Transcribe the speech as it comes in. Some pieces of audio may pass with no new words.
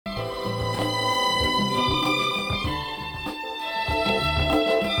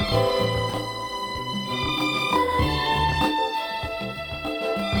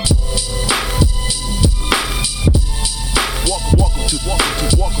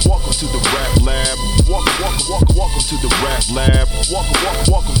to the rap lab. Welcome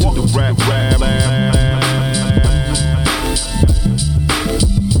to the rap lab.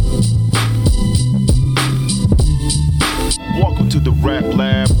 Welcome to the rap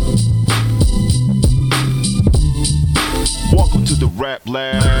lab. Welcome to the rap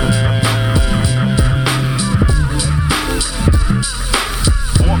lab.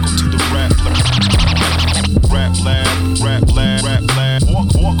 Welcome to the rap lab. Rap lab, rap lab, rap lab.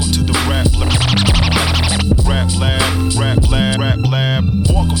 Welcome to the rap lab. Rap lab, rap lab, rap lab.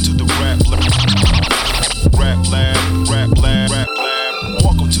 Welcome to the rap lab. Rap lab, rap lab, rap lab.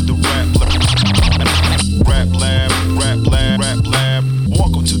 Welcome to the rap lab. Rap lab, rap lab, rap lab.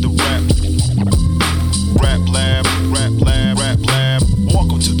 Welcome to the rap. Rap lab, rap lab, rap lab.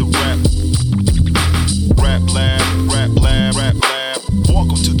 Welcome to the rap. Rap lab, rap lab, rap lab.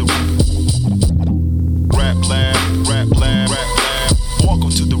 Welcome to the rap lab, rap lab, rap lab.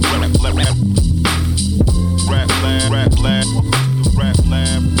 Welcome to the rap lab. Rap lab, rap lab. Rap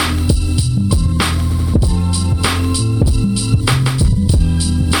lab.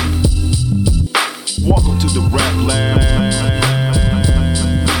 Welcome to the rap lab.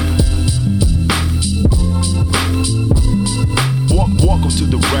 Welcome to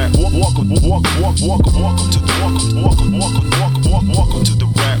the rap. Welcome to the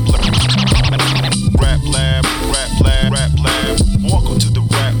rap lab. Rap lab, rap lab, rap lab. Welcome to the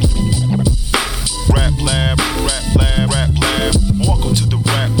rap. Rap lab, rap lab, rap lab. Welcome to the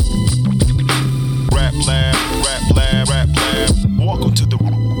rap. Rap lab, rap lab, rap lab. Welcome to the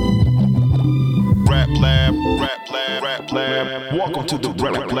rap lab, rap lab, rap lab. Welcome to the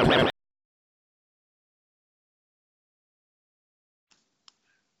rap lab.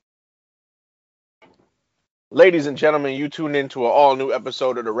 Ladies and gentlemen, you tune in to an all-new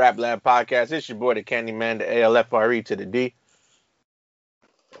episode of the Rap Lab Podcast. It's your boy, the Candyman, the ALFRE to the D.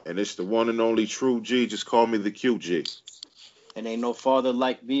 And it's the one and only True G. Just call me the QG. And ain't no father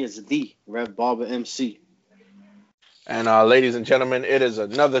like me as the Rev Barber MC. And ladies and gentlemen, it is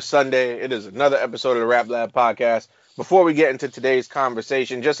another Sunday. It is another episode of the Rap Lab Podcast. Before we get into today's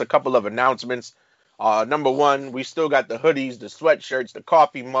conversation, just a couple of announcements. Number one, we still got the hoodies, the sweatshirts, the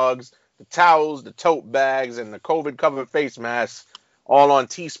coffee mugs, the towels, the tote bags, and the COVID-covered face masks, all on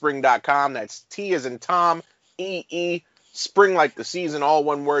teespring.com. That's T as in Tom, E-E, spring like the season, all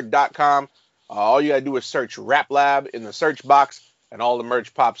one word.com. All you got to do is search Rap Lab in the search box, and all the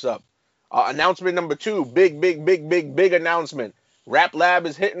merch pops up. Announcement number two, big announcement. Rap Lab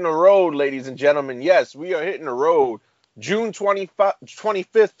is hitting the road, ladies and gentlemen. Yes, we are hitting the road. June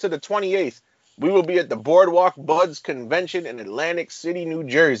 25th to the 28th, we will be at the Boardwalk Buds Convention in Atlantic City, New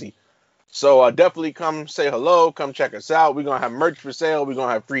Jersey. So definitely come say hello, come check us out. We're going to have merch for sale. We're going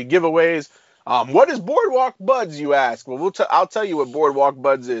to have free giveaways. What is Boardwalk Buds, you ask? Well, I'll tell you what Boardwalk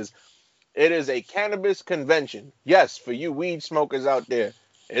Buds is. It is a cannabis convention. Yes, for you weed smokers out there.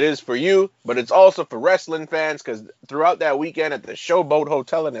 It is for you, but it's also for wrestling fans because throughout that weekend at the Showboat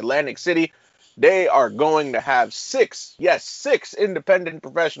Hotel in Atlantic City, they are going to have six independent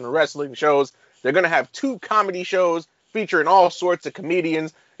professional wrestling shows. They're going to have 2 comedy shows featuring all sorts of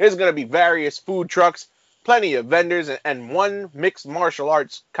comedians. There's going to be various food trucks, plenty of vendors, and 1 mixed martial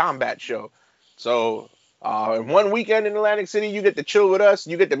arts combat show. So in one weekend in Atlantic City, you get to chill with us.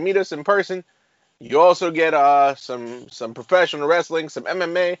 You get to meet us in person. You also get some professional wrestling, some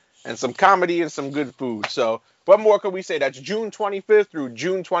MMA, and some comedy and some good food. So what more could we say? That's June 25th through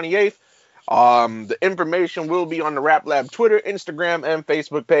June 28th. The information will be on the Rap Lab Twitter, Instagram, and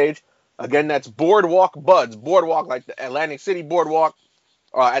Facebook page. Again, that's Boardwalk Buds. Boardwalk, like the Atlantic City Boardwalk,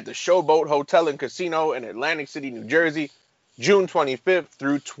 at the Showboat Hotel and Casino in Atlantic City, New Jersey, June 25th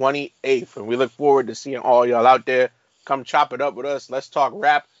through 28th. And we look forward to seeing all y'all out there. Come chop it up with us. Let's talk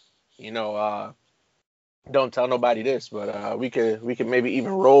rap. You know, don't tell nobody this, but we could maybe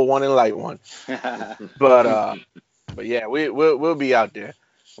even roll one and light one. But yeah, we'll be out there.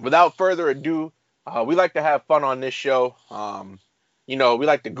 Without further ado, we like to have fun on this show. You know, we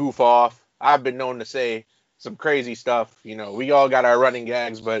like to goof off. I've been known to say some crazy stuff. You know, we all got our running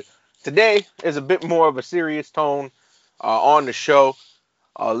gags, but today is a bit more of a serious tone on the show.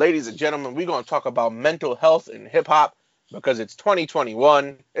 Ladies and gentlemen, we're going to talk about mental health in hip-hop because it's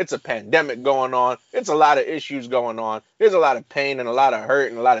 2021. It's a pandemic going on. It's a lot of issues going on. There's a lot of pain and a lot of hurt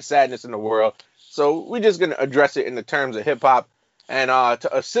and a lot of sadness in the world. So we're just going to address it in the terms of hip-hop. And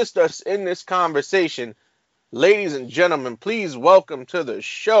to assist us in this conversation, ladies and gentlemen, please welcome to the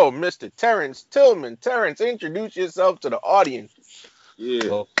show, Mr. Terrence Tillman. Terrence, introduce yourself to the audience. Yeah.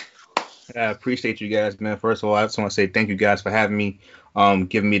 Well, I appreciate you guys, man. First of all, I just want to say thank you guys for having me,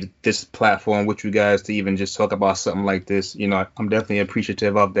 giving me this platform with you guys to even just talk about something like this. You know, I'm definitely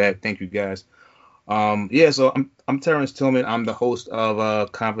appreciative of that. Thank you guys. So I'm Terrence Tillman. I'm the host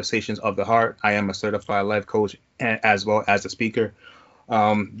of Conversations of the Heart. I am a certified life coach as well as a speaker.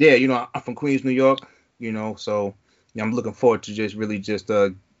 I'm from Queens, New York. So I'm looking forward to just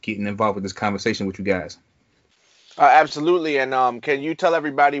getting involved with this conversation with you guys. Absolutely. And can you tell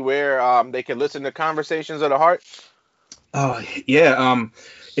everybody where they can listen to Conversations of the Heart?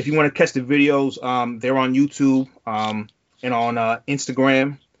 If you want to catch the videos, they're on YouTube and on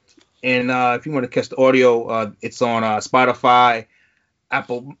Instagram. And if you want to catch the audio, it's on Spotify,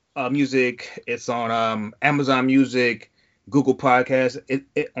 Apple Music. It's on Amazon Music, Google Podcasts,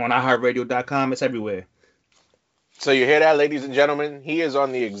 on iHeartRadio.com. It's everywhere. So you hear that, ladies and gentlemen? He is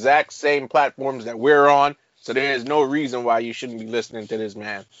on the exact same platforms that we're on. So there is no reason why you shouldn't be listening to this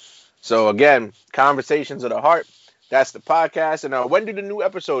man. So again, Conversations of the Heart. That's the podcast. And when do the new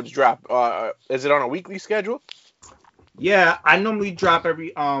episodes drop? Is it on a weekly schedule? Yeah, I normally drop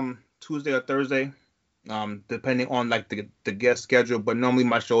every Tuesday or Thursday, depending on like the guest schedule. But normally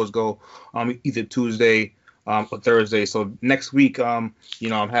my shows go either Tuesday or Thursday. So next week, I'm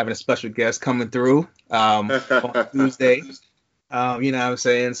having a special guest coming through on Tuesday. You know what I'm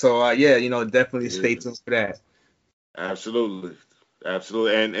saying? So definitely stay tuned for that. Absolutely.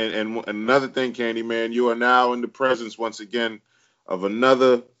 And another thing, Candyman, you are now in the presence once again of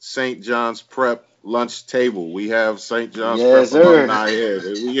another St. John's Prep lunch table. We have St. John's Prep alumni here.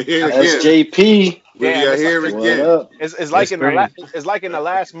 We here again. SJP. We are here again. What up? It's like in the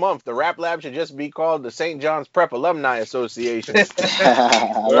last month, the Rap Lab should just be called the St. John's Prep Alumni Association. I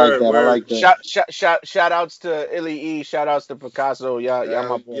like that. Shout outs to Illy E. Shout outs to Picasso. Y'all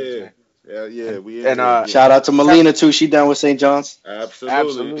my boys, man. Yeah. Shout out to Melina too. She done with St. John's.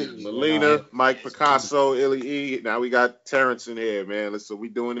 Absolutely. Melina, Mike Picasso, Illy E. Now we got Terrence in here, man. So we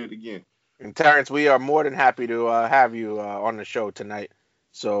doing it again. And Terrence, we are more than happy to have you on the show tonight.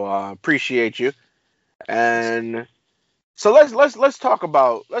 So appreciate you. And so let's talk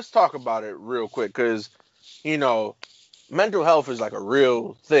about it real quick, because mental health is like a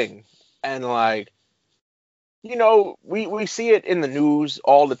real thing, and like we see it in the news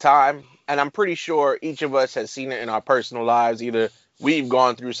all the time, and I'm pretty sure each of us has seen it in our personal lives. Either we've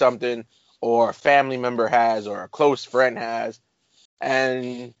gone through something, or a family member has, or a close friend has,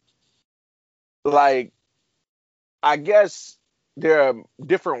 and like I guess there are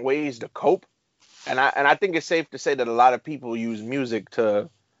different ways to cope. And I think it's safe to say that a lot of people use music to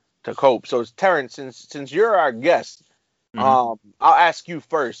cope. So Terrence, since you're our guest, I'll ask you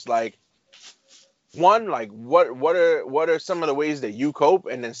first. Like, one, like what are some of the ways that you cope?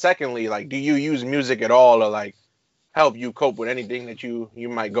 And then secondly, like, do you use music at all to like help you cope with anything that you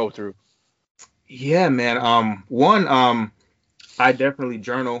might go through? Yeah, man. I definitely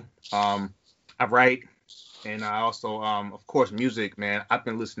journal. I write. And I also, of course, music, man. I've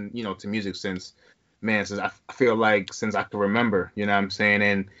been listening, to music since I feel like since I can remember, you know what I'm saying?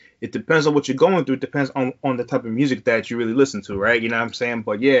 And it depends on what you're going through. It depends on the type of music that you really listen to, right? You know what I'm saying?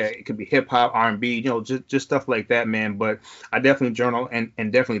 But yeah, it could be hip hop, R&B, just stuff like that, man. But I definitely journal and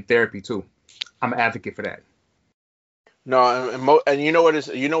definitely therapy too. I'm an advocate for that. No, and you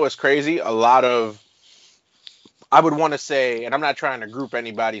know what's crazy? A lot of, I would want to say, and I'm not trying to group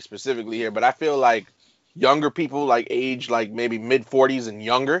anybody specifically here, but I feel like younger people, like age like maybe mid 40s and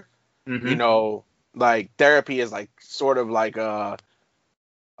younger, like therapy is like sort of like a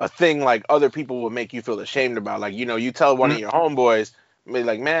thing like other people would make you feel ashamed about. Like, you tell one of your homeboys, be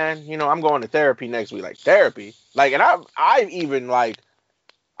like, man, I'm going to therapy next week. Like, therapy? Like, and I've even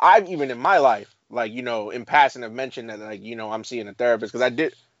in my life, like, in passing have mentioned that, like, I'm seeing a therapist,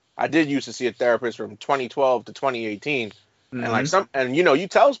 because I did used to see a therapist from 2012 to 2018. And like you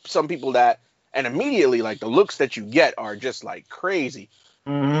tell some people that, and immediately, like, the looks that you get are just, like, crazy.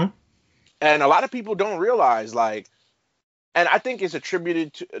 Mm-hmm. And a lot of people don't realize, like, and I think it's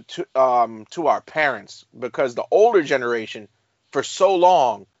attributed to our parents, because the older generation, for so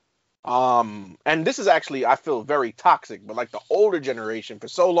long, and this is actually, I feel, very toxic, but, like, the older generation, for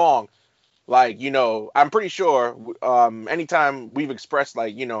so long, like, I'm pretty sure anytime we've expressed,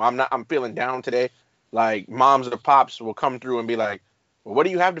 like, I'm feeling down today, like, moms or pops will come through and be like, well, what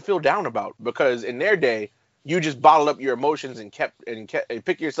do you have to feel down about? Because in their day, you just bottled up your emotions and kept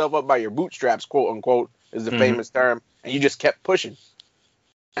pick yourself up by your bootstraps, quote unquote, is the famous term, and you just kept pushing.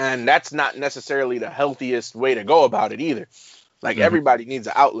 And that's not necessarily the healthiest way to go about it either. Like, everybody needs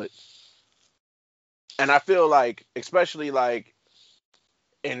an outlet. And I feel like, especially like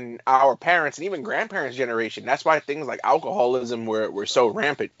in our parents and even grandparents' generation, that's why things like alcoholism were so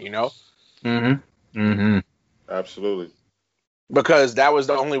rampant, Absolutely. Because that was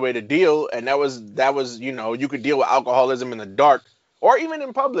the only way to deal, and that was you could deal with alcoholism in the dark or even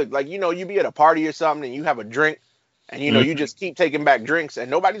in public, like, you be at a party or something and you have a drink and, you just keep taking back drinks and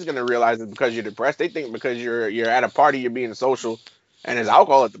nobody's going to realize it because you're depressed. They think because you're at a party, you're being social and there's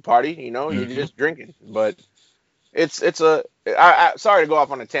alcohol at the party, you're just drinking. But sorry to go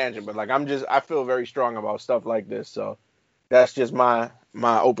off on a tangent, but like, I feel very strong about stuff like this. So that's just my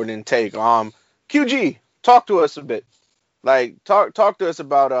opening take. QG, talk to us a bit. Like, talk to us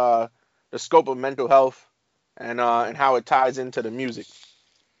about the scope of mental health and how it ties into the music.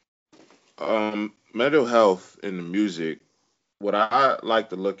 Mental health in the music, what I like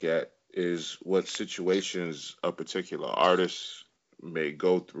to look at is what situations a particular artist may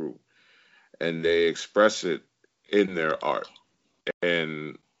go through, and they express it in their art.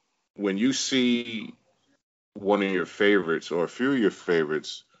 And when you see one of your favorites or a few of your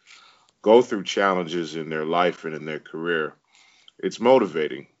favorites go through challenges in their life and in their career, it's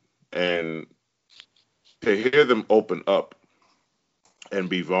motivating. And to hear them open up and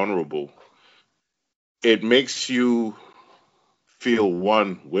be vulnerable, it makes you feel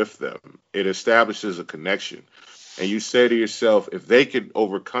one with them. It establishes a connection. And you say to yourself, if they can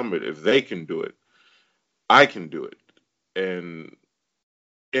overcome it, if they can do it, I can do it. And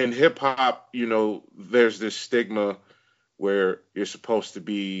in hip hop, there's this stigma where you're supposed to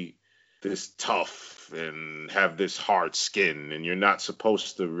be this tough and have this hard skin, and you're not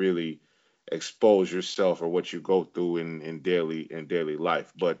supposed to really expose yourself or what you go through in daily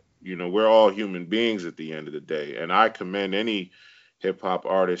life. But we're all human beings at the end of the day, and I commend any hip hop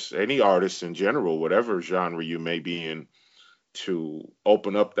artist, any artist in general, whatever genre you may be in, to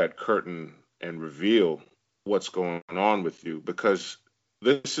open up that curtain and reveal what's going on with you, because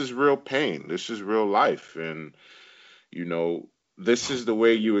this is real pain, this is real life, and this is the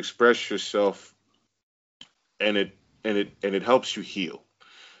way you express yourself, and it helps you heal.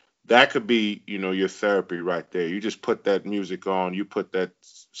 That could be, your therapy right there. You just put that music on, you put that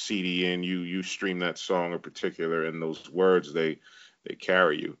CD in, you stream that song in particular, and those words, they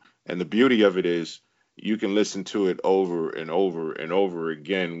carry you. And the beauty of it is you can listen to it over and over and over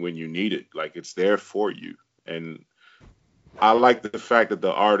again when you need it. Like, it's there for you. And I like the fact that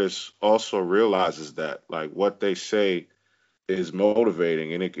the artist also realizes that, like, what they say is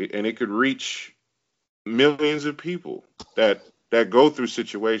motivating, and it could reach millions of people that go through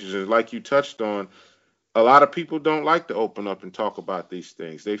situations. And like you touched on, a lot of people don't like to open up and talk about these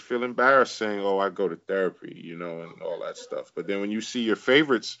things. They feel embarrassed saying, "Oh, I go to therapy," and all that stuff. But then when you see your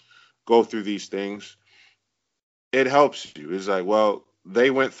favorites go through these things, it helps you. It's like, well, they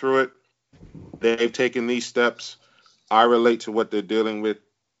went through it. They've taken these steps. I relate to what they're dealing with.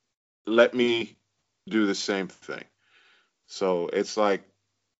 Let me do the same thing. So it's like,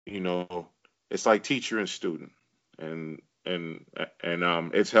 it's like teacher and student, and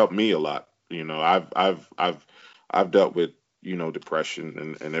it's helped me a lot. I've dealt with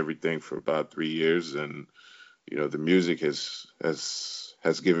depression and everything for about 3 years, and the music has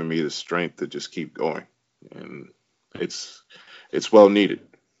given me the strength to just keep going, and it's well needed.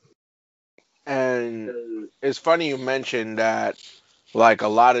 And it's funny you mentioned that, like, a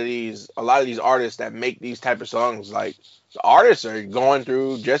lot of these artists that make these type of songs, like, the artists are going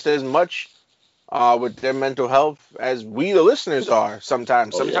through just as much with their mental health as we the listeners are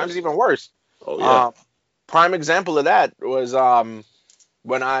sometimes. Oh, yeah. Sometimes even worse. Oh, yeah. Prime example of that was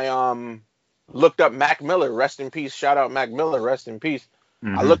when I looked up Mac Miller, rest in peace. Shout out Mac Miller, rest in peace.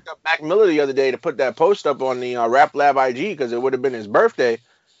 Mhm. I looked up Mac Miller the other day to put that post up on the Rap Lab IG because it would have been his birthday.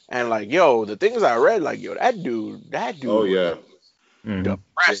 And, like, yo, the things I read, like, yo, that dude. Oh, yeah. Mhm.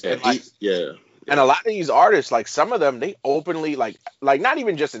 Depressed. Yeah, And, like, yeah. and a lot of these artists, like, some of them, they openly, like not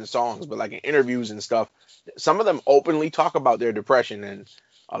even just in songs, but like in interviews and stuff, some of them openly talk about their depression. And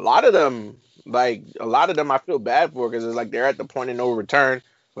a lot of them I feel bad for, because it's like they're at the point of no return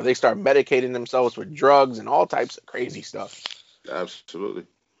where they start medicating themselves with drugs and all types of crazy stuff. Absolutely.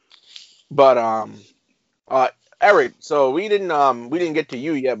 But Eric, so we didn't get to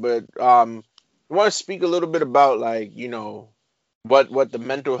you yet, but you want to speak a little bit about, like, what the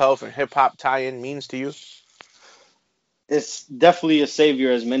mental health and hip hop tie-in means to you? It's definitely a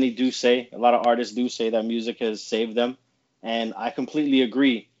savior, as many do say. A lot of artists do say that music has saved them, and I completely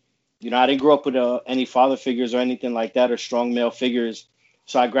agree. I didn't grow up with any father figures or anything like that, or strong male figures,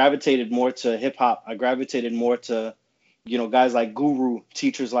 so I gravitated more to hip hop. I gravitated more to, guys like Guru,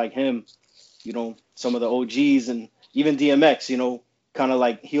 teachers like him, some of the OGs, and even DMX, kind of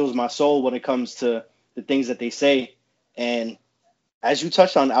like heals my soul when it comes to the things that they say. And as you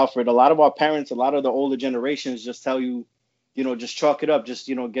touched on, Alfred, a lot of our parents, a lot of the older generations just tell you, just chalk it up, just,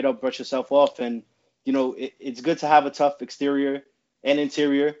 get up, brush yourself off. And, it's good to have a tough exterior and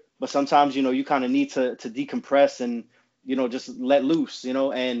interior, but sometimes, you kind of need to decompress and, just let loose,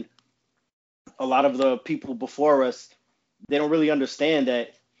 and a lot of the people before us, they don't really understand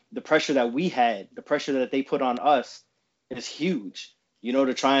that the pressure that we had, the pressure that they put on us is huge,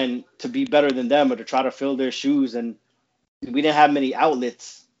 to try and to be better than them or to try to fill their shoes. And we didn't have many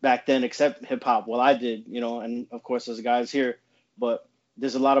outlets back then except hip hop. Well, I did, and of course there's guys here, but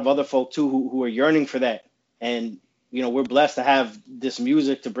there's a lot of other folk too who are yearning for that. And, we're blessed to have this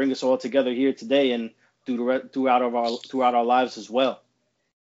music to bring us all together here today and throughout our lives as well.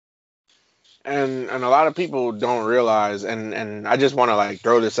 And a lot of people don't realize, and I just want to like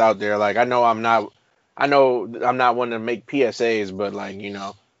throw this out there. Like I know I'm not one to make PSAs, but like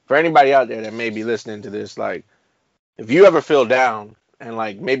for anybody out there that may be listening to this, like if you ever feel down and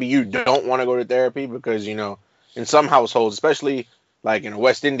like maybe you don't want to go to therapy because in some households, especially like in a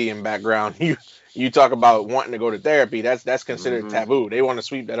West Indian background, you talk about wanting to go to therapy, that's considered taboo. They want to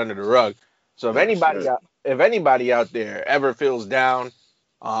sweep that under the rug. So if anybody out there ever feels down,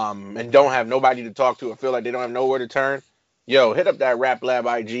 and don't have nobody to talk to or feel like they don't have nowhere to turn, hit up that Rap Lab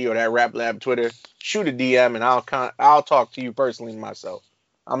IG or that Rap Lab Twitter, shoot a DM, and I'll talk to you personally myself.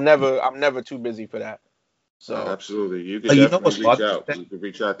 I'm never too busy for that. So absolutely, you can definitely reach out. You can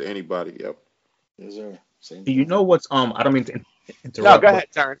reach out to anybody. Yep. Yes, sir. You know what's I don't mean to interrupt. No, go ahead,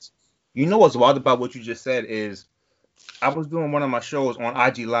 Terrence. You know what's wild about what you just said is I was doing one of my shows on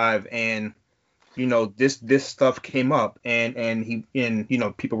IG Live and this stuff came up and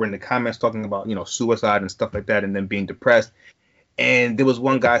people were in the comments talking about suicide and stuff like that and then being depressed, and there was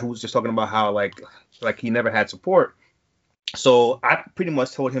one guy who was just talking about how like he never had support. So I pretty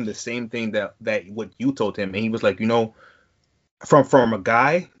much told him the same thing that what you told him, and he was like, from a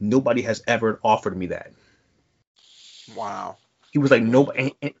guy, nobody has ever offered me that. Wow. He was like,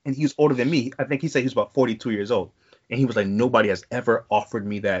 nobody, and he was older than me. I think he said he was about 42 years old. And he was like, nobody has ever offered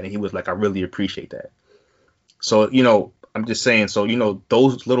me that. And he was like, I really appreciate that. So, I'm just saying, so,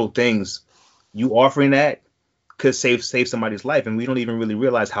 those little things, you offering that could save somebody's life. And we don't even really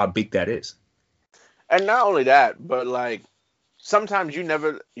realize how big that is. And not only that, but like, sometimes you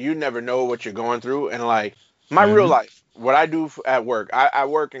never know what you're going through. And like, my real life, what I do at work, I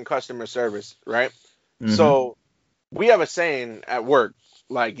work in customer service, right? So we have a saying at work,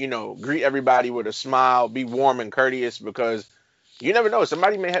 like, greet everybody with a smile, be warm and courteous, because you never know.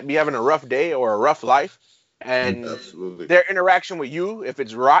 Somebody may be having a rough day or a rough life, and their interaction with you, if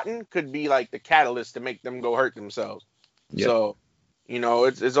it's rotten, could be like the catalyst to make them go hurt themselves. Yep. So,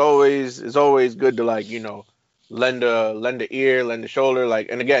 it's always good to like, lend a ear, lend a shoulder. Like,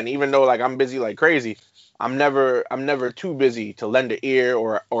 and again, even though like I'm busy like crazy, I'm never too busy to lend an ear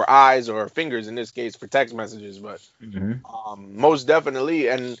or eyes or fingers in this case for text messages. But most definitely,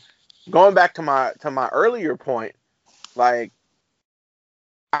 and going back to my earlier point, like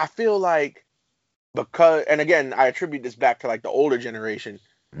I feel like because, and again, I attribute this back to like the older generation.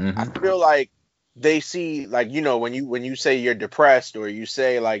 I feel like they see like when you say you're depressed or you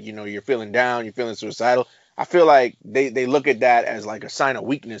say like you're feeling down, you're feeling suicidal. I feel like they look at that as like a sign of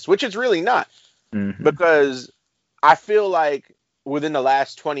weakness, which it's really not. Because I feel like within the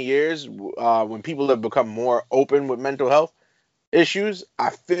last 20 years, when people have become more open with mental health issues, I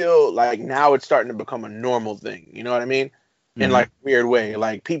feel like now it's starting to become a normal thing. You know what I mean? In like a weird way.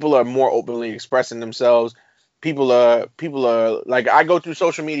 Like people are more openly expressing themselves. People are like, I go through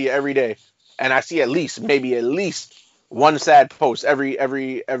social media every day and I see at least one sad post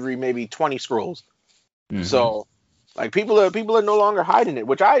every maybe 20 scrolls. So like people are no longer hiding it,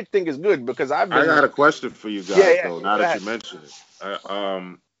 which I think is good because I got a question for you guys though. Now that you mention it,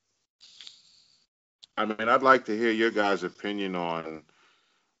 I mean, I'd like to hear your guys' opinion on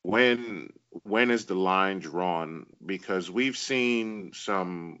when is the line drawn, because we've seen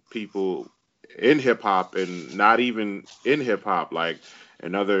some people in hip hop and not even in hip hop, like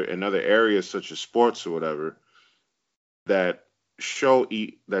in other areas such as sports or whatever, that show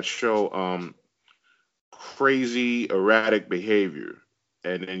crazy erratic behavior,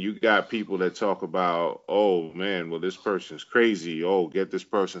 and then you got people that talk about, oh man, well this person's crazy, oh get this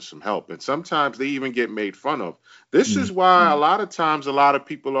person some help, and sometimes they even get made fun of. This is why a lot of times a lot of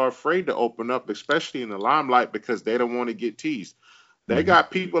people are afraid to open up, especially in the limelight, because they don't want to get teased. They got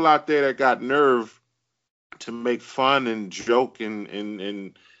people out there that got nerve to make fun and joke and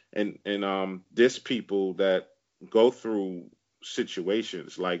diss people that go through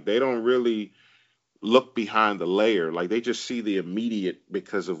situations. Like they don't really look behind the layer. Like they just see the immediate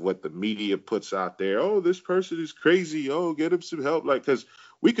because of what the media puts out there. Oh, this person is crazy. Oh, get him some help. Like, because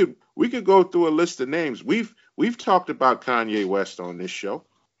we could go through a list of names. We've talked about Kanye West on this show.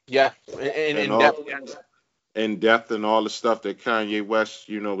 Yeah, in depth and all the stuff that Kanye West,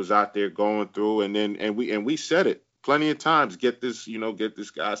 was out there going through, and we said it plenty of times, get this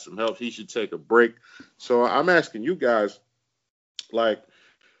guy some help. He should take a break. So I'm asking you guys, like,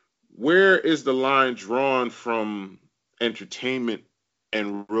 where is the line drawn from entertainment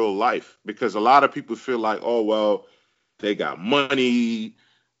and real life? Because a lot of people feel like, oh well, they got money,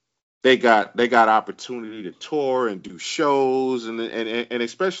 they got opportunity to tour and do shows, and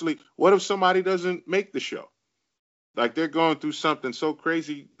especially, what if somebody doesn't make the show? Like, they're going through something so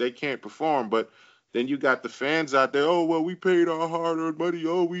crazy they can't perform, but then you got the fans out there. Oh well, we paid our hard-earned money.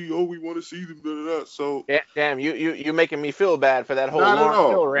 Oh we want to see them. Da, da, da. So damn, you making me feel bad for that whole not at Lauryn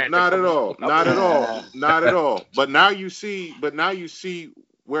Hill all, rant. not at all, not at all, not at all. But now you see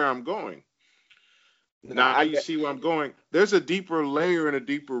where I'm going. Now you see where I'm going. There's a deeper layer and a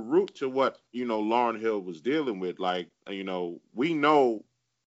deeper root to what Lauryn Hill was dealing with. Like, we know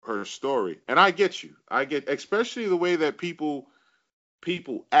her story, and I get you. I get, especially the way that people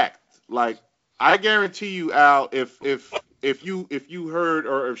act. Like, I guarantee you, Al, if you heard,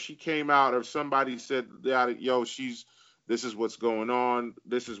 or if she came out, or if somebody said, yo, this is what's going on,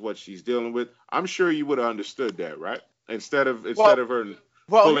 this is what she's dealing with, I'm sure you would have understood that, right? Instead of her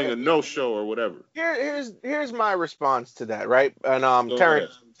pulling a no show or whatever. Here's my response to that, right? And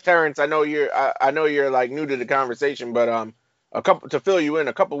Terrence, I know you're like new to the conversation, but to fill you in,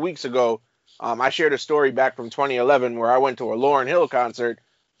 a couple weeks ago, I shared a story back from 2011 where I went to a Lauryn Hill concert.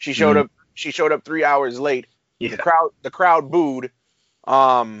 She showed up. She showed up 3 hours late. Yeah. The crowd booed.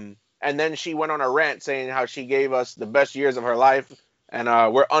 And then she went on a rant saying how she gave us the best years of her life, and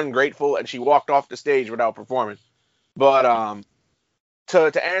we're ungrateful, and she walked off the stage without performing. But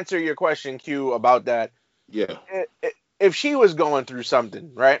to answer your question, Q, about that, yeah, if she was going through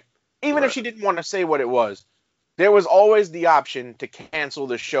something, right, even if she didn't want to say what it was, there was always the option to cancel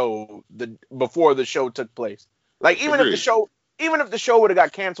the show before the show took place. Like, even if the show would have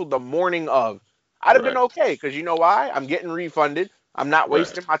got canceled the morning of, I'd have been okay, because you know why? I'm getting refunded. I'm not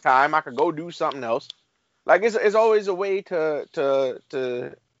wasting my time. I could go do something else. Like, it's always a way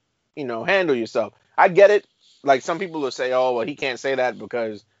to handle yourself. I get it. Like, some people will say, oh, well, he can't say that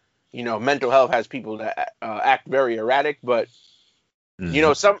because, mental health has people that act very erratic. But,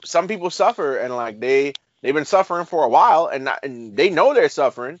 some people suffer, and like they've been suffering for a while, and they know they're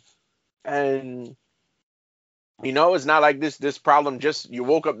suffering. And it's not like this problem just you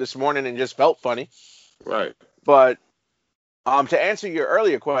woke up this morning and just felt funny. Right. But to answer your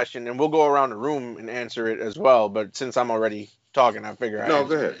earlier question, and we'll go around the room and answer it as well, but since I'm already talking, I figure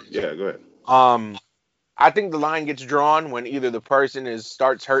go ahead. Yeah, go ahead. I think the line gets drawn when either the person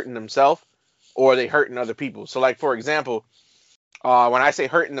starts hurting themselves or they hurting other people. So, like, for example, when I say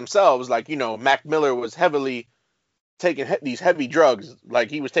hurting themselves, like, Mac Miller was heavily taking these heavy drugs.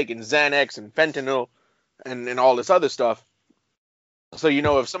 Like, he was taking Xanax and fentanyl and all this other stuff. So,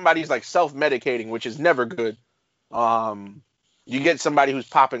 if somebody's like self-medicating, which is never good, you get somebody who's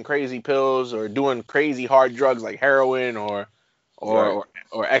popping crazy pills or doing crazy hard drugs like heroin or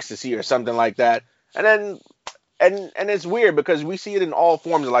ecstasy or something like that. And then and it's weird because we see it in all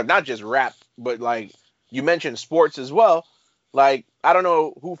forms of life, not just rap, but like you mentioned sports as well. Like, I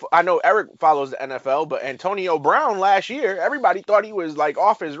know Eric follows the NFL, but Antonio Brown last year, everybody thought he was like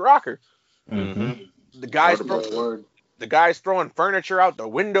off his rocker. Mm-hmm. The guy's throwing furniture out the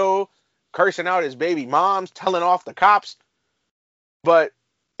window, cursing out his baby moms, telling off the cops. But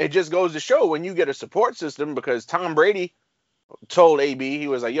it just goes to show when you get a support system, because Tom Brady told AB, he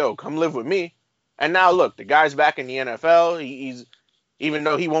was like, yo, come live with me. And now look, the guy's back in the NFL. He's, even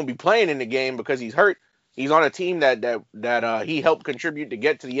though he won't be playing in the game because he's hurt, he's on a team that he helped contribute to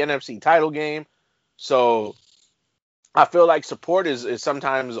get to the NFC title game. So I feel like support is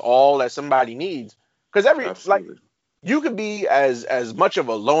sometimes all that somebody needs. Because you could be as much of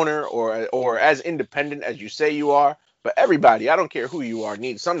a loner or as independent as you say you are, but everybody, I don't care who you are,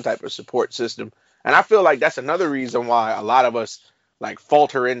 needs some type of support system. And I feel like that's another reason why a lot of us like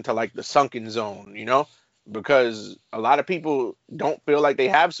falter into like the sunken zone, because a lot of people don't feel like they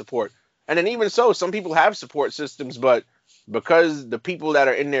have support. And then even so, some people have support systems, but because the people that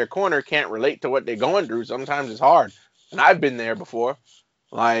are in their corner can't relate to what they're going through, sometimes it's hard. And I've been there before.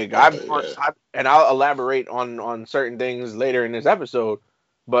 Like, and I'll elaborate on certain things later in this episode,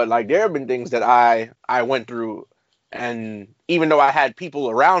 but like there have been things that I went through, and even though I had people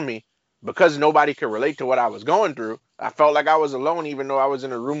around me, because nobody could relate to what I was going through, I felt like I was alone, even though I was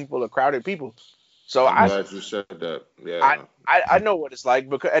in a room full of crowded people. So I'm glad you said that. Yeah, I know what it's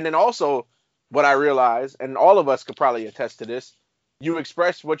like, and then also what I realized, and all of us could probably attest to this, you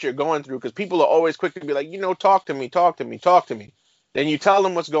express what you're going through, because people are always quick to be like, talk to me. Then you tell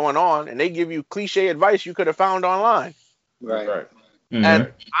them what's going on, and they give you cliche advice you could have found online. Right. And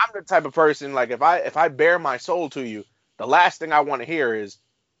Mm-hmm. I'm the type of person, like, if I bare my soul to you, the last thing I want to hear is,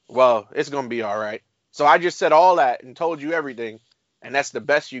 well, it's gonna be all right. So I just said all that and told you everything, and that's the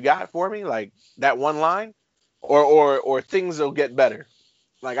best you got for me, like that one line, or things will get better.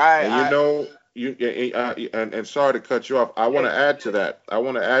 Like And you I know, and sorry to cut you off. I want yeah, to add to that. I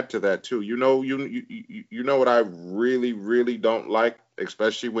want to add to that too. You know what I really really don't like,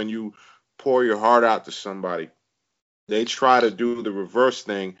 especially when you pour your heart out to somebody. They try to do the reverse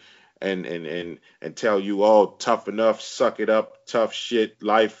thing and tell you, oh, tough enough, suck it up, tough shit,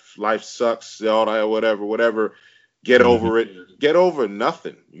 life sucks, all that, whatever. Get Mm-hmm. over it. Get over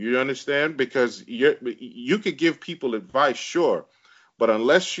nothing. You understand? Because you could give people advice, sure, but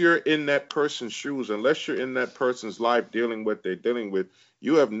unless you're in that person's shoes, unless you're in that person's life dealing what they're dealing with,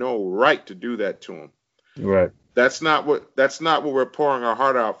 you have no right to do that to them. Right. That's not what we're pouring our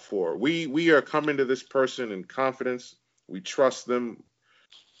heart out for. We are coming to this person in confidence. We trust them.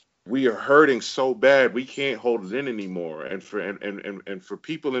 We are hurting so bad we can't hold it in anymore. And for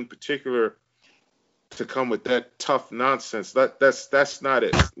people in particular to come with that tough nonsense, that's not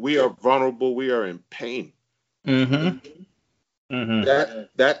it. We are vulnerable. We are in pain. Mm-hmm. Mm-hmm.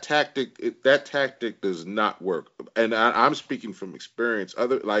 That tactic does not work. And I'm speaking from experience.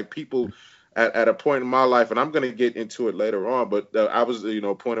 Other like people at a point in my life, and I'm going to get into it later on. But I was,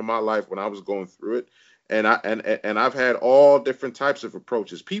 a point in my life when I was going through it, and I've had all different types of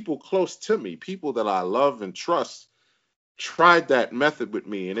approaches. People close to me, people that I love and trust, tried that method with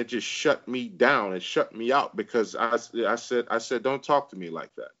me, and it just shut me down. It shut me out because I said don't talk to me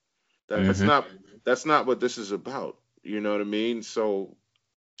like that. That's Mm-hmm. not that's not what this is about. You know what I mean? So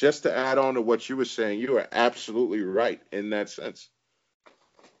just to add on to what you were saying, you are absolutely right in that sense.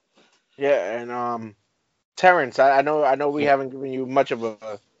 yeah, and Terrence, I know we haven't given you much of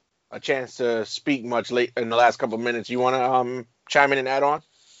a chance to speak much late in the last couple of minutes. You want to chime in and add on?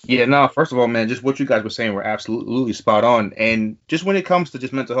 Yeah, no, first of all, man, just what you guys were saying were absolutely spot on. And just when it comes to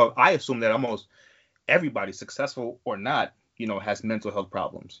just mental health, I assume that almost everybody, successful or not, has mental health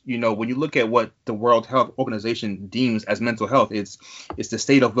problems. When you look at what the World Health Organization deems as mental health, it's the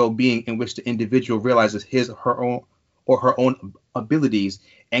state of well-being in which the individual realizes his or her own abilities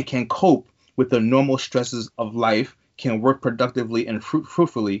and can cope with the normal stresses of life, can work productively and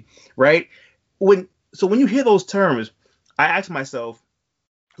fruitfully, right? When you hear those terms, I ask myself,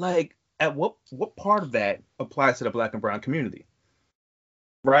 like, at what part of that applies to the Black and brown community,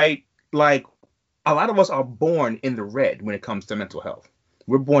 right? Like, a lot of us are born in the red when it comes to mental health.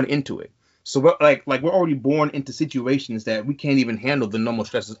 We're born into it. So we're already born into situations that we can't even handle the normal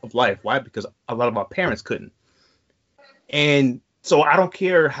stresses of life. Why? Because a lot of our parents couldn't. And so I don't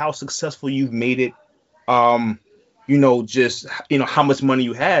care how successful you've made it, just how much money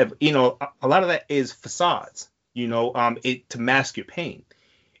you have. A lot of that is facades, it to mask your pain.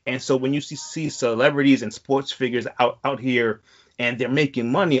 And so when you see celebrities and sports figures out here and they're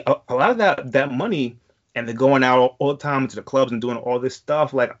making money, a lot of that money, and they're going out all the time to the clubs and doing all this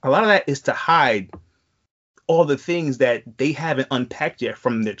stuff, like a lot of that is to hide all the things that they haven't unpacked yet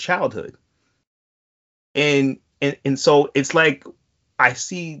from their childhood. And so it's like I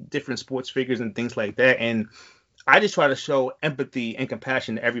see different sports figures and things like that, and I just try to show empathy and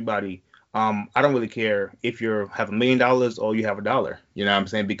compassion to everybody. I don't really care if you have $1 million or you have $1. You know what I'm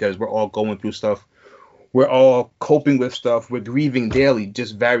saying? Because we're all going through stuff. We're all coping with stuff. We're grieving daily,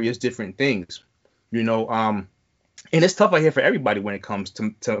 just various different things. And it's tough out here for everybody when it comes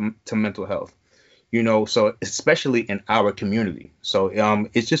to mental health. So especially in our community. So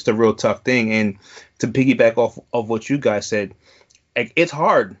it's just a real tough thing. And to piggyback off of what you guys said, like, it's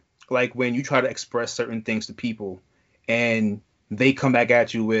hard. Like when you try to express certain things to people and they come back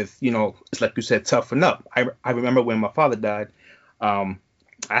at you with, it's like you said, toughen up. I remember when my father died, I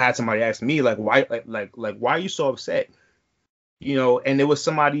had somebody ask me, like, why, like why are you so upset? And there was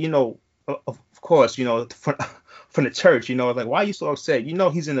somebody, of course, from the church, like, why are you so upset?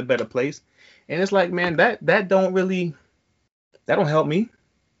 He's in a better place. And it's like, man, that don't help me.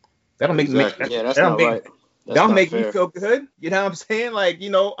 That don't make me, Exactly. Yeah, that that's don't not make, right. that That's don't not make me fair. feel good. You know what I'm saying? Like,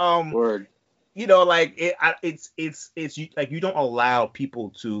 Word. like it's like you don't allow people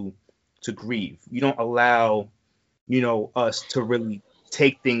to grieve. You don't allow us to really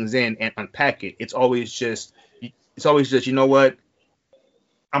take things in and unpack it. It's always just you know what,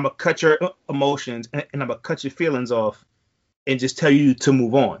 I'm gonna cut your emotions and I'm gonna cut your feelings off and just tell you to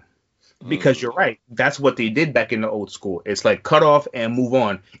move on, because you're right, that's what they did back in the old school. It's like cut off and move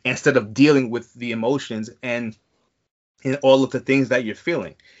on instead of dealing with the emotions and all of the things that you're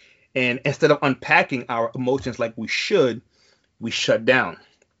feeling. And instead of unpacking our emotions like we should, we shut down.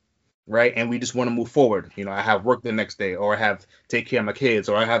 right? And we just want to move forward. You know, I have work the next day, or I have to take care of my kids,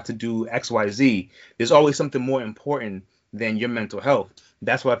 or I have to do XYZ. There's always something more important than your mental health.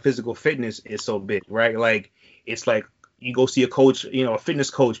 That's why physical fitness is so big, right? Like, it's like you go see a coach, you know, a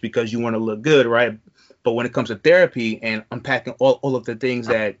fitness coach because you want to look good, right? But when it comes to therapy and unpacking all of the things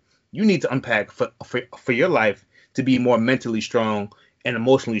that you need to unpack for your life to be more mentally strong and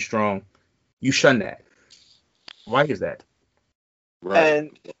emotionally strong, you shun that. Why is that? Right.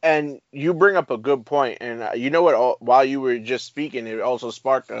 And you bring up a good point, and you know what? While you were just speaking, it also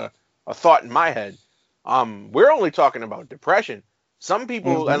sparked a thought in my head. We're only talking about depression. Some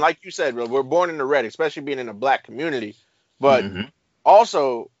people, Mm-hmm. and like you said, we're born in the red, especially being in a black community. But Mm-hmm.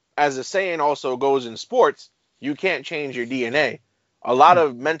 also, as the saying also goes in sports, you can't change your DNA. A lot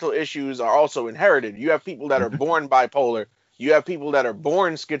of mental issues are also inherited. You have people that are born bipolar. You have people that are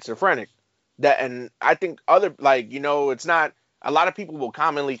born schizophrenic. And I think other, like, it's not, a lot of people will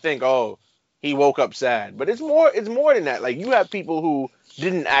commonly think, oh, he woke up sad, but it's more than that. Like, you have people who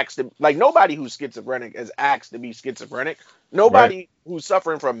didn't ask to, like, nobody who's schizophrenic has asked to be schizophrenic. Right. Nobody who's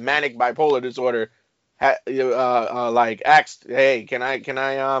suffering from manic bipolar disorder like asked, hey, can I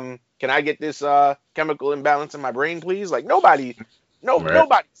get this chemical imbalance in my brain, please? Like, Right.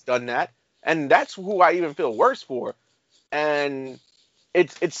 nobody's done that, and that's who I even feel worse for. And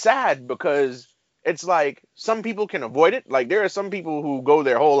it's sad because it's like some people can avoid it. Like, there are some people who go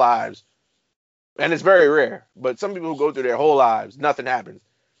their whole lives, and it's very rare, but some people who go through their whole lives, nothing happens.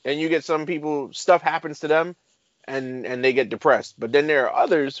 And you get some people, stuff happens to them, and they get depressed. But then there are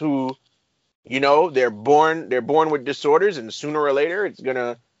others who, they're born with disorders, and sooner or later it's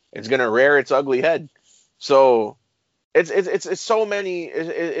gonna rear its ugly head. So it's so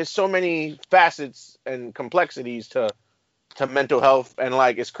many facets and complexities to mental health. And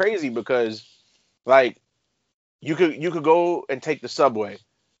like, it's crazy because, like, you could go and take the subway,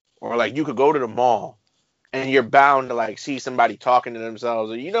 or like you could go to the mall, and you're bound to like see somebody talking to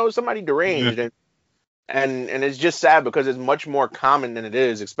themselves, or somebody deranged. And it's just sad because it's much more common than it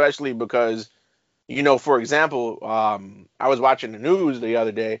is, especially because, for example, I was watching the news the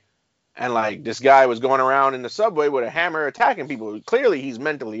other day, and like, this guy was going around in the subway with a hammer attacking people. Clearly he's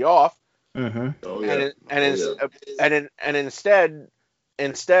mentally off. Mm-hmm. Oh and yeah. it- and Oh it's, yeah. and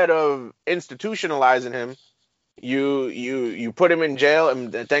instead of institutionalizing him, you put him in jail,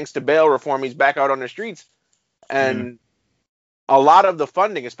 and thanks to bail reform, he's back out on the streets. And a lot of the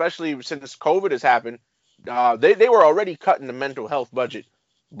funding, especially since COVID has happened, they were already cutting the mental health budget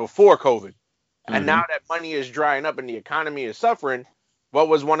before COVID. And Mm-hmm. now that money is drying up and the economy is suffering, what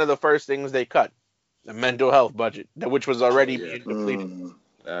was one of the first things they cut? The mental health budget, which was Oh already yeah. being depleted.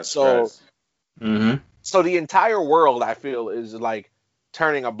 That's So, facts. Mm-hmm. so the entire world, I feel, is like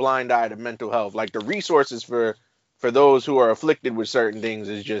turning a blind eye to mental health. Like, the resources for those who are afflicted with certain things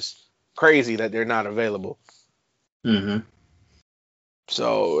is just crazy that they're not available. Mm-hmm.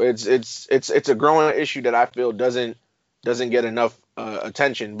 So it's a growing issue that I feel doesn't get enough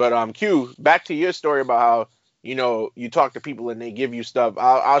attention. But Q, back to your story about how you talk to people and they give you stuff.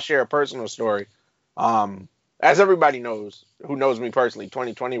 I'll share a personal story. Um, as everybody knows who knows me personally,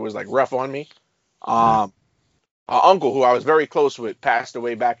 2020 was like rough on me. Um, an uncle who I was very close with passed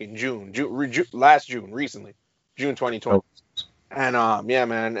away back in last June, recently, June 2020. Oh. And yeah,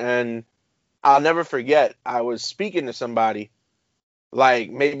 man, and I'll never forget. I was speaking to somebody, like,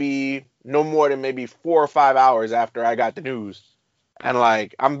 maybe no more than maybe 4 or 5 hours after I got the news. And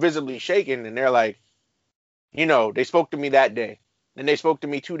like, I'm visibly shaking, and they're like, they spoke to me that day. Then they spoke to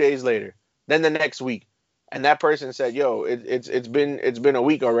me 2 days later. Then the next week. And that person said, yo, it's been a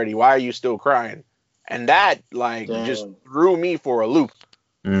week already. Why are you still crying? And that, like, just Damn. threw me for a loop.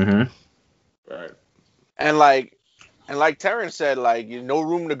 Mm-hmm. Right. And like Terrence said, like, no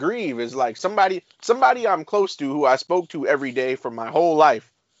room to grieve is like somebody I'm close to, who I spoke to every day for my whole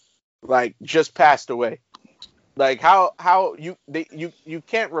life, like, just passed away. Like, how you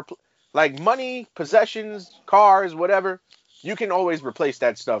can't like, money, possessions, cars, whatever, you can always replace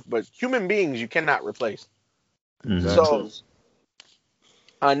that stuff, but human beings you cannot replace. Mm-hmm. That's So true.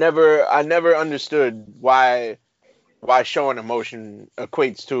 I never understood why showing emotion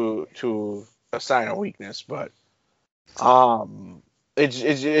equates to a sign of weakness, but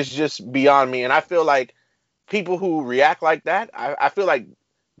it's just beyond me. And I feel like people who react like that, I feel like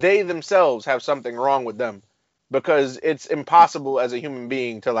they themselves have something wrong with them, because it's impossible as a human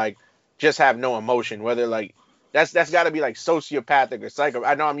being to, like, just have no emotion. Whether, like, that's got to be like sociopathic or psycho.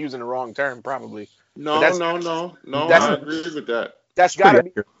 I know I'm using the wrong term probably, but No, no, no, no. that's I agree with that. that's It's got pretty to be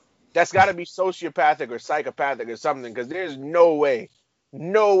accurate. that's got to be sociopathic or psychopathic or something, because there's no way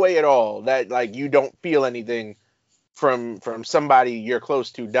at all that, like, you don't feel anything from somebody you're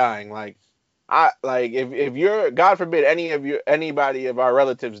close to dying. Like if you're, God forbid, anybody of our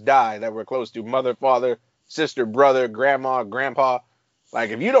relatives die that we're close to, mother, father, sister, brother, grandma, grandpa,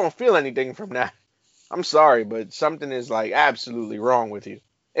 like if you don't feel anything from that, I'm sorry, but something is like absolutely wrong with you,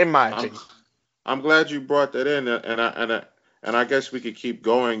 in my I'm opinion. I'm glad you brought that in, and I guess we could keep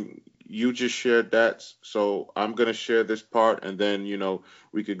going. You just shared that, so I'm gonna share this part, and then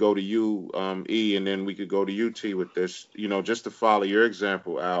we could go to you, E, and then we could go to you, T, with this. Just to follow your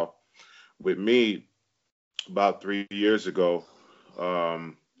example, Al. With me, about 3 years ago,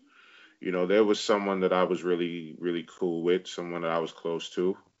 um, there was someone that I was really, really cool with, someone that I was close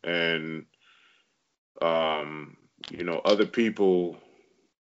to, and um, other people.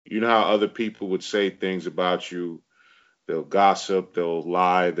 You know how other people would say things about you. They'll gossip, they'll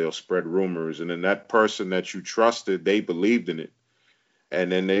lie, they'll spread rumors, and then that person that you trusted, they believed in it,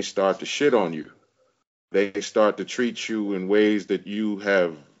 and then they start to shit on you. They start to treat you in ways that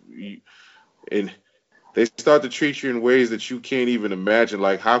and they start to treat you in ways that you can't even imagine.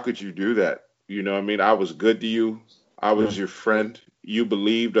 Like, how could you do that? You know what I mean? I was good to you. I was your friend. You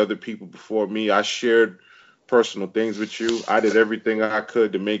believed other people before me. I shared personal things with you. I did everything I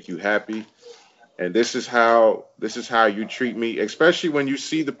could to make you happy. And this is how you treat me, especially when you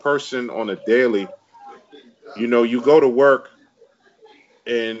see the person on a daily. You go to work,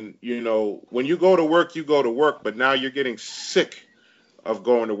 and when you go to work, you go to work, but now you're getting sick of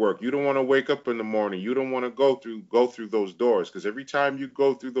going to work. You don't want to wake up in the morning. You don't want to go through those doors, because every time you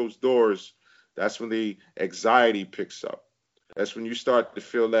go through those doors, that's when the anxiety picks up. That's when you start to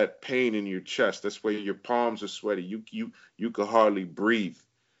feel that pain in your chest. That's where your palms are sweaty. You can hardly breathe.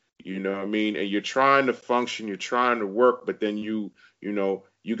 You know what I mean? And you're trying to function, you're trying to work, but then you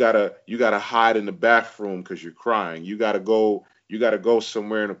gotta hide in the bathroom because you're crying. You gotta go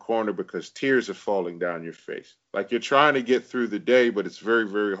somewhere in a corner because tears are falling down your face. Like, you're trying to get through the day, but it's very,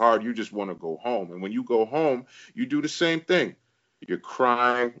 very hard. You just want to go home. And when you go home, you do the same thing. You're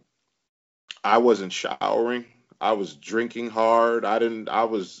crying. I wasn't showering. I was drinking hard. I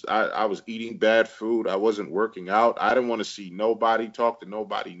was eating bad food. I wasn't working out. I didn't want to see nobody, talk to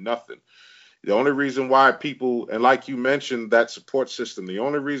nobody, nothing. The only reason why people, and like you mentioned, that support system, the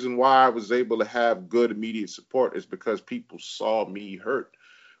only reason why I was able to have good immediate support is because people saw me hurt.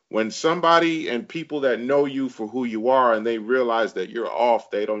 When somebody and people that know you for who you are and they realize that you're off,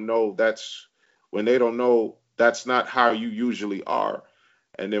 they don't know that's not how you usually are.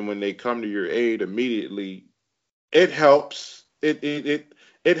 And then when they come to your aid immediately, it helps.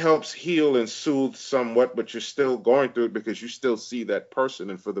 It helps heal and soothe somewhat, but you're still going through it because you still see that person,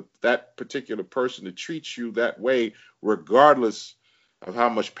 and for that particular person to treat you that way, regardless of how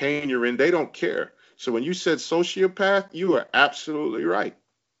much pain you're in, they don't care. So when you said sociopath, you are absolutely right.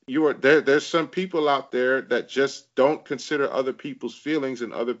 You are there. There's some people out there that just don't consider other people's feelings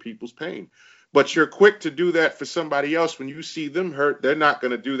and other people's pain. But you're quick to do that for somebody else. When you see them hurt, they're not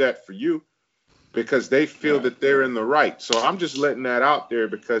going to do that for you because they feel Right. that they're in the right. So I'm just letting that out there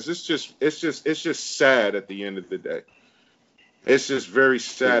because it's just sad at the end of the day. It's just very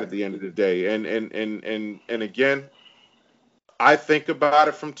sad at the end of the day. And again, I think about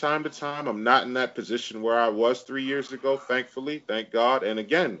it from time to time. I'm not in that position where I was 3 years ago, thankfully, thank God. And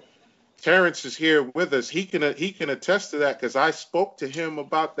again, Terrence is here with us. He can attest to that because I spoke to him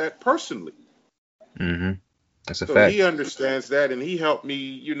about that personally. Mm-hmm. That's a So he fact. understands that, and he helped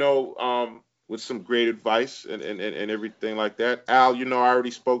me, with some great advice and everything like that. Al, I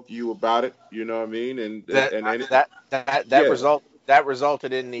already spoke to you about it. You know what I mean? That Yeah. that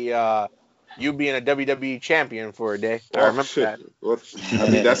resulted in the you being a WWE champion for a day. I Oh remember shit. that. Well, I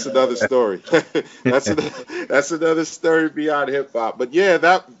mean, that's another story. That's another story beyond hip hop. But yeah,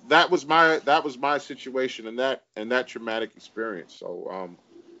 that was my situation and that traumatic experience. So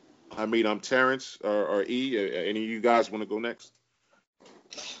I mean, I'm Terrence or E. Any of you guys want to go next?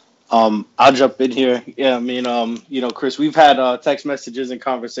 I'll jump in here. Yeah, I mean, Chris, we've had text messages and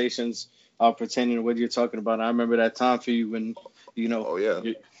conversations pertaining to what you're talking about. I remember that time for you when, you know, Oh yeah.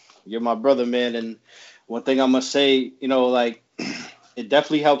 you're, you're my brother, man. And one thing I must say, like, it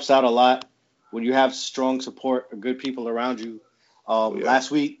definitely helps out a lot when you have strong support or good people around you. Oh yeah.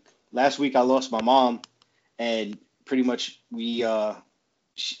 Last week I lost my mom, and pretty much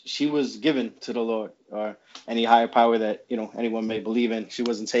she was given to the Lord or any higher power that anyone may believe in. She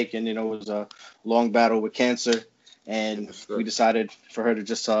wasn't taken. It was a long battle with cancer, and Yes, we sir. decided for her to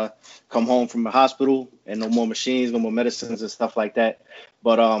just come home from the hospital and no more machines, no more medicines and stuff like that.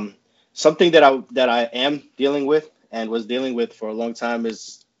 But something that I am dealing with and was dealing with for a long time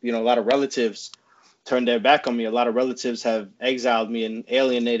is a lot of relatives turned their back on me. A lot of relatives have exiled me and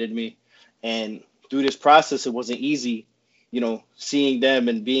alienated me, and through this process, it wasn't easy, seeing them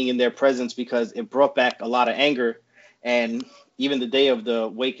and being in their presence, because it brought back a lot of anger. And even the day of the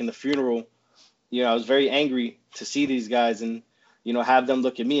wake and the funeral, I was very angry to see these guys and, have them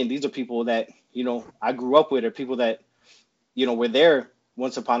look at me. And these are people that, I grew up with, or people that, were there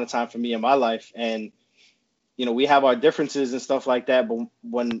once upon a time for me in my life. And, we have our differences and stuff like that. But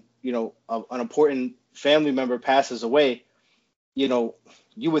when, an important family member passes away, you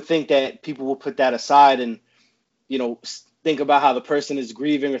would think that people will put that aside and, think about how the person is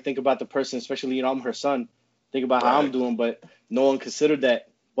grieving, or think about the person, especially, I'm her son, think about how I'm doing, but no one considered that.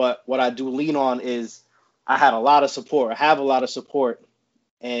 But what I do lean on is I have a lot of support,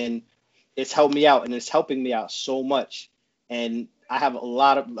 and it's helped me out, and it's helping me out so much. And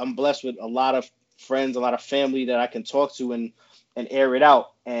I'm blessed with a lot of friends, a lot of family that I can talk to and air it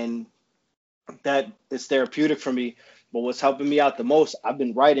out. And that is therapeutic for me. But what's helping me out the most, I've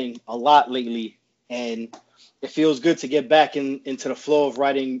been writing a lot lately, and it feels good to get back into the flow of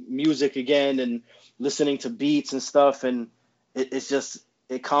writing music again and listening to beats and stuff. And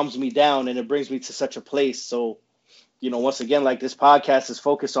it calms me down, and it brings me to such a place. So, once again, like, this podcast is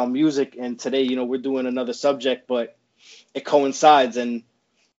focused on music, and today, we're doing another subject, but it coincides. And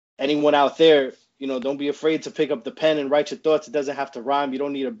anyone out there, don't be afraid to pick up the pen and write your thoughts. It doesn't have to rhyme. You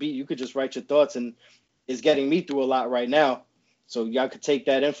don't need a beat. You could just write your thoughts, and it's getting me through a lot right now. So y'all could take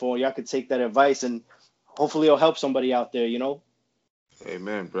that info, y'all could take that advice, and hopefully it'll help somebody out there,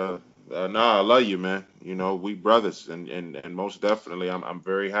 Amen, brother. No, I love you, man. We brothers, and most definitely, I'm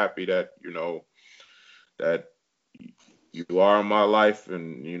very happy that that you are in my life,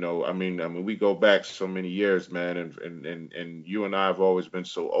 and I mean, we go back so many years, man, and you and I have always been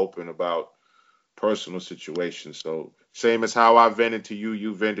so open about personal situations. So same as how I vented to you,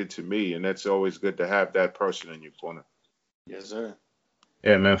 you vented to me, and that's always good to have that person in your corner. Yes, sir.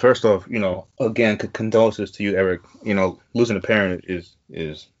 Yeah, man. First off, again, condolences to you, Eric. Losing a parent is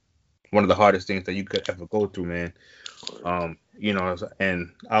one of the hardest things that you could ever go through, man.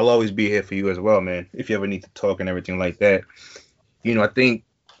 And I'll always be here for you as well, man, if you ever need to talk and everything like that. I think,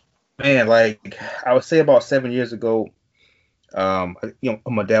 man, like, I would say about 7 years ago,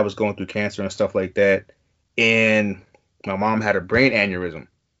 my dad was going through cancer and stuff like that, and my mom had a brain aneurysm.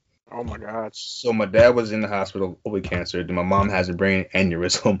 Oh my God! So my dad was in the hospital with cancer, and my mom has a brain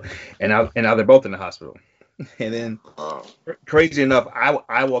aneurysm, and now they're both in the hospital. And then, crazy enough,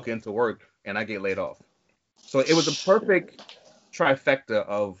 I walk into work and I get laid off. So it was a perfect trifecta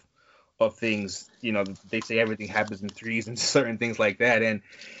of things. They say everything happens in threes and certain things like that,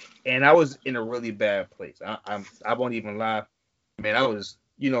 and I was in a really bad place. I won't even lie, man. I was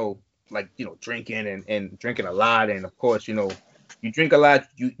drinking and drinking a lot, and of course, you drink a lot,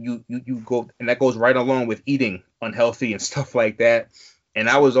 you go, and that goes right along with eating unhealthy and stuff like that. And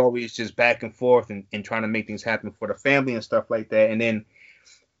I was always just back and forth and trying to make things happen for the family and stuff like that. And then,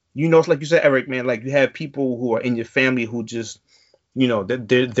 it's like you said, Eric, man, like, you have people who are in your family who just,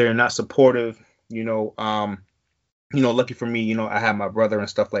 they're not supportive, lucky for me, I have my brother and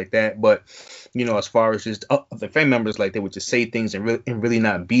stuff like that. But, as far as just other family members, like, they would just say things and really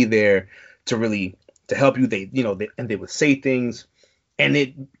not be there to help you. They would say things, and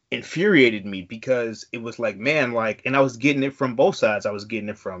it infuriated me, because it was like, man, like, and I was getting it from both sides. I was getting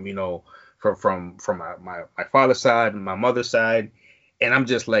it from, from my father's side and my mother's side. And I'm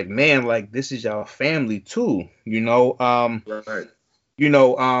just like, man, like, this is y'all family too, Right.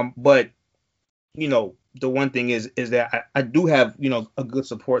 But, the one thing is that I do have, a good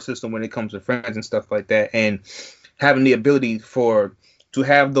support system when it comes to friends and stuff like that. And having the ability to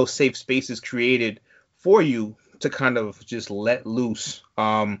have those safe spaces created for you to kind of just let loose,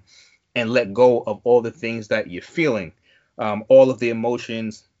 and let go of all the things that you're feeling, all of the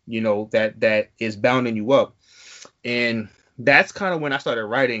emotions, that is bounding you up. And that's kind of when I started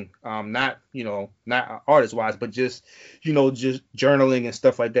writing, not artist wise, but just journaling and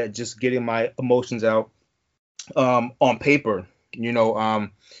stuff like that, just getting my emotions out, on paper,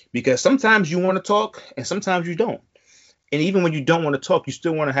 because sometimes you want to talk and sometimes you don't. And even when you don't want to talk, you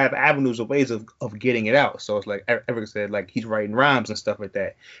still want to have avenues or ways of getting it out. So it's like Eric said, like, he's writing rhymes and stuff like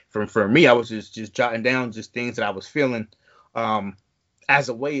that. For me, I was just jotting down just things that I was feeling, as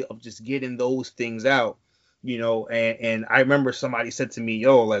a way of just getting those things out, and I remember somebody said to me,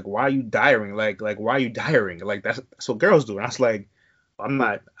 yo, like, why are you diaring? Like, why are you diaring? Like, that's what girls do. And I was like, I'm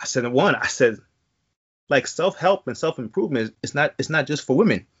not. I said, like, self-help and self-improvement it's not just for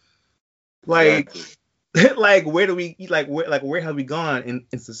women. Like, exactly. Like, where have we gone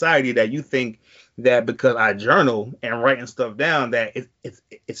in society that you think that because I journal and writing stuff down that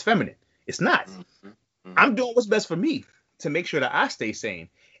it's feminine? It's not. Mm-hmm. I'm doing what's best for me to make sure that I stay sane.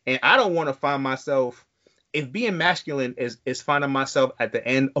 And I don't want to find myself, if being masculine is finding myself at the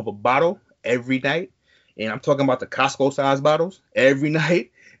end of a bottle every night, and I'm talking about the Costco size bottles every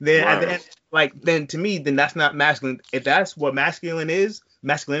night, then at the end, then to me, then that's not masculine. If that's what masculinity is,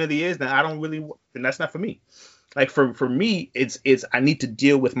 then then that's not for me. Like for me, it's I need to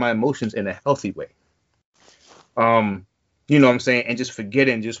deal with my emotions in a healthy way. You know what I'm saying? And just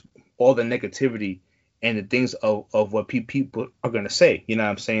forgetting just all the negativity and the things of what people are going to say. You know what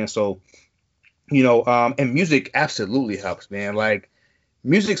I'm saying? So, and music absolutely helps, man. Like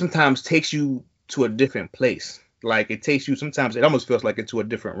music sometimes takes you to a different place. Like it takes you, sometimes it almost feels like into a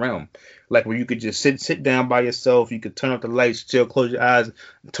different realm. Like where you could just sit down by yourself. You could turn off the lights, chill, close your eyes,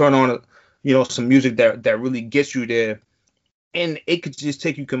 turn on, some music that really gets you there. And it could just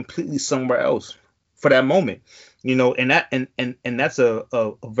take you completely somewhere else for that moment, and that and that's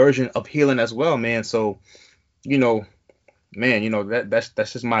a version of healing as well, man. So, that's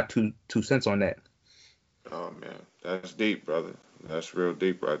just my two cents on that. Oh man, that's deep, brother. That's real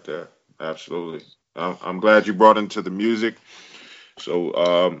deep right there. Absolutely. I'm glad you brought into the music.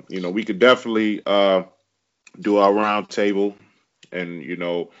 So, we could definitely do our round table, and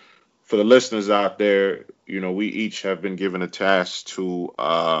for the listeners out there, we each have been given a task to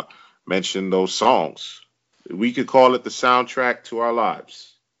mention those songs. We could call it the soundtrack to our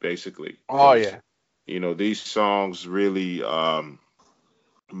lives, basically. Oh yeah. These songs really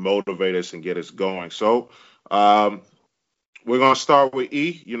motivate us and get us going. So we're gonna start with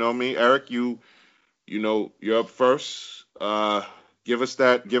E. You know me, Eric. You're up first. Give us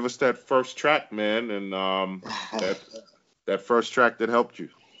that first track, man, and that first track that helped you.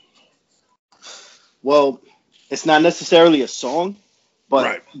 Well, it's not necessarily a song, but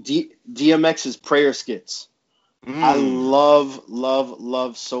Right. DMX's prayer skits. I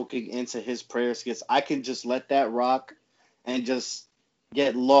love soaking into his prayer skits. I can just let that rock and just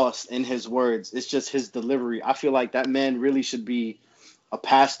get lost in his words. It's just his delivery. I feel like that man really should be a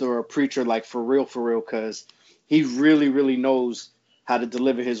pastor or a preacher, like for real, because he really, really knows how to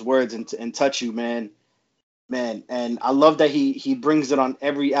deliver his words and touch you, man. And I love that he brings it on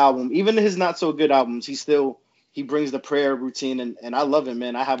every album, even his not so good albums. He brings the prayer routine, and I love it,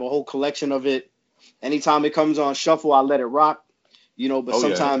 man. I have a whole collection of it. Anytime it comes on shuffle, I let it rock, but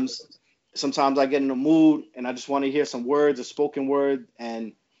sometimes I get in the mood and I just want to hear some words, a spoken word,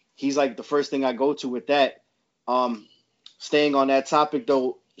 and he's like the first thing I go to with that. Staying on that topic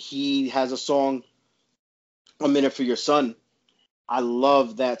though, he has a song, "A Minute for Your Son." I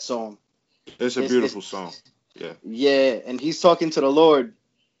love that song. It's a beautiful song. Yeah. Yeah, and he's talking to the Lord,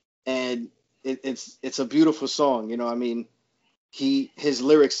 and it's a beautiful song. His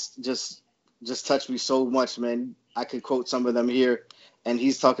lyrics just touch me so much, man. I could quote some of them here, and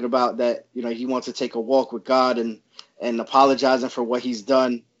he's talking about that. He wants to take a walk with God and apologizing for what he's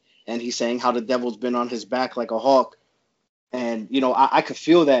done, and he's saying how the devil's been on his back like a hawk. And I could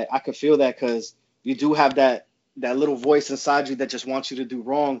feel that. I could feel that because you do have that little voice inside you that just wants you to do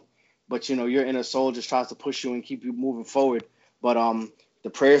wrong, but your inner soul just tries to push you and keep you moving forward. But the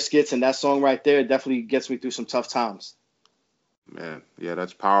prayer skits and that song right there definitely gets me through some tough times. Man, yeah,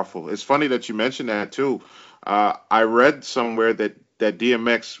 that's powerful. It's funny that you mentioned that too. I read somewhere that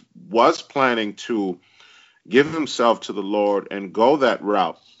DMX was planning to give himself to the Lord and go that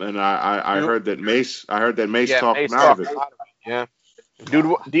route, and I heard that Mace. Talked him out of it. Yeah, dude,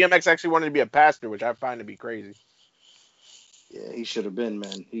 DMX actually wanted to be a pastor, which I find to be crazy. Yeah, he should have been,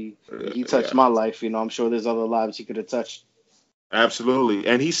 man. He touched my life. I'm sure there's other lives he could have touched. Absolutely,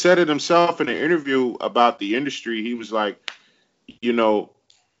 and he said it himself in an interview about the industry. He was like, if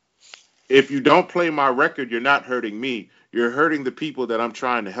you don't play my record, you're not hurting me. You're hurting the people that I'm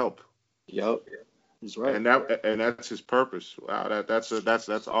trying to help. Yep, he's right. And that's his purpose. Wow,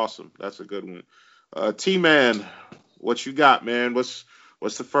 that's awesome. That's a good one. T-Man, what you got, man? What's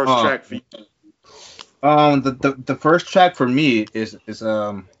the first track for you? The first track for me is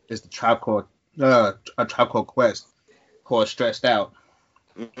the Tribe Called Quest, called "Stressed Out."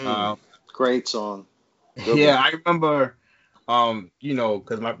 Mm-hmm. Great song. Yeah, I remember.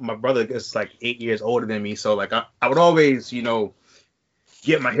 Because my brother is like 8 years older than me, so like I would always,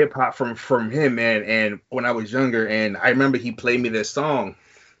 get my hip hop from him, man. And when I was younger, and I remember he played me this song,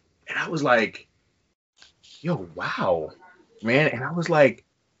 and I was like, yo, wow, man. And I was like,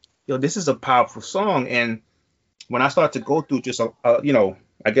 yo, this is a powerful song. And when I started to go through just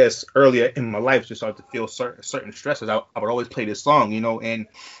I guess earlier in my life, just started to feel certain stresses, I would always play this song, and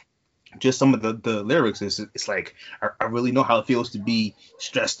just some of the lyrics, it's like I really know how it feels to be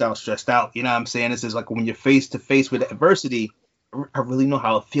stressed out. You know what I'm saying? This is like when you're face to face with adversity, I really know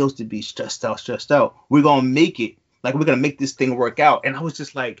how it feels to be stressed out. We're gonna make it. Like, we're gonna make this thing work out. And I was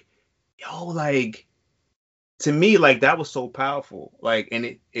just like, yo, like, to me, like, that was so powerful. Like,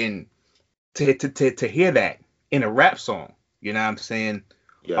 and to hear that in a rap song, you know what I'm saying?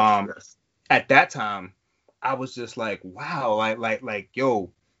 Yes. At that time, I was just like, wow, like,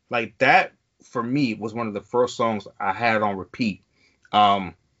 yo, like, that for me was one of the first songs I had on repeat,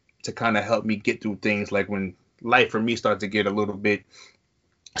 to kind of help me get through things, like when life for me started to get a little bit,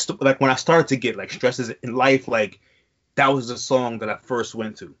 like when I started to get like stresses in life, like that was the song that I first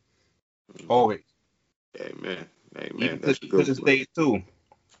went to. Always. Amen. Even That's a to good this one. day too.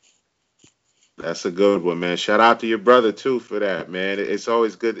 That's a good one, man. Shout out to your brother too for that, man. It's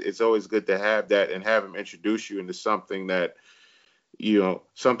always good. It's always good to have that and have him introduce you into something that,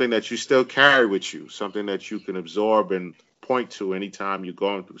 something that you still carry with you, something that you can absorb and point to anytime you're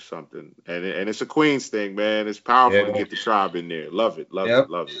going through something. And it's a Queens thing, man. It's powerful to Yeah. get the tribe in there. Love it. Yep.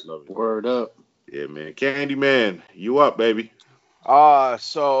 Love it. Word up. Yeah, man. Candy Man, you up, baby?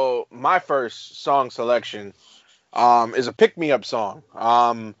 So my first song selection is a pick me up song.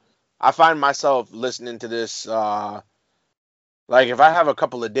 I find myself listening to this like if I have a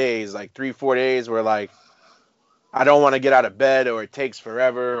couple of days, like 3-4 days where like I don't want to get out of bed, or it takes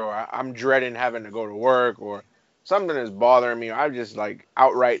forever, or I'm dreading having to go to work, or something is bothering me, or I'm just like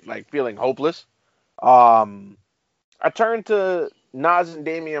outright like feeling hopeless. Um I turned to Nas and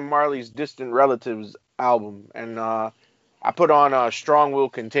Damian Marley's Distant Relatives album, and I put on Strong Will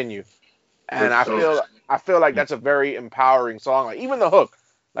Continue. And Good song. I feel like that's a very empowering song. Like even the hook,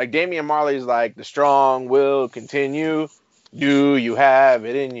 like Damian Marley's like the strong will continue. Do you have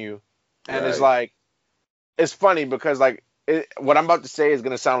it in you? And it's Right. like it's funny because like what I'm about to say is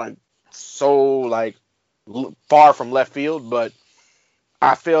gonna sound like so like far from left field, but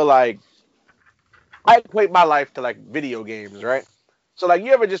I feel like I equate my life to like video games, right? So like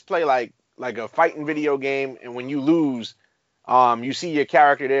you ever just play like a fighting video game, and when you lose, you see your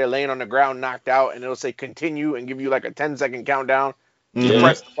character there laying on the ground knocked out, and it'll say continue and give you like a 10-second countdown to Yeah.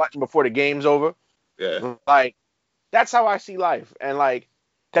 press the button before the game's over. Yeah. Like that's how I see life, and like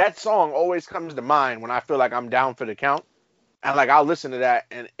that song always comes to mind when I feel like I'm down for the count, and like I'll listen to that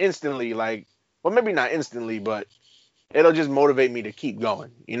and instantly like, well maybe not instantly, but it'll just motivate me to keep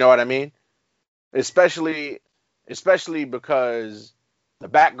going. You know what I mean? Especially because the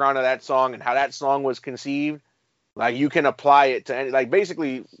background of that song and how that song was conceived, like you can apply it to any, like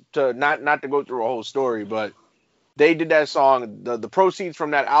basically to not to go through a whole story, but they did that song, the proceeds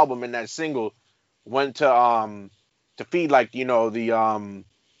from that album and that single went to feed like the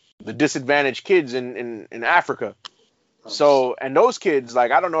disadvantaged kids in Africa. So, and those kids,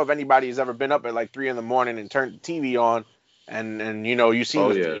 like, I don't know if anybody has ever been up at like 3 a.m. and turned the TV on, and you see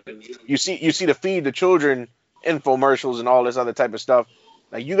Oh yeah. you see the feed the children infomercials and all this other type of stuff.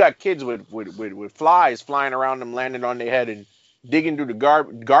 Like you got kids with flies flying around them, landing on their head, and digging through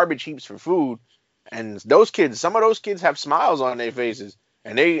the garbage heaps for food. And some of those kids have smiles on their faces,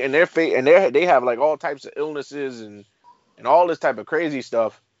 and they have like all types of illnesses and all this type of crazy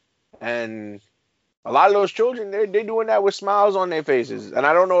stuff. And a lot of those children, they're doing that with smiles on their faces. And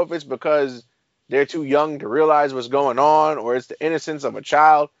I don't know if it's because they're too young to realize what's going on, or it's the innocence of a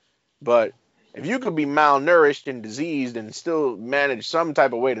child. But if you could be malnourished and diseased and still manage some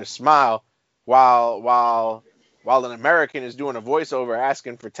type of way to smile while an American is doing a voiceover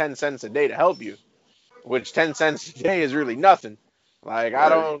asking for 10 cents a day to help you, which 10 cents a day is really nothing. Like, I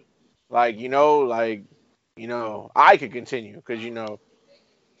don't, I could continue because,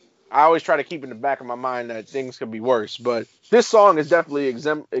 I always try to keep in the back of my mind that things could be worse. But this song is definitely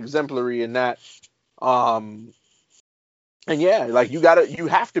exemplary in that. And yeah, like you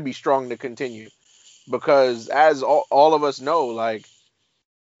have to be strong to continue, because as all of us know, like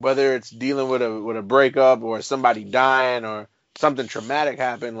whether it's dealing with a breakup or somebody dying or something traumatic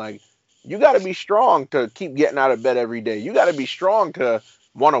happen, like you got to be strong to keep getting out of bed every day. You got to be strong to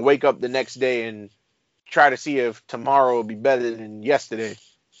want to wake up the next day and try to see if tomorrow will be better than yesterday.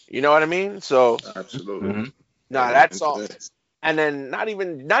 You know what I mean? So Absolutely. Mm-hmm. that song, and then not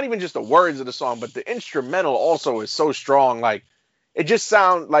even just the words of the song, but the instrumental also is so strong. Like it just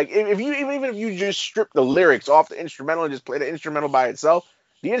sounds like if you just strip the lyrics off the instrumental and just play the instrumental by itself,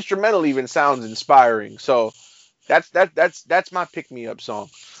 the instrumental even sounds inspiring. So that's my pick me up song.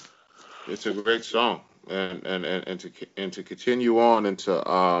 It's a great song, and to continue on and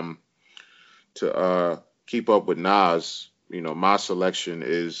to keep up with Nas, my selection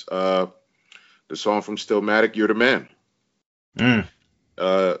is the song from Stillmatic, "You're the Man."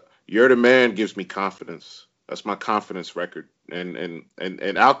 "You're the Man" gives me confidence. That's my confidence record, and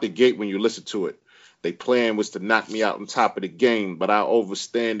out the gate when you listen to it, they plan was to knock me out on top of the game, but I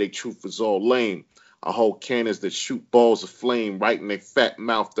overstand they truth is all lame. I hold cannons that shoot balls of flame right in their fat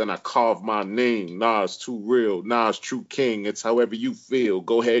mouth. Then I carve my name. Nas too real. Nas true king. It's however you feel.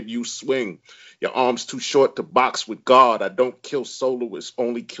 Go ahead, you swing. Your arms too short to box with God. I don't kill soloists,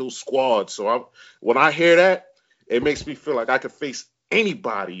 only kill squads. So when I hear that, it makes me feel like I could face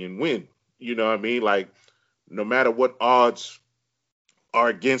anybody and win. You know what I mean? Like, no matter what odds are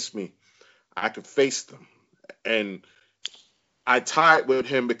against me, I could face them. And I tied with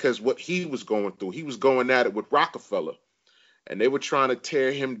him because what he was going through, he was going at it with Rockefeller. And they were trying to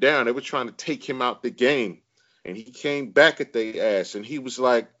tear him down. They were trying to take him out the game. And he came back at their ass. And he was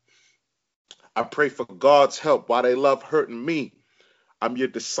like, I pray for God's help while they love hurting me. I'm your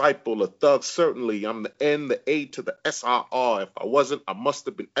disciple, a thug certainly. I'm the N, the A to the S-I-R. If I wasn't, I must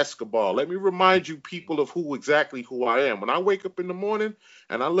have been Escobar. Let me remind you people of who I am. When I wake up in the morning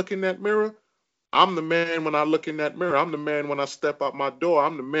and I look in that mirror, I'm the man when I look in that mirror. I'm the man when I step out my door.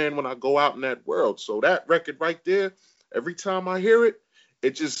 I'm the man when I go out in that world. So that record right there, every time I hear it,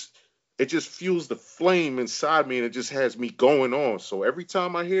 it just fuels the flame inside me, and it just has me going on. So every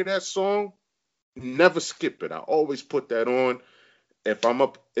time I hear that song, never skip it. I always put that on.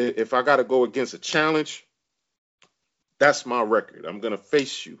 If I got to go against a challenge, that's my record. I'm going to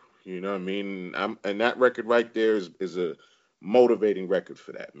face you. You know what I mean? And that record right there is a motivating record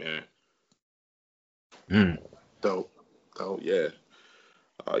for that, man. Dope, yeah.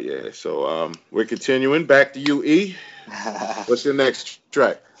 Oh yeah. So we're continuing. Back to you, E. What's your next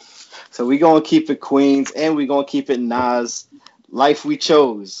track? So we gonna keep it Queens, and we gonna keep it Nas. Life We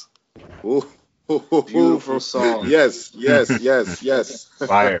Chose. Ooh. Beautiful song. Yes.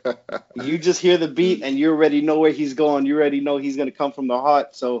 Fire. You just hear the beat, and you already know where he's going. You already know he's gonna come from the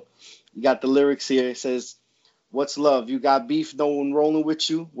heart. So you got the lyrics here. It says, what's love? You got beef, no one rolling with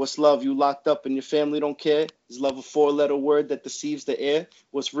you. What's love? You locked up and your family don't care. Is love a 4-letter word that deceives the air?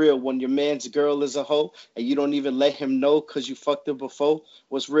 What's real when your man's girl is a hoe and you don't even let him know because you fucked her before?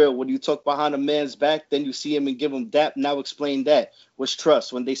 What's real when you talk behind a man's back, then you see him and give him dap? Now explain that. What's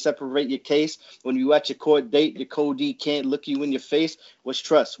trust when they separate your case? When you at your court date, your co-D can't look you in your face? What's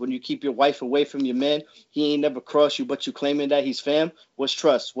trust when you keep your wife away from your man? He ain't never crossed you, but you claiming that he's fam? What's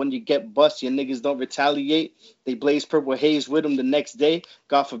trust when you get bust, your niggas don't retaliate? They blaze purple haze with him the next day.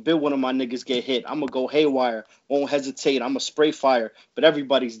 God forbid one of my niggas get hit. I'ma go haywire. Won't hesitate. I'ma spray fire. But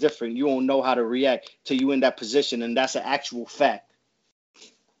everybody's different. You don't know how to react till you in that position, and that's an actual fact.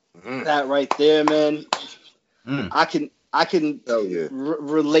 That right there, man. I can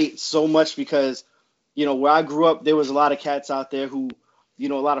relate so much because, you know, where I grew up, there was a lot of cats out there who, you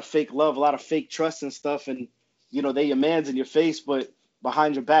know, a lot of fake love, a lot of fake trust and stuff, and, you know, they your mans in your face, but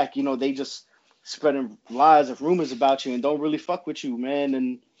behind your back, you know, they just spreading lies of rumors about you and don't really fuck with you, man.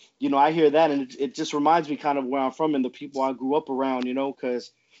 And, you know, I hear that, and it just reminds me kind of where I'm from and the people I grew up around, you know,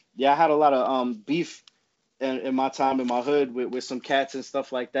 because, yeah, I had a lot of beef in my time in my hood with some cats and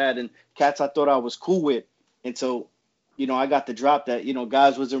stuff like that, and cats I thought I was cool with until, you know, I got the drop that, you know,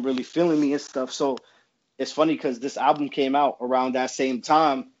 guys wasn't really feeling me and stuff. So it's funny because this album came out around that same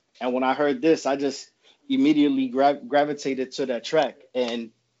time, and when I heard this, I just immediately gravitated to that track, and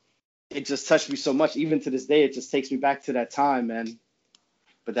it just touched me so much. Even to this day, it just takes me back to that time, man.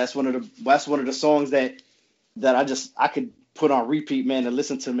 But that's one of the songs that I could put on repeat, man, and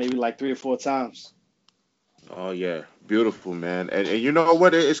listen to maybe like 3 or 4 times. Oh yeah, beautiful, man. And you know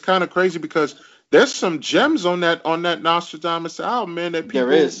what? It's kind of crazy because there's some gems on that Nostradamus album, man, that people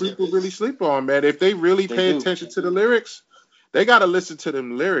really sleep on, man. If they really pay attention to the lyrics, they gotta listen to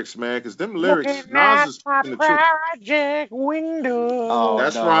them lyrics, man, because them lyrics, Nas is in the project window. Oh,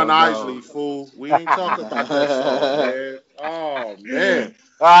 that's Ron Isley, fool. We ain't talking about that song, man. Oh man.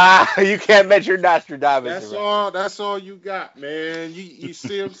 You can't mention Nostradamus. That's all you got, man. You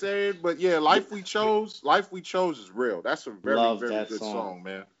see what I'm saying? But yeah, Life We Chose is real. That's a very good song,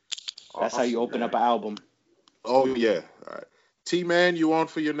 man. That's how you open up an album. Oh yeah. All right. T-Man, you on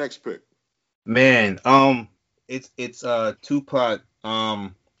for your next pick? Man, it's Tupac,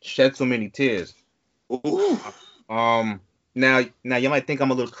 Shed So Many Tears. Ooh. Now you might think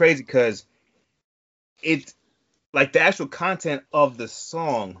I'm a little crazy because it's like the actual content of the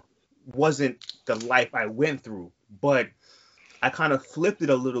song wasn't the life I went through, but I kind of flipped it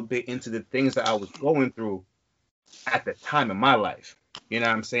a little bit into the things that I was going through at the time in my life. You know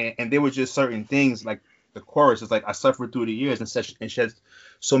what I'm saying? And there were just certain things, like the chorus is like, I suffered through the years and shed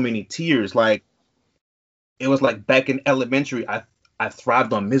so many tears. Like, it was like back in elementary, I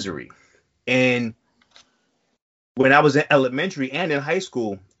thrived on misery. And when I was in elementary and in high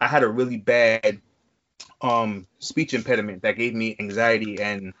school, I had a really bad speech impediment that gave me anxiety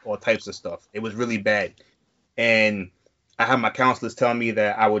and all types of stuff. It was really bad. And I had my counselors tell me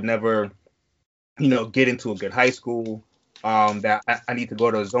that I would never get into a good high school. That I need to go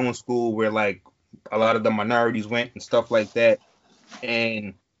to a zone school where like a lot of the minorities went and stuff like that.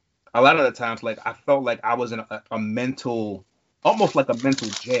 And a lot of the times, like I felt like I was in a mental, almost like a mental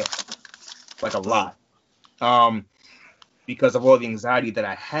jail, like a lot, because of all the anxiety that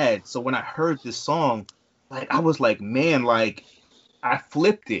I had. So when I heard this song, like I was like, man, like I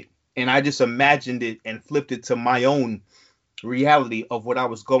flipped it and I just imagined it and flipped it to my own reality of what I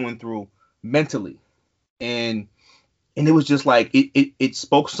was going through mentally. And it was just like it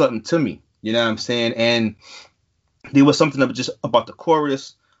spoke something to me, you know what I'm saying? And there was something just about the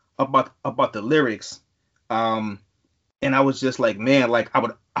chorus, about the lyrics. And I was just like, man, like I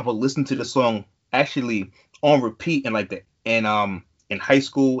would listen to the song actually on repeat and like that and in high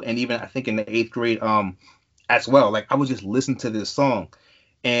school and even I think in the 8th grade as well. Like I would just listen to this song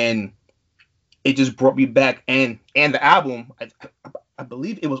and it just brought me back. And the album, I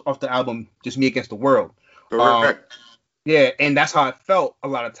believe it was off the album Just Me Against the World. Correct. Yeah, and that's how I felt a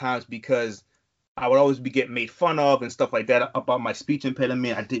lot of times because I would always be getting made fun of and stuff like that about my speech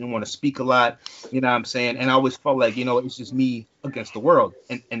impediment. I didn't want to speak a lot, you know what I'm saying? And I always felt like, it's just me against the world.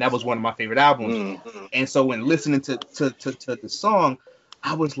 And that was one of my favorite albums. Mm-hmm. And so when listening to the song,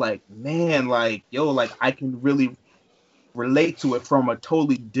 I was like, man, like, yo, like I can really relate to it from a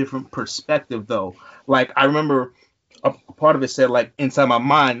totally different perspective though. Like I remember a part of it said like inside my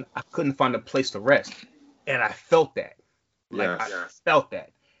mind, I couldn't find a place to rest. And I felt that. Like I felt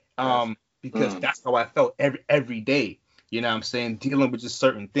that. Because that's how I felt every day, you know what I'm saying, dealing with just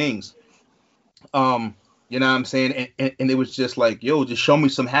certain things. You know what I'm saying? And it was just like, yo, just show me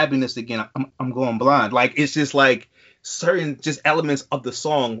some happiness again. I'm going blind. Like it's just like certain just elements of the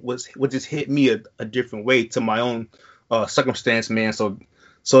song would just hit me a different way to my own circumstance, man.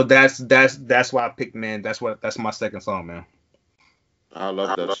 So that's why I picked, man. That's my second song, man. I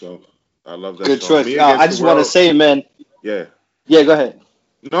love that song. I love that good song. Choice. I just want to say, man. Yeah, go ahead.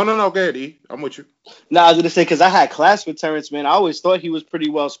 No, go ahead, E. I'm with you. No, I was gonna say because I had class with Terrence, man. I always thought he was pretty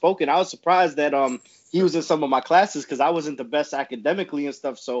well spoken. I was surprised that he was in some of my classes because I wasn't the best academically and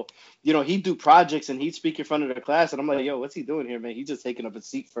stuff. So he'd do projects and he'd speak in front of the class, and I'm like, yo, what's he doing here, man? He's just taking up a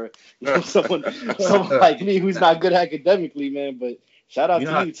seat for someone like me who's not good academically, man. But shout out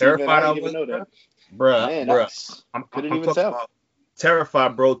to you, T, man. I didn't even know that, bro. I couldn't even tell.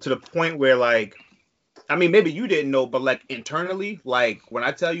 Terrified, bro, to the point where like. I mean, maybe you didn't know, but like internally, like when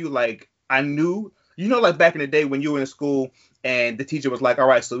I tell you, like I knew, like back in the day when you were in school and the teacher was like, all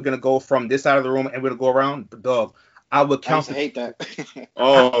right, so we're going to go from this side of the room and we're going to go around the dog. I would count. I hate that.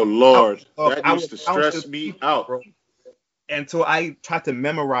 Oh, Lord. That used to stress me out. Bro. And so I tried to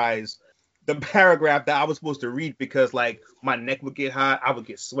memorize the paragraph that I was supposed to read because like my neck would get hot. I would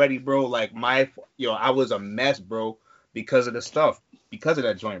get sweaty, bro. Like I was a mess, bro, because of the stuff, because of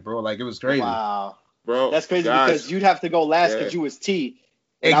that joint, bro. Like it was crazy. Wow. Bro, that's crazy because you'd have to go last because you was T.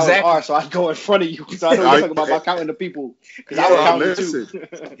 And exactly. I was R, so I'd go in front of you. So I know you're talking about counting the people. Because I was counting too.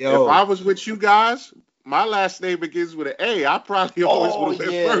 If I was with you guys, my last name begins with an A. I probably always would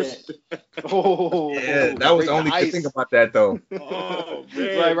have went first. Yeah, that was the only good thing about that, though. Oh,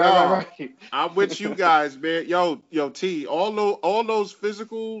 man. Right. I'm with you guys, man. Yo, T, all those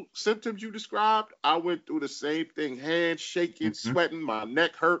physical symptoms you described, I went through the same thing. Hands shaking, sweating, my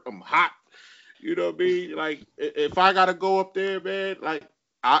neck hurt, I'm hot. You know what I mean? Like, if I gotta go up there, man, like,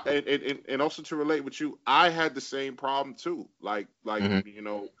 and also to relate with you, I had the same problem too. Like,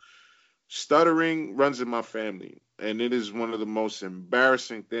 stuttering runs in my family, and it is one of the most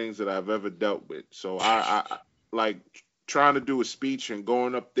embarrassing things that I've ever dealt with. So I like trying to do a speech and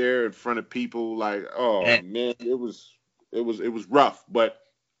going up there in front of people, like, oh man, it was rough. But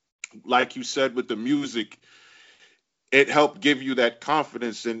like you said with the music, it helped give you that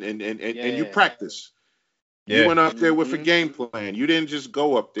confidence and you practice. Yeah. You went up there with a game plan. You didn't just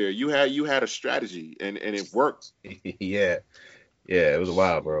go up there. You had a strategy and it worked. Yeah, it was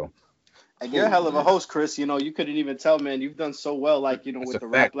wild, bro. And you're a hell of a host, Chris. You couldn't even tell, man. You've done so well, like, with the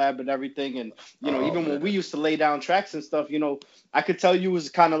Rap Lab and everything. And, even when we used to lay down tracks and stuff, I could tell you was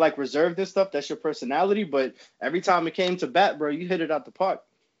kind of like reserved and stuff. That's your personality. But every time it came to bat, bro, you hit it out the park.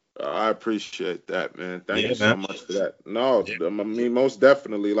 I appreciate that, man. Thank you so much for that. No, I mean, most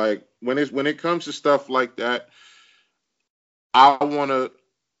definitely. Like when it comes to stuff like that, I wanna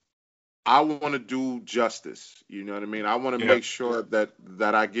do justice. You know what I mean? I want to make sure that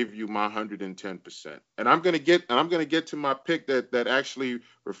I give you my 110%. And I'm gonna get to my pick that actually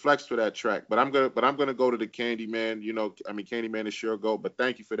reflects for that track. But I'm gonna go to the Candyman. Candyman is sure go. But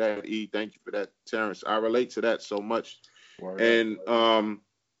thank you for that, E. Thank you for that, Terrence. I relate to that so much. Word. And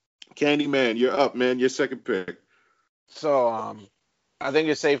Candyman, you're up, man. Your second pick. So, I think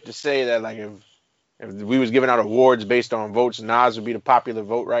it's safe to say that, like, if if we was giving out awards based on votes, Nas would be the popular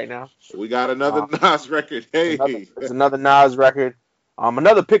vote right now. We got another Uh, Nas record. Hey. it's another Nas record.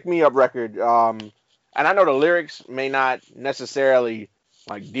 Another pick me up record. And I know the lyrics may not necessarily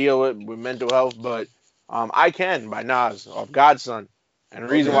like deal with mental health, but I Can by Nas off Godson. And the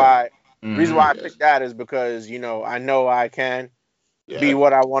reason Okay. why I Yeah. picked that is because, I know I can be Yeah.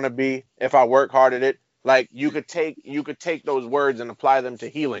 what I want to be if I work hard at it. Like you could take those words and apply them to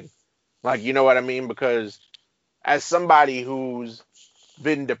healing. Like, you know what I mean? Because as somebody who's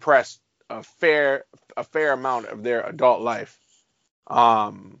been depressed a fair amount of their adult life,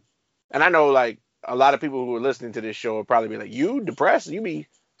 and I know like a lot of people who are listening to this show will probably be like, "You depressed? You be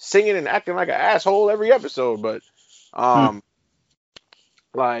singing and acting like an asshole every episode." But um,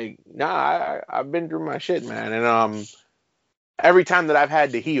 like, nah, I've been through my shit, man, and every time that I've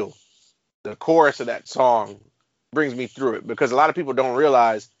had to heal, the chorus of that song brings me through it because a lot of people don't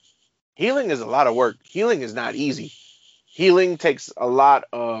realize healing is a lot of work. Healing is not easy. Healing takes a lot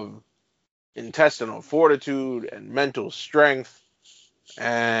of intestinal fortitude and mental strength,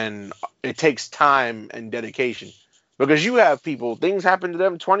 and it takes time and dedication because you have people, things happened to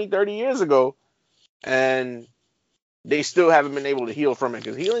them 20, 30 years ago, and they still haven't been able to heal from it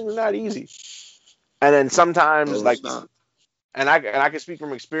because healing is not easy. And then sometimes, No, like, it's not. and I can speak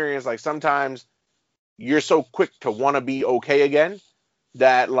from experience, like sometimes you're so quick to want to be okay again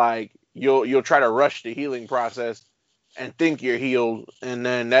that like you'll try to rush the healing process and think you're healed, and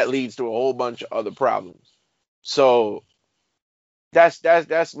then that leads to a whole bunch of other problems. So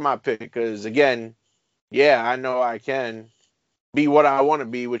that's my pick because again, yeah, I know I can be what I want to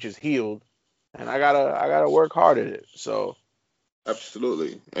be, which is healed, and I gotta work hard at it. So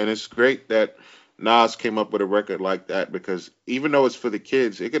Absolutely. And it's great that Nas came up with a record like that because even though it's for the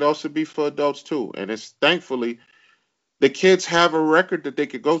kids, it could also be for adults too. And it's thankfully the kids have a record that they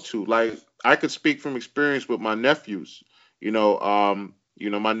could go to. Like I could speak from experience with my nephews.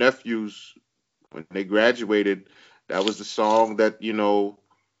 My nephews when they graduated, that was the song that,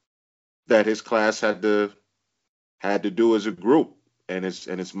 that his class had to do as a group. And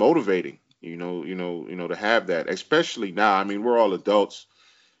it's motivating, to have that, especially now. I mean, we're all adults.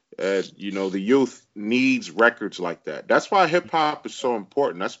 The youth needs records like that. That's why hip hop is so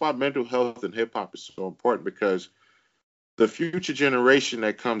important. That's why mental health and hip hop is so important because the future generation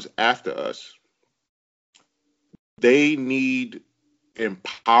that comes after us, they need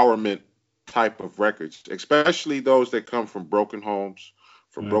empowerment type of records, especially those that come from broken homes,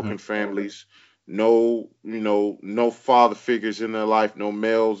 from broken families, no father figures in their life, no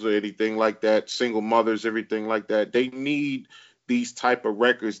males or anything like that, single mothers, everything like that. They need these type of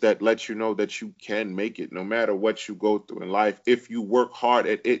records that let you know that you can make it no matter what you go through in life. If you work hard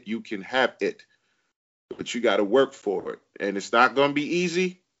at it, you can have it, but you got to work for it. And it's not going to be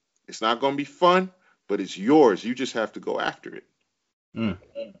easy. It's not going to be fun, but it's yours. You just have to go after it. Mm.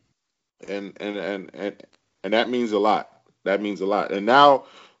 And that means a lot. That means a lot. And now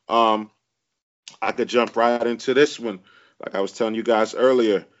I could jump right into this one. Like I was telling you guys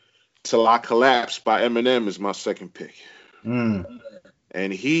earlier, Till I Collapse by Eminem is my second pick. Mm.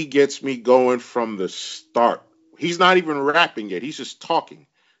 And he gets me going from the start. He's not even rapping yet. He's just talking.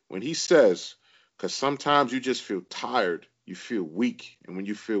 When he says, because sometimes you just feel tired, you feel weak. And when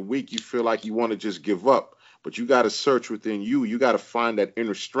you feel weak, you feel like you want to just give up. But you got to search within you. You got to find that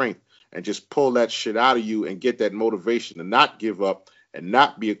inner strength and just pull that shit out of you and get that motivation to not give up and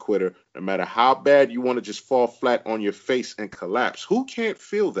not be a quitter, no matter how bad you want to just fall flat on your face and collapse. Who can't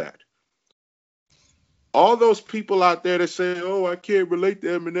feel that? All those people out there that say, "Oh, I can't relate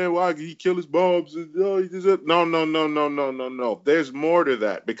to Eminem. Why he kill his moms?" No, no. There's more to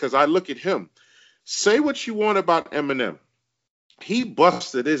that because I look at him. Say what you want about Eminem. He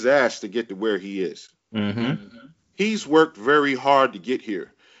busted his ass to get to where he is. Mm-hmm. He's worked very hard to get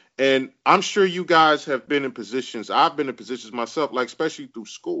here. And I'm sure you guys have been in positions. I've been in positions myself, like especially through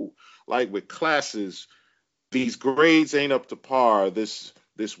school, like with classes. These grades ain't up to par. This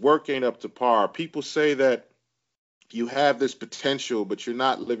work ain't up to par. People say that you have this potential, but you're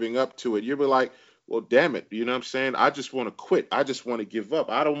not living up to it. You'll be like, well, damn it. You know what I'm saying? I just want to quit. I just want to give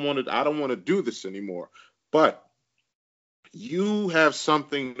up. I don't want to do this anymore. But you have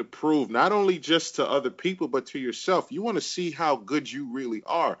something to prove, not only just to other people, but to yourself. You want to see how good you really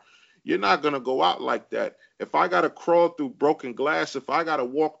are. You're not going to go out like that. If I got to crawl through broken glass, if I got to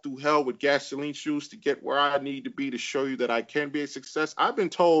walk through hell with gasoline shoes to get where I need to be to show you that I can be a success, I've been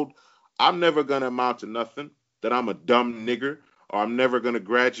told I'm never going to amount to nothing, that I'm a dumb nigger, or I'm never going to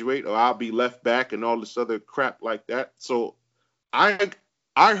graduate, or I'll be left back and all this other crap like that. So I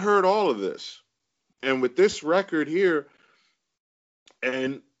heard all of this. And with this record here,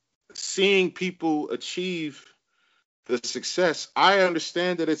 and seeing people achieve the success, I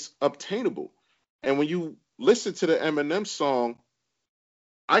understand that it's obtainable. And when you listen to the Eminem song,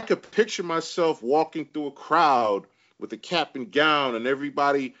 I could picture myself walking through a crowd with a cap and gown and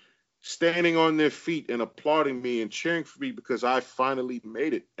everybody standing on their feet and applauding me and cheering for me because I finally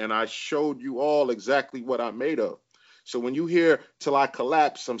made it and I showed you all exactly what I'm made of. So when you hear "Till I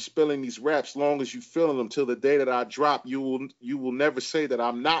Collapse," I'm spilling these raps long as you feeling them till the day that I drop. You will never say that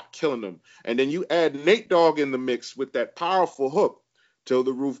I'm not killing them. And then you add Nate Dogg in the mix with that powerful hook. Till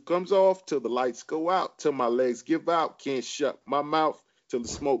the roof comes off, till the lights go out, till my legs give out, can't shut my mouth, till the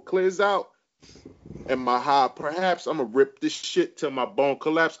smoke clears out. And my high, perhaps I'm gonna rip this shit till my bone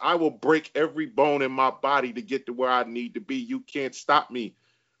collapse. I will break every bone in my body to get to where I need to be. You can't stop me.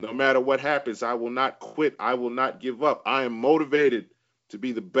 No matter what happens, I will not quit. I will not give up. I am motivated to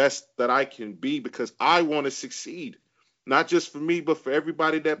be the best that I can be because I want to succeed. Not just for me, but for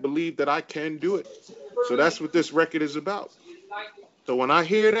everybody that believe that I can do it. So that's what this record is about. So when I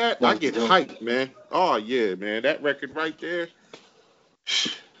hear that, I get hyped, man. Oh yeah, man. That record right there,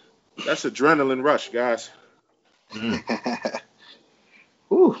 that's adrenaline rush, guys.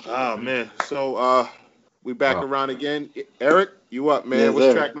 Ooh. Oh man. So we back Wow. around again. Eric, you up, man? Yes, What's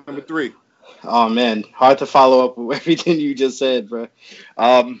sir. track number 3? Oh man, hard to follow up with everything you just said, bro.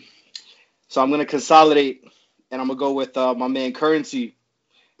 Um, so I'm gonna consolidate, and I'm gonna go with my man Currency,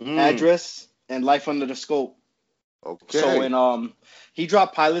 Address, and Life Under the Scope. So Okay. when he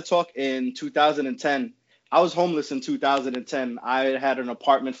dropped Pilot Talk in 2010, I was homeless in 2010. I had an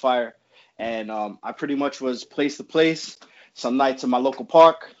apartment fire, and I pretty much was place to place. Some nights in my local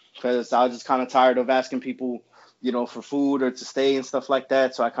park because I was just kind of tired of asking people, for food or to stay and stuff like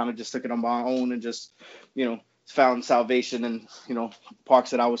that. So I kind of just took it on my own and just, found salvation in,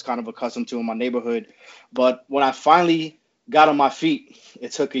 parks that I was kind of accustomed to in my neighborhood. But when I finally got on my feet,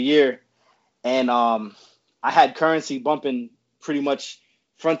 it took a year, and I had Currency bumping pretty much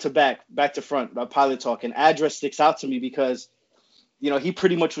front to back to front, by Pilot Talk. And Address sticks out to me because, he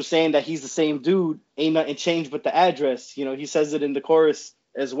pretty much was saying that he's the same dude, ain't nothing changed but the address. He says it in the chorus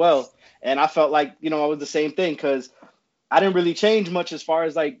as well. And I felt like, I was the same thing because I didn't really change much as far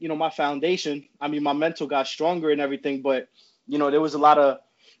as like, my foundation. I mean, my mental got stronger and everything, but, there was a lot of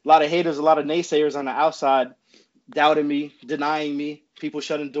haters, a lot of naysayers on the outside doubting me, denying me, people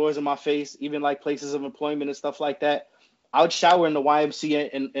shutting doors in my face, even like places of employment and stuff like that. I would shower in the YMCA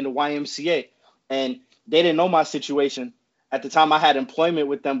in the YMCA, and they didn't know my situation. At the time, I had employment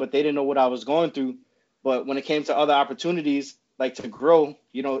with them, but they didn't know what I was going through. But when it came to other opportunities, like to grow,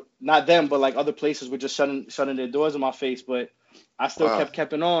 not them, but like other places were just shutting their doors in my face. But I still Wow.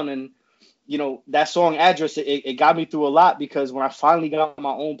 kept on, and that song Address, it got me through a lot because when I finally got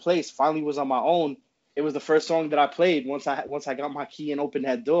my own place, finally was on my own, it was the first song that I played once I got my key and opened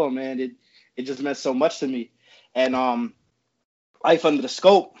that door, man. It just meant so much to me. And Life Under the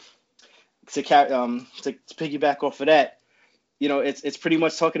Scope, to piggyback off of that, it's pretty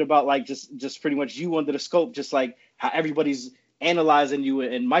much talking about like just pretty much you under the scope, just like how everybody's analyzing you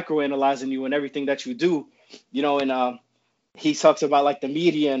and microanalyzing you and everything that you do, and he talks about like the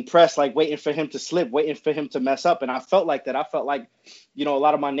media and press, like waiting for him to slip, waiting for him to mess up. And I felt like that. I felt like, a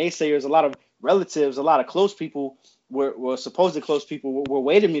lot of my naysayers, a lot of relatives, a lot of close people were supposed close people were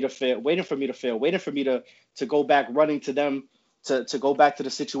waiting for me to fail, waiting for me to go back running to them, to go back to the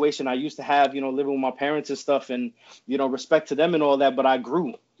situation I used to have, living with my parents and stuff, and, respect to them and all that. But I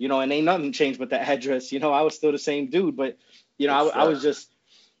grew, and ain't nothing changed but the address. I was still the same dude, but, I was just,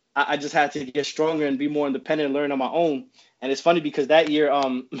 I just had to get stronger and be more independent and learn on my own. And it's funny because that year,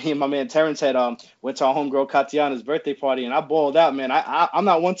 me and my man Terrence had went to our homegirl Katiana's birthday party, and I balled out, man. I'm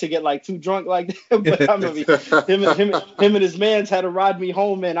not one to get like too drunk like that, but I remember him and his mans had to ride me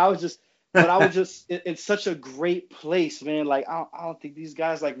home, man. I was just in such a great place, man. Like I don't think these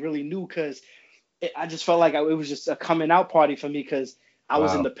guys like really knew, because I just felt like it was just a coming out party for me because I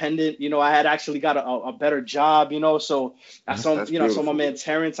was Wow. independent. I had actually got a better job, so I saw, That's saw my beautiful. man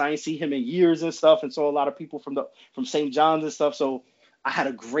Terrence. I ain't see him in years and stuff, and saw a lot of people from St. John's and stuff. So I had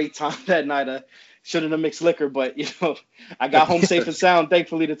a great time that night. I shouldn't have mixed liquor, but I got home safe and sound,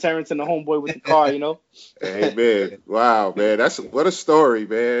 thankfully, to Terrence and the homeboy with the car. Hey man, wow, man, that's what a story,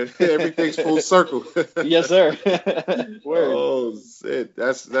 man. Everything's full circle. Yes, sir. Word. Oh shit,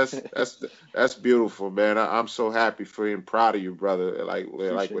 that's beautiful, man. I'm so happy for you and proud of you, brother. Like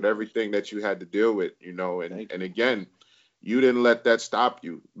Appreciate with it. everything that you had to deal with, and Thank and again, you didn't let that stop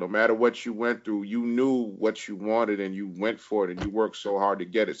you. No matter what you went through, you knew what you wanted and you went for it and you worked so hard to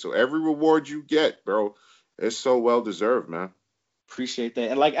get it. So every reward you get, bro, it's so well deserved, man. Appreciate that.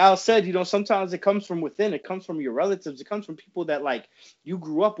 And like Al said, sometimes it comes from within. It comes from your relatives. It comes from people that like you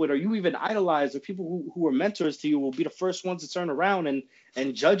grew up with or you even idolize, or people who are mentors to you will be the first ones to turn around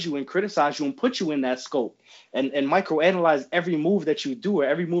and judge you and criticize you and put you in that scope and microanalyze every move that you do or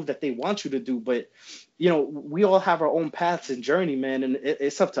every move that they want you to do. But, we all have our own paths and journey, man. And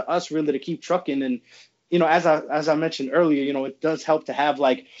it's up to us really to keep trucking. And, as I mentioned earlier, it does help to have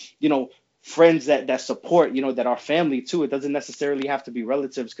like, friends that support, that are family too. It doesn't necessarily have to be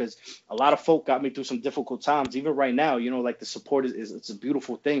relatives, because a lot of folk got me through some difficult times. Even right now, like the support is it's a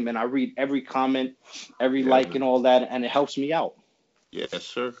beautiful thing, man. I read every comment, every like, man. and all that, and it helps me out. Yes,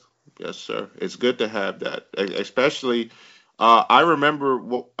 sir. Yes, sir. It's good to have that, especially. I remember.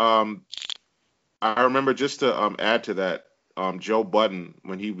 I remember, just to add to that. Joe Budden,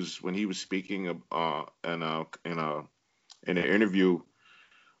 when he was speaking in an interview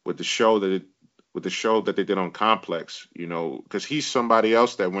with the show that they did on Complex, because he's somebody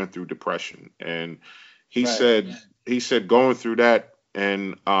else that went through depression, and he Right. said going through that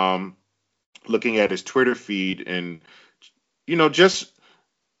and looking at his Twitter feed, and just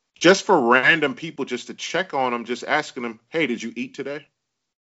for random people just to check on him, just asking him, hey, did you eat today?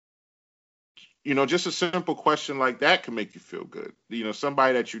 Just a simple question like that can make you feel good.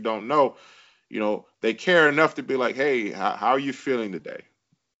 Somebody that you don't know, they care enough to be like, hey, how are you feeling today?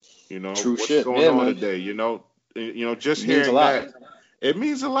 True What's shit. going Yeah, on man. today? Just It means a hearing lot. that, it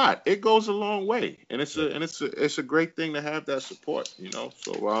means a lot. It goes a long way, and it's a great thing to have that support.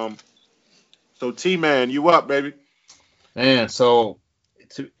 So T-Man, you up, baby? And so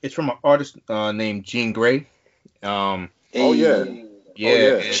it's from an artist named Jean Grey. Oh yeah, Hey, oh Yeah,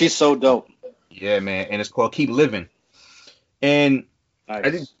 yeah. and she's so dope. yeah, man, and it's called Keep Living. And I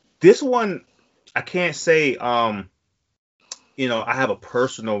think Nice. this one, I can't say I have a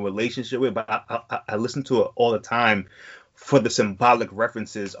personal relationship with, but I listen to it all the time for the symbolic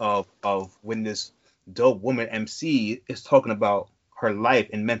references of when this dope woman MC is talking about her life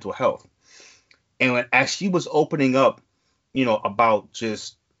and mental health. And as she was opening up, about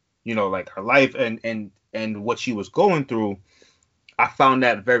just, like her life and what she was going through, I found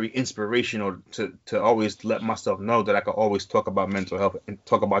that very inspirational to always let myself know that I could always talk about mental health and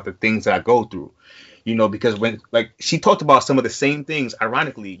talk about the things that I go through. Because when like she talked about some of the same things,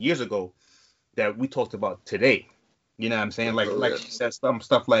 ironically, years ago that we talked about today. You know what I'm saying? Oh Like yeah. she said some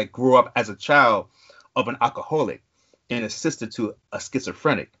stuff like grew up as a child of an alcoholic and a sister to a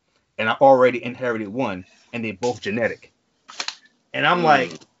schizophrenic, and I already inherited one, and they both genetic. And I'm like,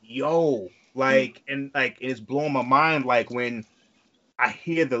 Mm. yo, like it's blowing my mind, like when I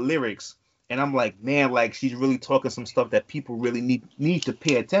hear the lyrics and I'm like, man, like she's really talking some stuff that people really need to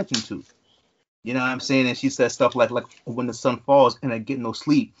pay attention to. You know what I'm saying? And she says stuff like when the sun falls and I get no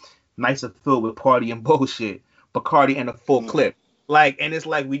sleep, nights are filled with party and bullshit, Bacardi and a full Mm. clip. And it's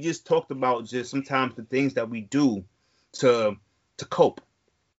like we just talked about just sometimes the things that we do to cope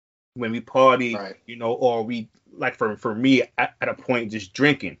when we party, Right. or we like for me at a point just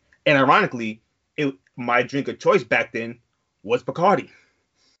drinking. And ironically, my drink of choice back then was Bacardi.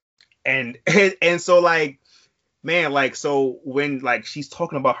 And so like, man, like, so when like she's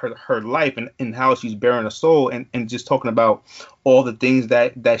talking about her life and how she's bearing a soul and just talking about all the things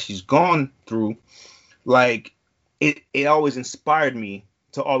that she's gone through, like it always inspired me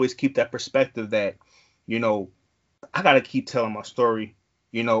to always keep that perspective that, I gotta keep telling my story,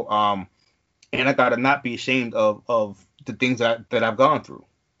 and I gotta not be ashamed of the things that I've gone through,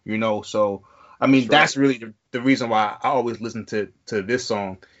 so I mean That's right. that's really the reason why I always listen to this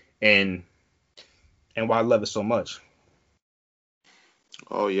song and why I love it so much.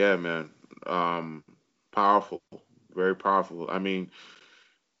 Oh yeah, man. Um, Powerful, very powerful. I mean,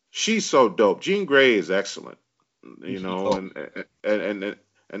 she's so dope. Jean Grey is excellent, Oh, and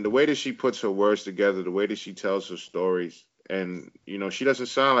and the way that she puts her words together, the way that she tells her stories, and she doesn't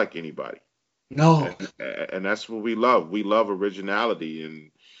sound like anybody, no. and that's what we love. We love originality,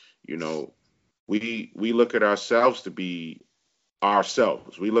 and you know, we look at ourselves to be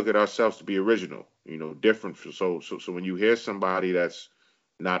ourselves. We look at ourselves to be original, different. So when you hear somebody that's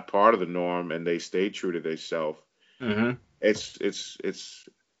not part of the norm and they stay true to themselves, Hmm.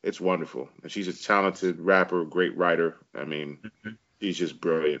 it's wonderful. And she's a talented rapper, great writer. I mean, she's just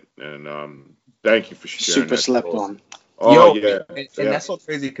brilliant. And thank you for sharing Super that slept story. on. Oh Yo, yeah, and yeah. that's so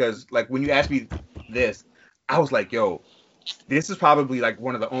crazy because like when you asked me this, I was like, yo, this is probably like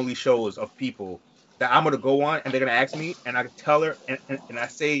one of the only shows of people that I'm gonna go on and they're gonna ask me and I tell her and I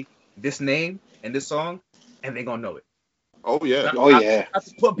say this name and this song and they're gonna know it. Oh yeah. Oh yeah. I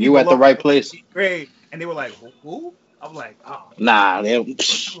put You people at the up right there like place. Jean Grey and they were like, who? I'm like, oh, Nah, they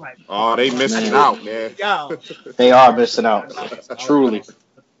I'm like, Oh, they missing Man. out, man. yo, they are missing out. Truly,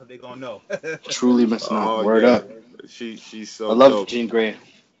 they gonna know. truly missing out. Oh Word yeah, up. she's I so love dope. Jean Grey.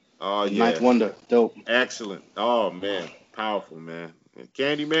 Oh The yeah, Ninth Wonder. Dope. excellent. Oh man, powerful man.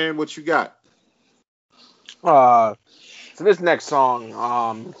 Candyman, what you got? So this next song,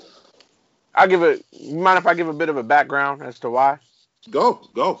 I'll give it. You mind if I give a bit of a background as to why? Go,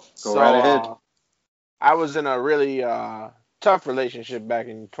 go. Go So right ahead. I was in a really tough relationship back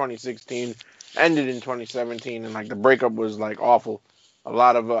in 2016, ended in 2017, and like the breakup was like awful. A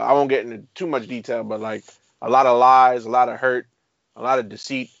lot of I won't get into too much detail, but like a lot of lies, a lot of hurt, a lot of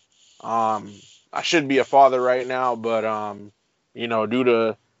deceit. Um, I should be a father right now, but due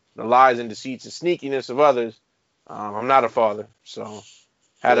to the lies and deceits and sneakiness of others, I'm not a father. So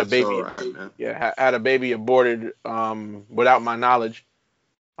had a That's all baby, right, man. yeah, had a baby aborted without my knowledge.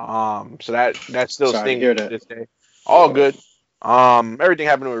 So that still Sorry to stings hear to that. this day. All good. Everything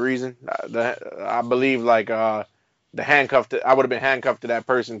happened with reason. I believe like I would have been handcuffed to that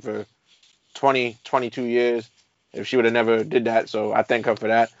person for 20, 22 years if she would have never did that. So I thank her for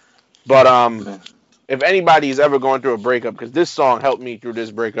that. But Man. if anybody's ever going through a breakup, because this song helped me through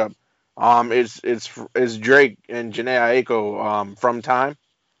this breakup, it's Drake and Janae Aiko from Time,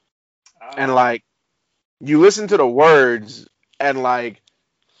 and like you listen to the words and like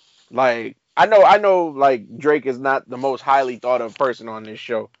I know like Drake is not the most highly thought of person on this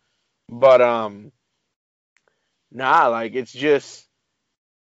show, but nah, like it's just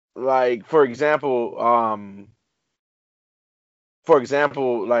like for example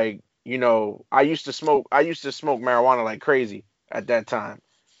like I used to smoke marijuana like crazy at that time.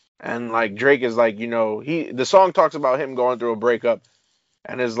 And like Drake is like, the song talks about him going through a breakup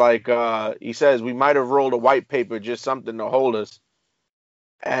and is like he says we might have rolled a white paper, just something to hold us.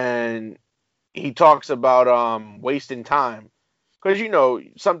 And he talks about wasting time because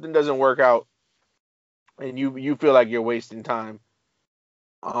something doesn't work out and you feel like you're wasting time.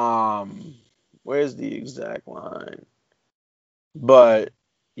 Um, where's the exact line? But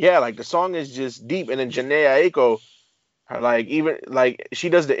yeah, like the song is just deep, and then Janae Aiko, like even like she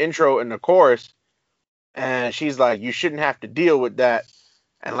does the intro and the chorus, and she's like, you shouldn't have to deal with that,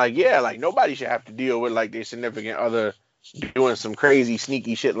 and like yeah, like nobody should have to deal with like their significant other doing some crazy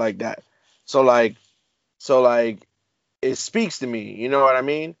sneaky shit like that. So like, so like it speaks to me, you know what I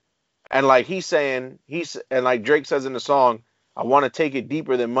mean? And like and like Drake says in the song, I want to take it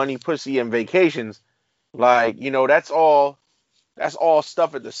deeper than money, pussy, and vacations. Like, that's all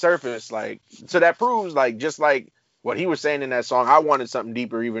stuff at the surface. Like, so that proves like just like what he was saying in that song, I wanted something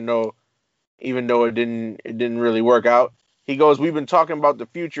deeper, even though it didn't really work out. He goes, we've been talking about the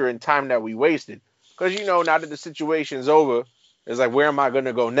future and time that we wasted. Because now that the situation's over, it's like, where am I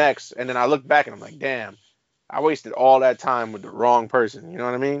gonna go next? And then I look back and I'm like, damn, I wasted all that time with the wrong person. You know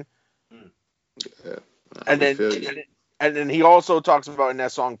what I mean? Yeah, And we then feel and you. then, and then he also talks about in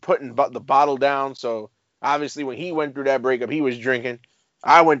that song putting the bottle down. So obviously when he went through that breakup, he was drinking.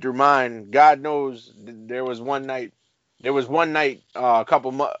 I went through mine. God knows there was one night. There was one night, a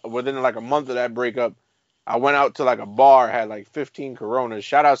couple within like a month of that breakup. I went out to like a bar, had like 15 Coronas.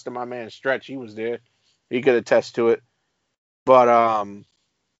 Shout outs to my man Stretch. He was there. He could attest to it. But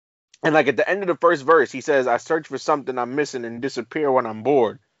and like at the end of the first verse, he says, "I search for something I'm missing and disappear when I'm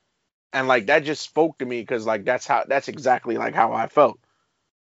bored." And like that just spoke to me because like that's exactly like how I felt.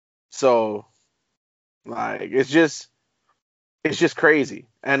 So like it's just crazy.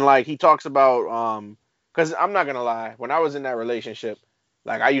 And like he talks about because I'm not gonna lie, when I was in that relationship,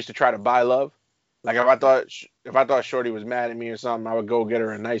 like I used to try to buy love. Like if I thought Shorty was mad at me or something, I would go get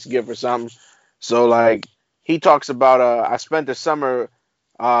her a nice gift or something. So like he talks about I spent the summer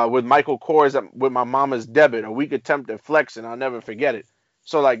with Michael Kors with my mama's debit, a week attempt at flex, and I'll never forget it.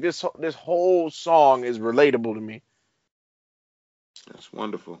 So like this whole song is relatable to me. That's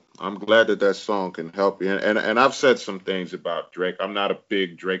wonderful. I'm glad that that song can help you. And I've said some things about Drake. I'm not a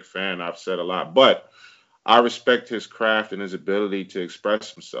big Drake fan. I've said a lot, but I respect his craft and his ability to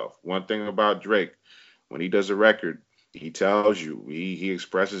express himself. One thing about Drake, when he does a record, he tells you, he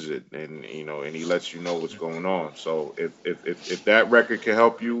expresses it, and and he lets you know what's going on. So if that record can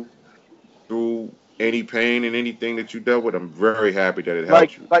help you through any pain and anything that you dealt with, I'm very happy that it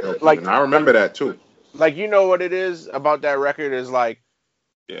Like like helped you. like And I like remember that too. like what it is about that record is like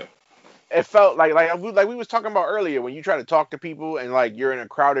Yeah, it felt like we was talking about earlier when you try to talk to people and like you're in a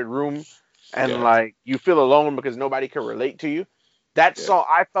crowded room and yeah, like you feel alone because nobody can relate to you. That yeah. song,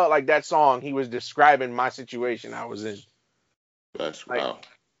 I felt like that song he was describing my situation I was in. That's Like wow,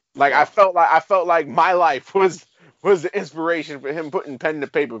 like I wow. felt like my life was the inspiration for him putting pen to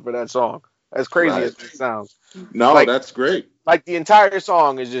paper for that song. as crazy Right. as it sounds. No, Like that's great. like the entire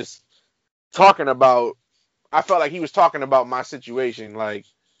song is just talking about. I felt like he was talking about my situation. Like,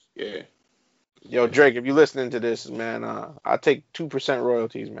 Yeah. yo, Drake, if you're listening to this, man, I'll take 2%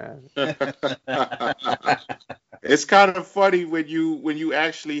 royalties, man. It's kind of funny when you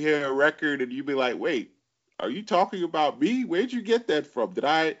actually hear a record and you be like, wait, are you talking about me? Where'd you get that from?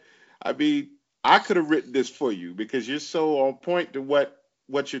 I mean, I could have written this for you because you're so on point to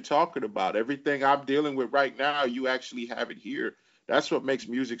what you're talking about. Everything I'm dealing with right now, you actually have it here. That's what makes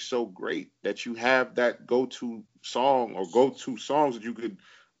music so great, that you have that go-to song or go-to songs that you could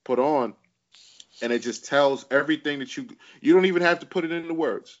put on, and it just tells everything that you don't even have to put it into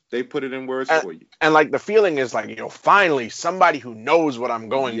words. They put it in words And, for you. and like the feeling is like, yo, finally somebody who knows what I'm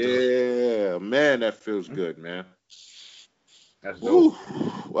going through. Yeah, man, that feels good, man. That's dope.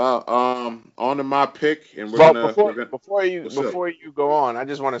 Woo. Well, on to my pick, and But we're gonna. What's up? before you go on, I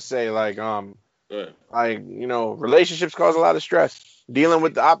just want to say Go ahead. like relationships cause a lot of stress. Dealing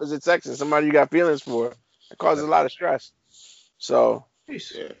with the opposite sex and somebody you got feelings for, it causes a lot of stress. So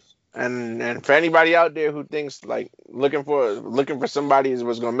Peace. Yeah. and for anybody out there who thinks like looking for somebody is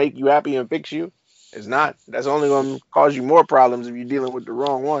what's gonna make you happy and fix you, it's not. That's only gonna cause you more problems if you're dealing with the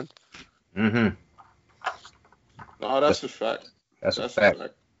wrong one. Mm-hmm. No, that's a fact. That's a fact.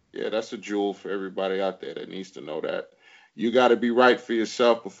 Yeah, that's a jewel for everybody out there that needs to know that. You got to be right for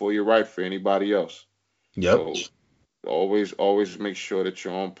yourself before you're right for anybody else. Yep. So always make sure that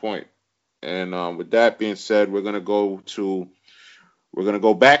you're on point. And with that being said, we're gonna go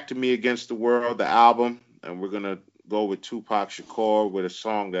back to Me Against the World, the album, and we're gonna go with Tupac Shakur with a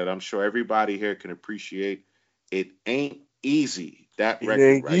song that I'm sure everybody here can appreciate. It Ain't Easy. That record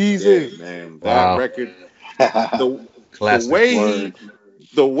ain't right easy. there, man. Wow. That record, the Classic.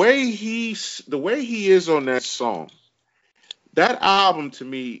 the way he is on that song, that album to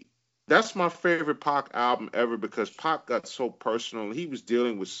me, that's my favorite Pac album ever because Pac got so personal. He was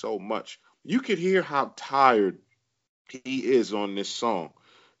dealing with so much. You could hear how tired he is on this song.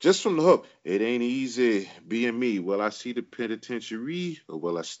 Just from the hook, it ain't easy being me. Will I see the penitentiary or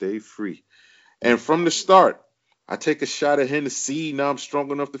will I stay free? And from the start, I take a shot of Hennessy. Now I'm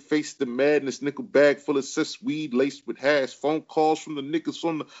strong enough to face the madness. Nickel bag full of cis weed laced with hash. Phone calls from the niggas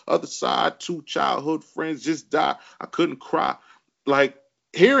on the other side. 2 childhood friends just died. I couldn't cry. Like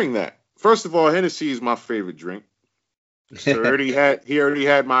hearing that. First of all, Hennessy is my favorite drink. So he already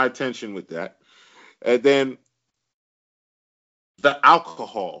had my attention with that. And then the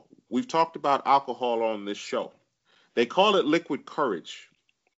alcohol. We've talked about alcohol on this show. They call it liquid courage.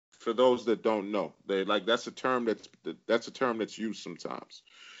 For those that don't know, that's a term that's used sometimes.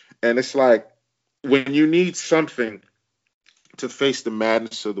 And it's like when you need something to face the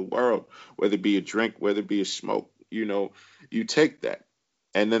madness of the world, whether it be a drink, whether it be a smoke, you take that.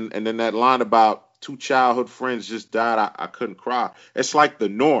 And then that line about 2 childhood friends just died, I couldn't cry. It's like the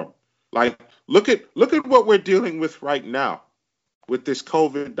norm. Like look at what we're dealing with right now with this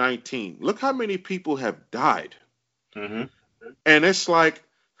COVID-19. Look how many people have died. Mm-hmm. And it's like,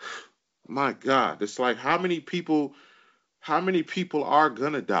 my God, it's like how many people are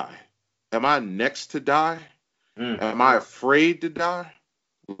gonna die? Am I next to die? Am I afraid to die?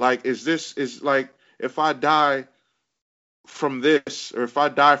 Like, is like if I die from this or if I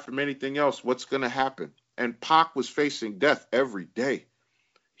die from anything else, what's gonna happen? And Pac was facing death every day.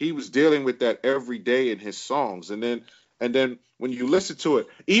 He was dealing with that every day in his songs. And then when you listen to it,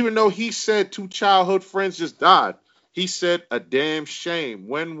 even though he said 2 childhood friends just died, he said, a damn shame.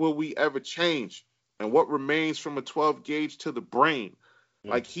 When will we ever change? And what remains from a 12 gauge to the brain?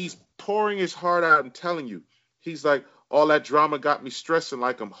 Like he's pouring his heart out and telling you. He's like, all that drama got me stressing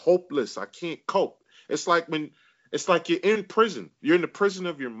like I'm hopeless. I can't cope. It's like you're in prison. You're in the prison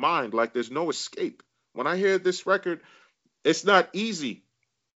of your mind. Like there's no escape. When I hear this record, it's not easy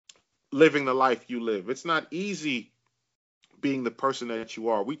living the life you live. It's not easy being the person that you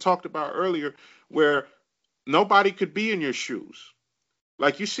are. We talked about earlier where nobody could be in your shoes.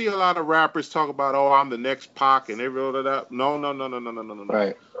 Like you see a lot of rappers talk about, oh, I'm the next Pac and everything like that. No.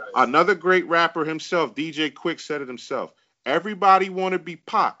 Right. Another great rapper himself, DJ Quick, said it himself. Everybody want to be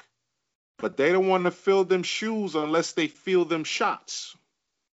Pac, but they don't want to fill them shoes unless they feel them shots.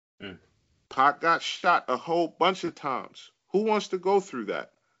 Pac got shot a whole bunch of times. Who wants to go through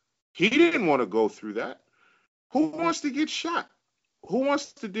that? He didn't want to go through that. Who wants to get shot? Who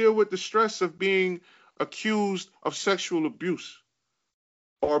wants to deal with the stress of being accused of sexual abuse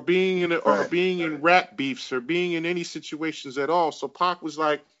or being in rap beefs or being in any situations at all? So Pac was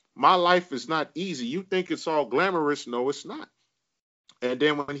like, my life is not easy. You think it's all glamorous. No, it's not. And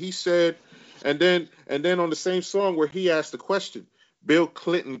then when he said, and then on the same song where he asked the question, Bill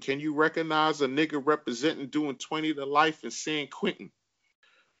Clinton, can you recognize a nigga representing doing 20 to life in San Quentin?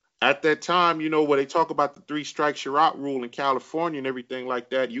 At that time, where they talk about the 3 strikes you're out rule in California and everything like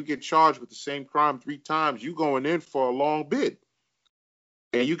that, you get charged with the same crime 3 times, you going in for a long bid.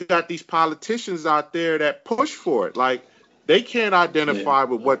 And you got these politicians out there that push for it. Like, they can't identify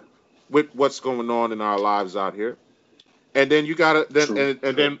with what's going on in our lives out here. And then you got to,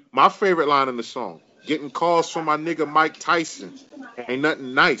 and then my favorite line in the song, getting calls from my nigga Mike Tyson. Ain't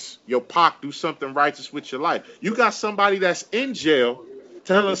nothing nice. Yo, Pac, do something righteous with your life. You got somebody that's in jail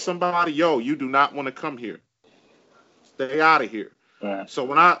telling somebody, yo, you do not want to come here. Stay out of here. Right. So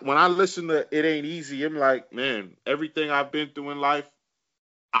when I listen to It Ain't Easy, I'm like, man, everything I've been through in life,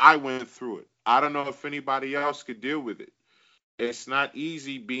 I went through it. I don't know if anybody else could deal with it. It's not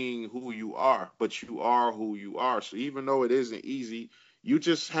easy being who you are, but you are who you are. So even though it isn't easy, you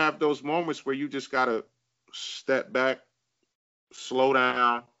just have those moments where you just got to step back, slow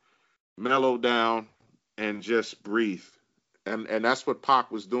down, mellow down, and just breathe. And that's what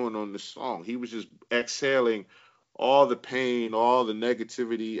Pac was doing on this song. He was just exhaling all the pain, all the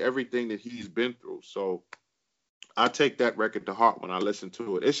negativity, everything that he's been through. So I take that record to heart when I listen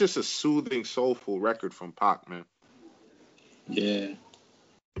to it. It's just a soothing, soulful record from Pac, man. Yeah.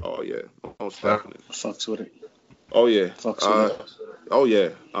 Oh, yeah. Most definitely. Fucks with it. Oh, yeah. Fucks with it. Oh, yeah.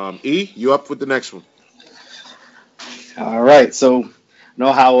 E, you up with the next one? All right. So,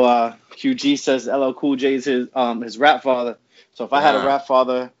 know how QG says LL Cool J is his rap father. So if I had a rap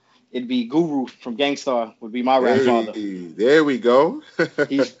father, it'd be Guru from Gang Starr would be my rap father. There we go.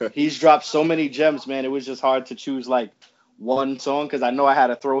 he's dropped so many gems, man. It was just hard to choose like one song because I know I had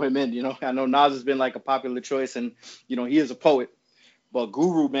to throw him in. I know Nas has been like a popular choice, and he is a poet. But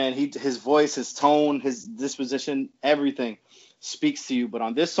Guru, man, his voice, his tone, his disposition, everything speaks to you. But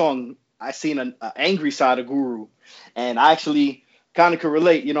on this song, I seen an angry side of Guru, and I actually kind of could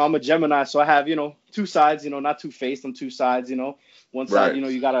relate. I'm a Gemini, so I have, 2 sides, not two-faced, I'm 2 sides, One side,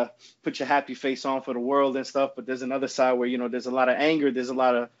 Right. you got to put your happy face on for the world and stuff, but there's another side where, there's a lot of anger, there's a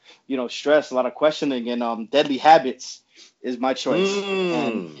lot of, stress, a lot of questioning, and Deadly Habits is my choice.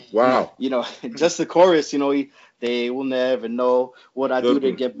 And, Wow. just the chorus, they will never know what I do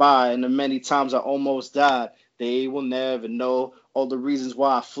to get by, and the many times I almost died. They will never know all the reasons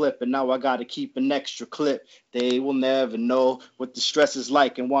why I flip, and now I got to keep an extra clip. They will never know what the stress is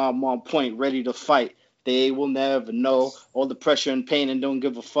like and why I'm on point, ready to fight. They will never know all the pressure and pain and don't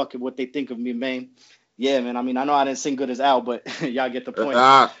give a fuck what they think of me, man. Yeah, man. I mean, I know I didn't sing good as Al, but y'all get the point.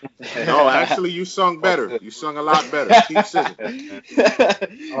 No, actually, you sung better. You sung a lot better. Keep singing.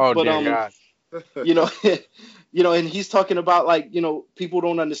 Oh, But, dear God. And he's talking about like, people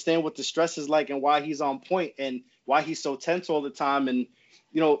don't understand what the stress is like and why he's on point and why he's so tense all the time. And,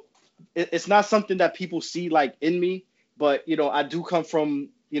 it's not something that people see like in me, but, I do come from,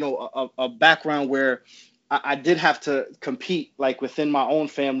 a background where I did have to compete like within my own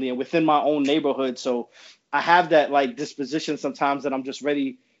family and within my own neighborhood. So I have that like disposition sometimes that I'm just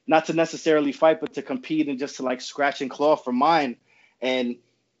ready not to necessarily fight, but to compete and just to like scratch and claw for mine. And,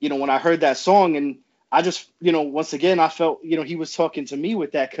 when I heard that song and I just, once again, I felt, he was talking to me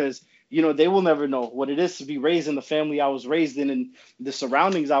with that because, they will never know what it is to be raised in the family I was raised in and the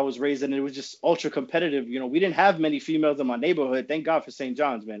surroundings I was raised in. It was just ultra competitive. We didn't have many females in my neighborhood. Thank God for St.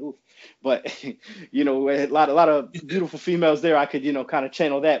 John's, man. Oof. But, a lot of beautiful females there. I could, kind of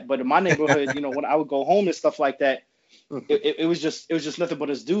channel that. But in my neighborhood, when I would go home and stuff like that, it was just nothing but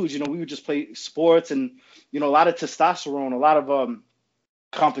us dudes. We would just play sports and, a lot of testosterone, a lot of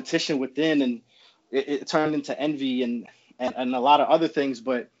competition within, and it turned into envy and a lot of other things.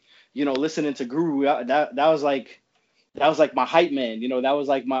 But listening to Guru, that was like my hype man. That was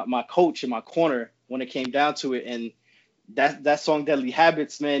like my coach in my corner when it came down to it. And that song Deadly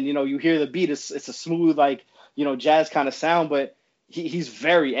Habits, man, you hear the beat, it's a smooth like jazz kind of sound, but he's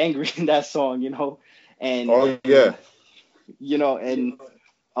very angry in that song, and Oh, yeah. and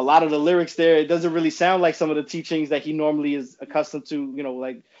a lot of the lyrics there, it doesn't really sound like some of the teachings that he normally is accustomed to,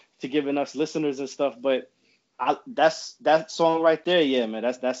 like to giving us listeners and stuff. But that song right there, yeah, man,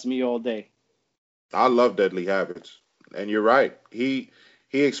 that's me all day. I love Deadly Habits. And you're right. He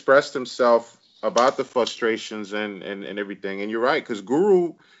expressed himself about the frustrations and everything. And you're right, because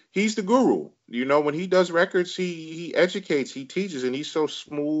Guru, he's the guru. When he does records, he educates, he teaches, and he's so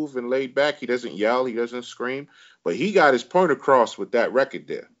smooth and laid back. He doesn't yell, he doesn't scream. But he got his point across with that record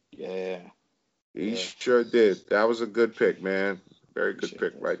there. Yeah. He sure did. That was a good pick, man. Very good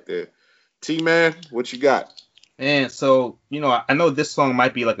pick right there. T-Man, what you got? And so, I know this song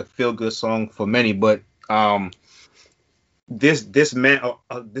might be like a feel-good song for many, but this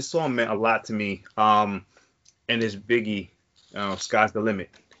song meant a lot to me. And it's Biggie, Sky's the Limit.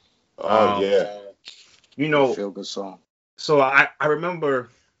 Oh Um, yeah. you know, Feel good song. so I remember,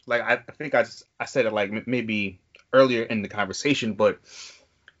 like, I think I said it, like, maybe earlier in the conversation, but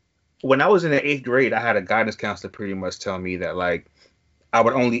when I was in the 8th grade, I had a guidance counselor pretty much tell me that, like, I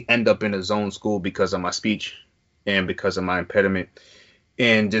would only end up in a zone school because of my speech and because of my impediment.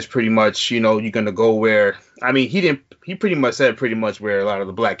 And just pretty much, you're gonna go where, I mean, he pretty much said pretty much where a lot of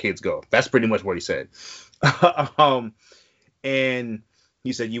the black kids go. That's pretty much what he said. um, and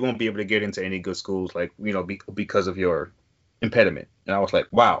he said you won't be able to get into any good schools, like, because of your impediment. And I was like,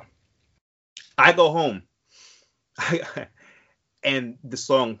 wow. I go home, and the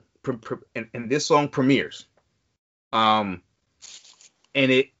song and this song premieres, um,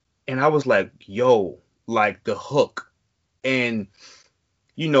 and I was like, yo, like the hook, and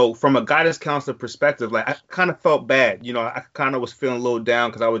from a guidance counselor perspective, like I kind of felt bad. I kind of was feeling a little down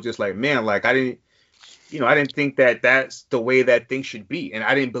because I was just like, man, like I didn't think that that's the way that things should be, and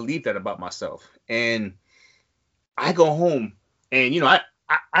I didn't believe that about myself. And I go home, and I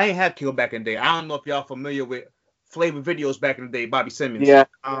ain't had Kill back in the day. I don't know if y'all familiar with Flavor Videos back in the day, Bobby Simmons. Yeah.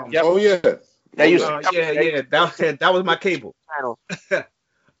 Yep. Oh yeah. That used Yeah. That was my cable. channel.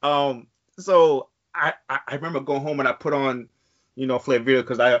 So I remember going home and I put on, Flavor Video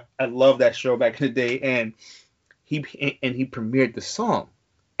because I love that show back in the day, and he premiered the song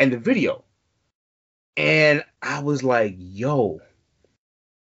and the video, and I was like, yo,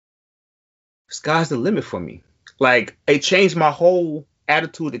 sky's the limit for me. Like, it changed my whole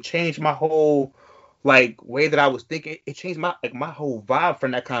attitude. It changed my whole, like, way that I was thinking. It changed my whole vibe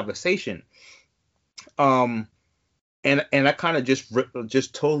from that conversation. And I kind of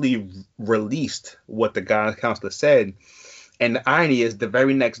just totally released what the guidance counselor said. And the irony is, the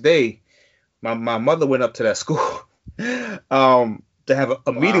very next day, my mother went up to that school to have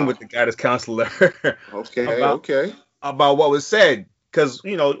a meeting with the guidance counselor. Okay. About what was said. Because,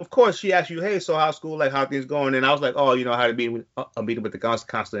 of course, she asked you, hey, so how's school, like, how things going? And I was like, oh, I had a meeting with the guidance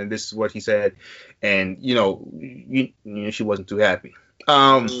counselor, and this is what he said. And, she wasn't too happy.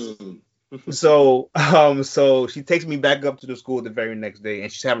 So she takes me back up to the school the very next day,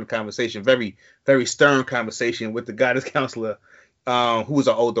 and she's having a conversation, very, very stern conversation with the guidance counselor, who was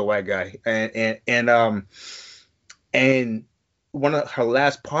an older white guy. And one of her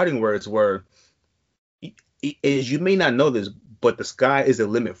last parting words were, is you may not know this, but the sky is the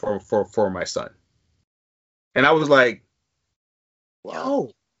limit for my son. And I was like,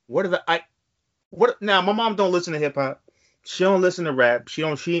 wow, what now? My mom don't listen to hip hop. She don't listen to rap. She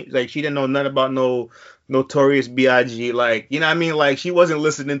didn't know nothing about no Notorious B.I.G. Like, you know what I mean? Like, she wasn't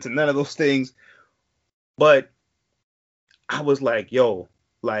listening to none of those things. But I was like, yo,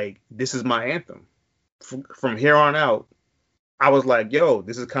 like, this is my anthem. From here on out, I was like, yo,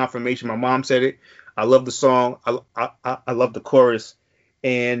 this is confirmation. My mom said it. I love the song. I love the chorus.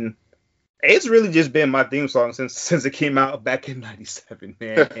 And it's really just been my theme song since it came out back in '97,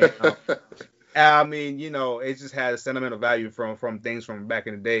 man. And, I mean, it just had a sentimental value from things from back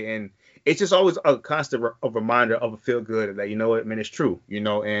in the day, and it's just always a constant reminder of a feel good that, what, man, it's true,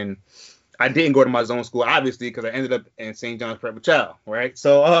 and I didn't go to my zone school, obviously, because I ended up in St. John's Prep Child, right?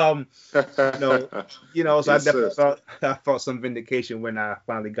 So, so Yes, I felt some vindication when I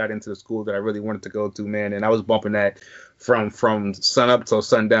finally got into the school that I really wanted to go to, man, and I was bumping that from sun up till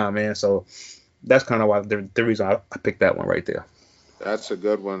sundown, man. So that's kind of why the reason I picked that one right there. That's a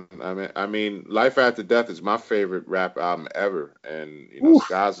good one. I mean, Life After Death is my favorite rap album ever, and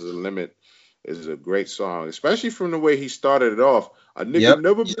Sky's the Limit is a great song, especially from the way he started it off. A nigga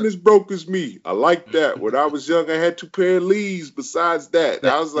never been as broke as me. I like that. When I was young, I had 2 pair of Lees. Besides that,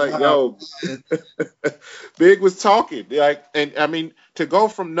 I was like, yo, Big was talking. Like, and I mean, to go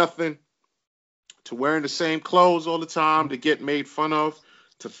from nothing to wearing the same clothes all the time, to get made fun of,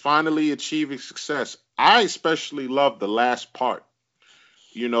 to finally achieving success. I especially love the last part.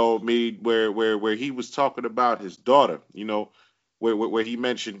 Where he was talking about his daughter, where he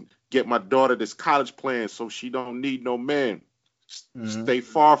mentioned, get my daughter this college plan so she don't need no man. Stay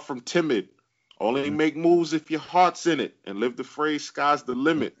far from timid. Only make moves if your heart's in it, and live the phrase sky's the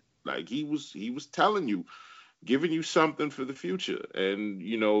limit. Like, he was telling you, giving you something for the future. And,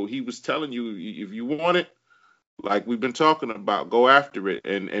 he was telling you, if you want it, like we've been talking about, go after it.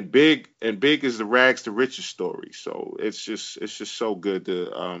 And Big is the rags to riches story. So it's just so good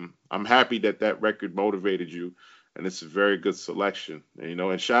to I'm happy that record motivated you, and it's a very good selection.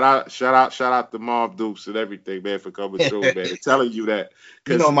 And shout out to Mom Dukes and everything, man, for coming through, man, and telling you that.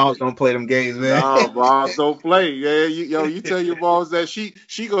 Moms don't play them games, man. No, moms don't play. Yeah, you tell your moms that she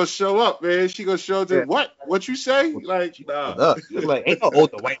gonna show up, man. She gonna show up to what you say? Like, nah. It's like, ain't no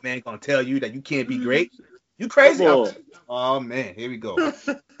older white man gonna tell you that you can't be great. You crazy? Come on. Oh man, here we go.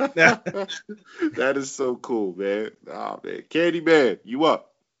 That is so cool, man. Oh man, Candy Man, you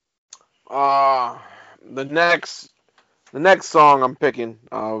up? Uh, the next song I'm picking,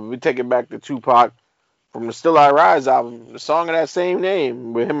 we take it back to Tupac from the Still I Rise album, the song of that same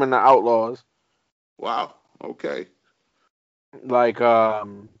name with him and the Outlaws. Wow. Okay. Like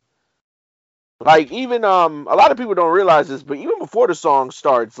even a lot of people don't realize this, but even before the song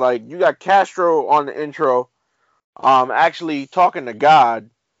starts, like you got Castro on the intro, actually talking to God,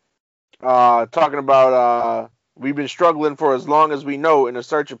 talking about we've been struggling for as long as we know in a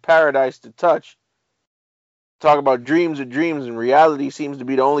search of paradise to touch. Talk about dreams of dreams, and reality seems to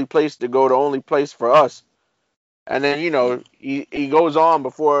be the only place to go, the only place for us. And then, he goes on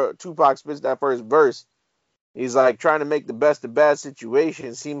before Tupac spits that first verse. He's like, trying to make the best of bad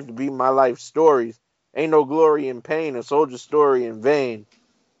situations seems to be my life stories. Ain't no glory in pain, a soldier's story in vain.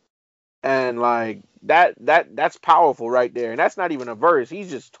 And like that's powerful right there. And that's not even a verse.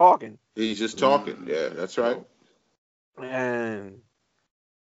 He's just talking. He's just talking. Yeah, that's right. And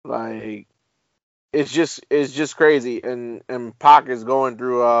like it's just crazy. And Pac is going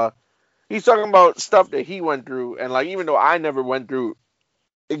through he's talking about stuff that he went through, and like even though I never went through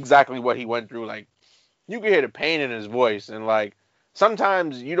exactly what he went through, like you can hear the pain in his voice, and like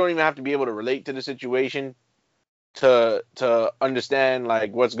sometimes you don't even have to be able to relate to the situation to understand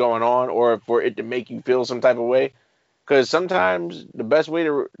like what's going on, or for it to make you feel some type of way. Because sometimes the best way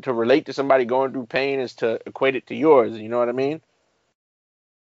to relate to somebody going through pain is to equate it to yours. You know what I mean?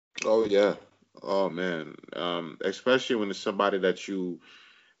 Oh yeah. Oh man. Especially when it's somebody that you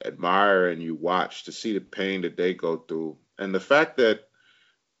admire and you watch, to see the pain that they go through, and the fact that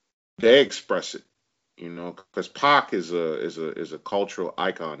they express it. Because Pac is a cultural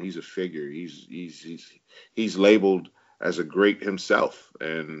icon. He's a figure. He's labeled as a great himself,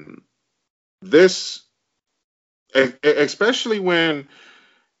 and this, especially when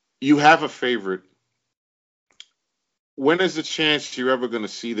you have a favorite, when is the chance you're ever going to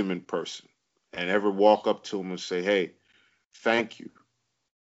see them in person and ever walk up to them and say, "Hey, thank you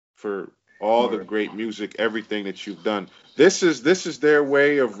for all the great music, everything that you've done." This is their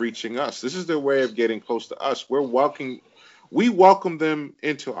way of reaching us. This is their way of getting close to us. We welcome them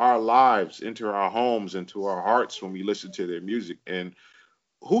into our lives, into our homes, into our hearts when we listen to their music. And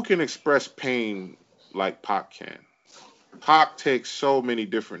who can express pain like Pac can? Pac takes so many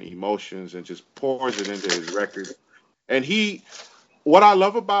different emotions and just pours it into his records. And what I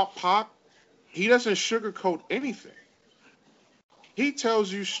love about Pac, he doesn't sugarcoat anything. He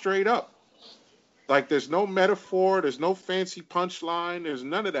tells you straight up. Like, there's no metaphor, there's no fancy punchline, there's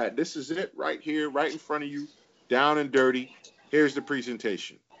none of that. This is it right here, right in front of you, down and dirty. Here's the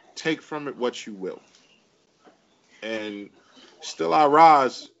presentation. Take from it what you will. And Still I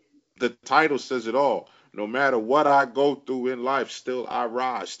Rise, the title says it all. No matter what I go through in life, still I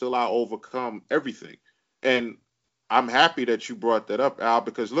rise, still I overcome everything. And I'm happy that you brought that up, Al,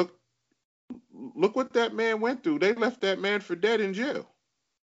 because look what that man went through. They left that man for dead in jail.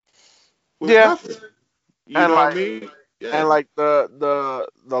 With nothing. You know what I mean? Yeah. And like the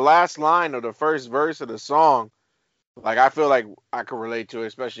last line of the first verse of the song, like I feel like I could relate to it,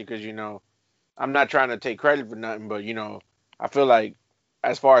 especially because I'm not trying to take credit for nothing, but I feel like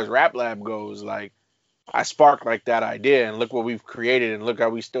as far as Rap Lab goes, like I sparked like that idea, and look what we've created, and look how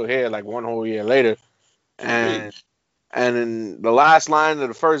we still here like one whole year later. And in the last line of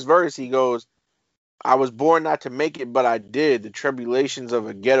the first verse, he goes, "I was born not to make it, but I did. The tribulations of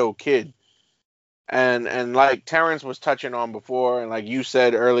a ghetto kid." And like Terrence was touching on before, and like you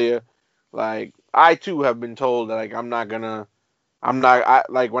said earlier, like I too have been told that like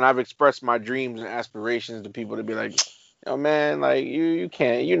like when I've expressed my dreams and aspirations to people to be like, "Yo man, like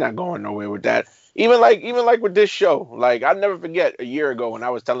you're not going nowhere with that." Even like with this show, like I'll never forget a year ago when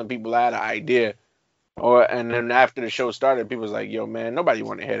I was telling people I had an idea, and then after the show started, people was like, "Yo man, nobody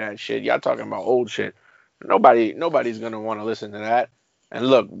want to hear that shit. Y'all talking about old shit. Nobody's gonna want to listen to that." And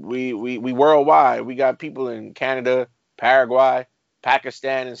look, we worldwide. We got people in Canada, Paraguay,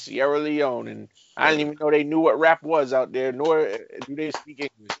 Pakistan, and Sierra Leone, and I didn't even know they knew what rap was out there, nor do they speak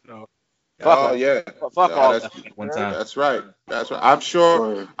English. So, fuck all that. One time. That's right. That's right.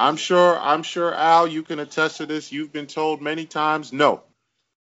 I'm sure, Al, you can attest to this. You've been told many times, no,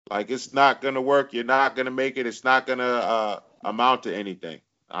 like it's not gonna work. You're not gonna make it. It's not gonna amount to anything.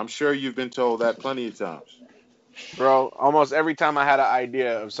 I'm sure you've been told that plenty of times. Bro, almost every time I had an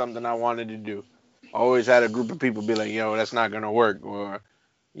idea of something I wanted to do, I always had a group of people be like, "Yo, that's not gonna work," or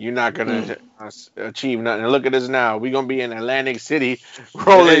 "You're not gonna achieve nothing." And look at us now. We're gonna be in Atlantic City,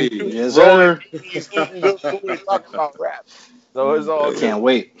 rolling, Yes, sir. talking about rap. So it's all good. Can't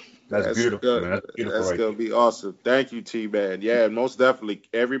wait. That's beautiful, man. That's beautiful, That's right gonna there. be awesome. Thank you, T-Man. Yeah, most definitely.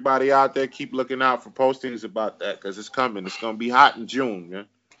 Everybody out there, keep looking out for postings about that because it's coming. It's gonna be hot in June, man.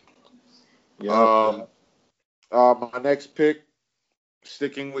 Yep. Um, my next pick,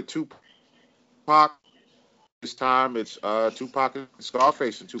 sticking with Tupac. This time it's Tupac and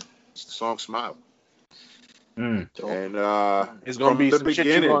Scarface and Tupac. It's the song "Smile." Mm. And It's gonna from be the some shit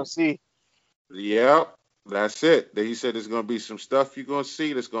you're gonna beginning, see. yep, that's it. He said there's gonna be some stuff you're gonna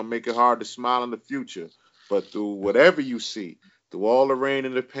see that's gonna make it hard to smile in the future. But through whatever you see, through all the rain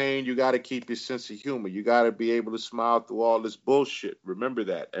and the pain, you gotta keep your sense of humor. You gotta be able to smile through all this bullshit. Remember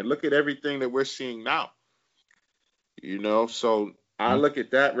that. And look at everything that we're seeing now. So I Mm. look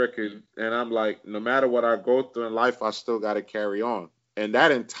at that record and I'm like, no matter what I go through in life, I still gotta carry on. And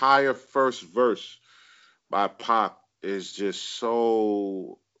that entire first verse by Pac is just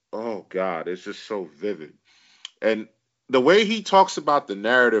so, oh God, it's just so vivid. And the way he talks about the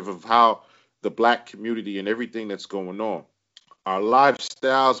narrative of how the black community and everything that's going on, our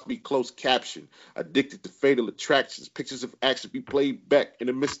lifestyles be closed captioned, addicted to fatal attractions, pictures of action be played back in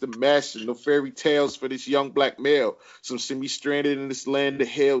the midst of mashing, no fairy tales for this young black male. Some semi stranded in this land of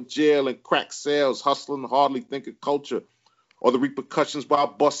hell, jail, and crack sales, hustling, hardly think of culture or the repercussions while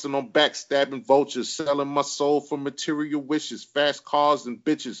busting on backstabbing vultures, selling my soul for material wishes, fast cars and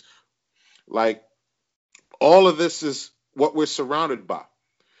bitches. Like, all of this is what we're surrounded by.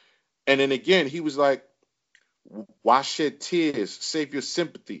 And then again, he was like, why shed tears? Save your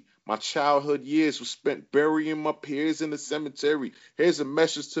sympathy. My childhood years were spent burying my peers in the cemetery. Here's a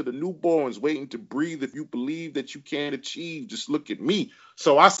message to the newborns waiting to breathe. If you believe that you can achieve, just look at me.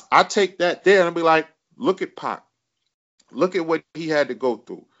 So I take that there and I'll be like, look at Pac. Look at what he had to go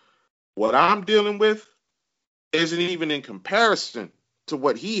through. What I'm dealing with isn't even in comparison to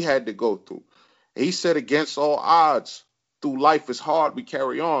what he had to go through. He said, against all odds, through life is hard, we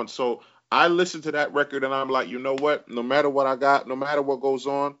carry on. So I listen to that record and I'm like, you know what? No matter what I got, no matter what goes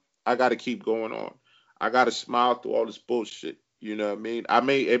on, I got to keep going on. I got to smile through all this bullshit. You know what I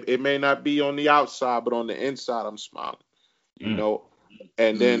mean? It may not be on the outside, but on the inside, I'm smiling. You Mm. know.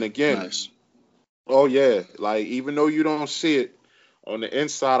 And then again, Nice. oh yeah, like even though you don't see it on the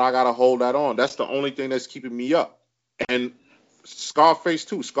inside, I gotta hold that on. That's the only thing that's keeping me up. And Scarface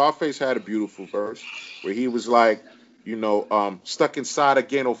too. Scarface had a beautiful verse where he was like, stuck inside a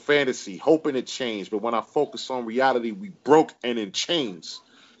ghetto fantasy, hoping it changed. But when I focus on reality, we broke and in chains.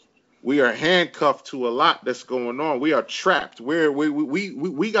 We are handcuffed to a lot that's going on. We are trapped.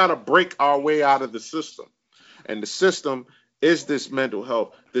 We gotta break our way out of the system. And the system is this mental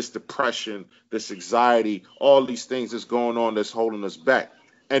health, this depression, this anxiety, all these things that's going on that's holding us back.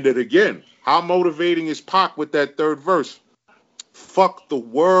 And then again, how motivating is Pac with that third verse? Fuck the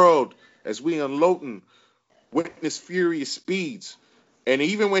world as we unloading, witness furious speeds. And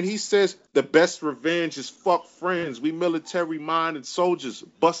even when he says the best revenge is fuck friends, we military minded soldiers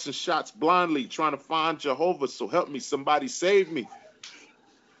busting shots blindly, trying to find Jehovah. So help me, somebody save me.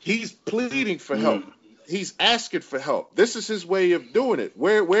 He's pleading for help. He's asking for help. This is his way of doing it.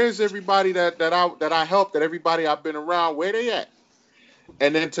 Where's everybody that I helped, that everybody I've been around, where they at?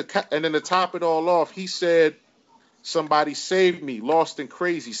 And then to top it all off, he said, somebody save me, lost and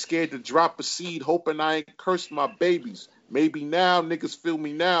crazy, scared to drop a seed, hoping I ain't cursed my babies. Maybe now, niggas feel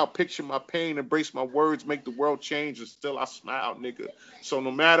me now, picture my pain, embrace my words, make the world change, and still I smile, nigga. So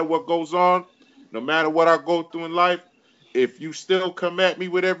no matter what goes on, no matter what I go through in life, if you still come at me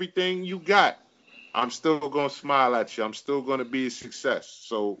with everything you got, I'm still going to smile at you. I'm still going to be a success.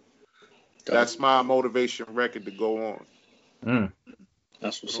 So that's my motivation record to go on. Mm.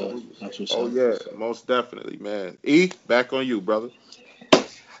 That's what's up. That's what's Oh, up. yeah, most definitely, man. E, back on you, brother.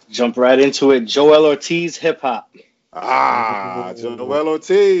 Jump right into it. Joel Ortiz, hip hop. Joel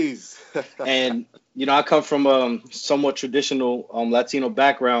Ortiz. And I come from a somewhat traditional Latino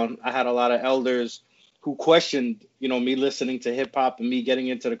background. I had a lot of elders who questioned, me listening to hip hop and me getting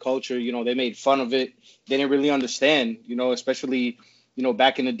into the culture. They made fun of it. They didn't really understand, especially,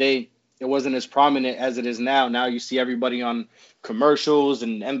 back in the day, it wasn't as prominent as it is now. Now you see everybody on commercials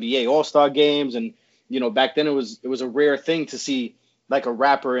and NBA All-Star games. And, back then it was a rare thing to see like a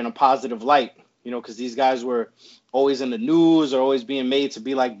rapper in a positive light, because these guys were always in the news or always being made to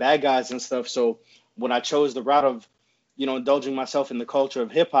be like bad guys and stuff. So when I chose the route of, indulging myself in the culture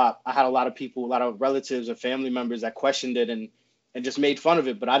of hip hop, I had a lot of people, a lot of relatives or family members that questioned it and just made fun of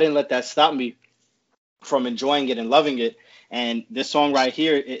it. But I didn't let that stop me from enjoying it and loving it. And this song right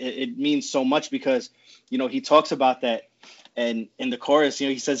here, it means so much because, he talks about that. And in the chorus,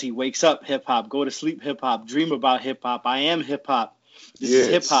 he says he wakes up hip hop, go to sleep hip hop, dream about hip hop. I am hip hop. This is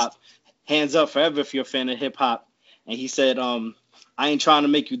hip hop. Hands up forever if you're a fan of hip hop. And he said, I ain't trying to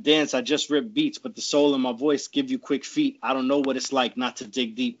make you dance, I just rip beats, but the soul in my voice give you quick feet. I don't know what it's like not to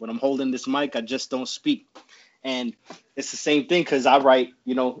dig deep. When I'm holding this mic, I just don't speak. And it's the same thing because I write,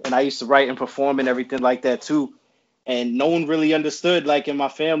 and I used to write and perform and everything like that too. And no one really understood, like in my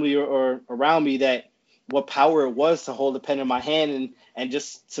family or around me, that what power it was to hold a pen in my hand and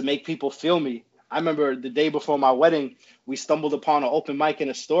just to make people feel me. I remember the day before my wedding, we stumbled upon an open mic in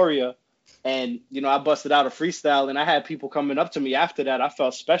Astoria, and I busted out a freestyle, and I had people coming up to me after that. I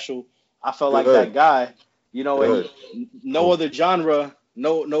felt special. I felt like that guy, Good. and no other genre,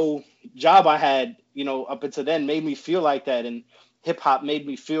 no job I had, up until then made me feel like that. And hip hop made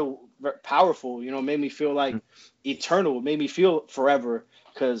me feel powerful, made me feel like eternal, made me feel forever.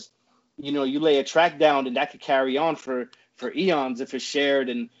 Because, you lay a track down and that could carry on for eons if it's shared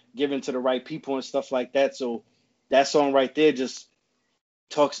and given to the right people and stuff like that. So that song right there just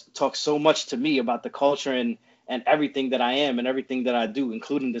talks so much to me about the culture and everything that I am and everything that I do,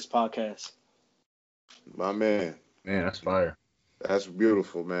 including this podcast. My man. Man, that's fire. That's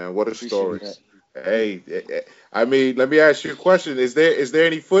beautiful, man. What a Appreciate story. that. Hey, I mean, let me ask you a question. Is there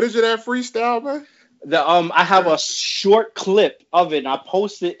any footage of that freestyle, man? I have a short clip of it, and I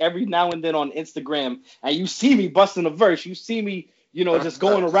post it every now and then on Instagram. And you see me busting a verse. You see me, just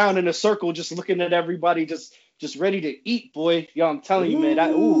going around in a circle, just looking at everybody, just ready to eat, boy. Yo, I'm telling you, man.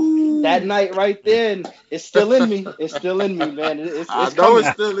 That night right there, and it's still in me. It's still in me, man. It's I know coming.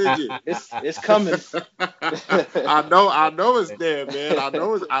 it's still in you. It's coming. I know it's there, man. I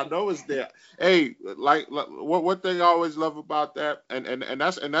know it's there. Hey, like one thing I always love about that, and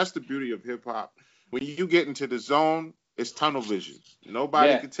that's the beauty of hip hop. When you get into the zone, it's tunnel vision.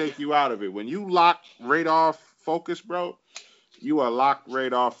 Nobody can take you out of it. When you lock radar focus, bro, you are locked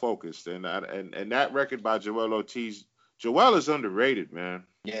radar focused. And that record by Joell Ortiz, Joell is underrated, man.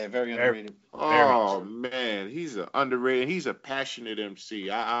 Yeah, very underrated. Oh man, he's underrated. He's a passionate MC.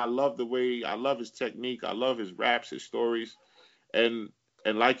 I love I love his technique. I love his raps, his stories, and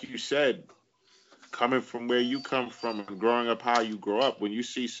like you said, coming from where you come from and growing up how you grow up, when you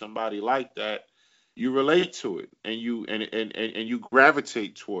see somebody like that, you relate to it and you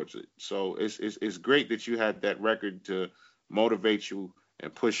gravitate towards it. So it's great that you had that record to motivate you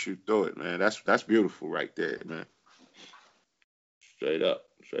and push you through it, man. That's beautiful right there, man. Straight up.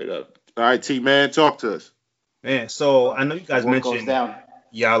 All right, T man, talk to us. Man, so I know you guys What goes mentioned down?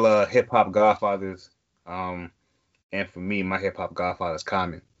 y'all hip hop godfathers. And for me, my hip hop godfather is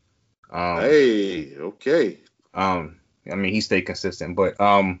Common. Hey, okay. I mean, he stayed consistent, but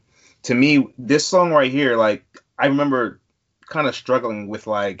to me, this song right here, like, I remember kind of struggling with,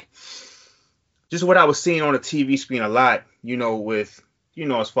 like, just what I was seeing on the TV screen a lot, with,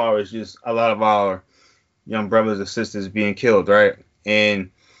 as far as just a lot of our young brothers and sisters being killed, right?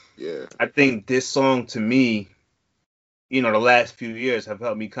 And Yeah. I think this song, to me, the last few years have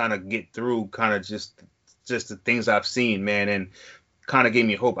helped me kind of get through kind of just the things I've seen, man, and kind of gave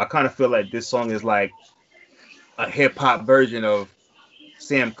me hope. I kind of feel like this song is like a hip hop version of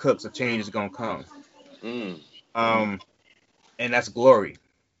Sam Cooke's "A Change Is Gonna Come." And that's "Glory"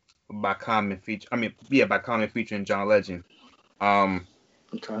 by Common by Common featuring John Legend. Okay.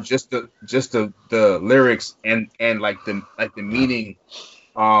 Just the lyrics and like the meaning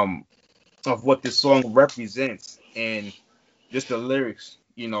of what this song represents, and just the lyrics,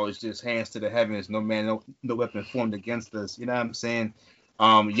 it's just hands to the heavens, no man, no weapon formed against us. You know what I'm saying?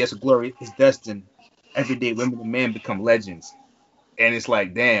 Yes, glory is destined. Everyday women and men become legends. And it's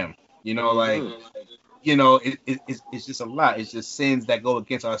like, damn, it's just a lot. It's just sins that go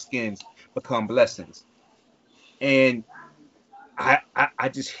against our skins become blessings. And I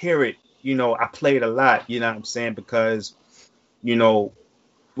just hear it, I play it a lot, you know what I'm saying? Because,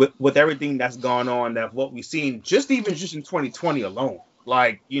 with everything that's gone on, that what we've seen, just in 2020 alone,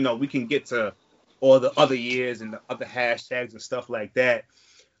 like, we can get to all the other years and the other hashtags and stuff like that,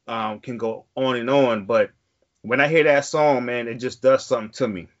 can go on. But when I hear that song, man, it just does something to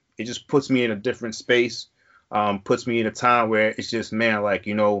me. It just puts me in a different space, puts me in a time where it's just, man, like,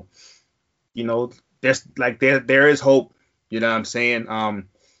 there's like, there is hope, you know what I'm saying?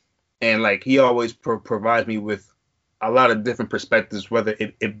 And like, he always provides me with a lot of different perspectives, whether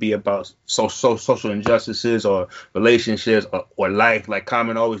it be about social injustices or relationships or life. Like,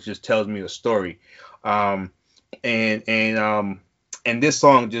 Common always just tells me a story. And this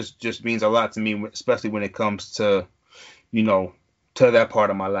song just means a lot to me, especially when it comes to, to that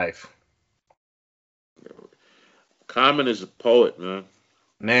part of my life. Common is a poet, man.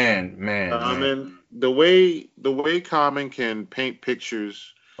 Man. Common, the way Common can paint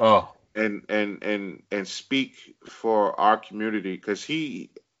pictures. Oh. And speak for our community, because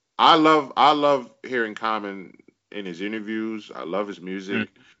I love hearing Common in his interviews. I love his music,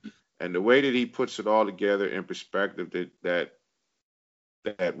 and the way that he puts it all together in perspective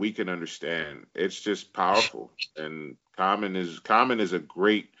that we can understand. It's just powerful. And Common is a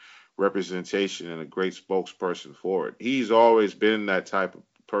great representation and a great spokesperson for it. He's always been that type of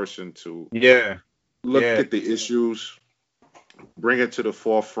person to Yeah. look Yeah. at the issues, bring it to the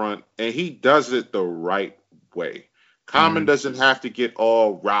forefront, and he does it the right way. Common doesn't have to get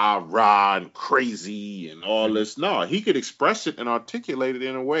all rah rah and crazy and all this. No, he could express it and articulate it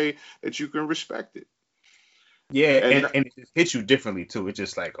in a way that you can respect it. Yeah, And and it just hits you differently too. It's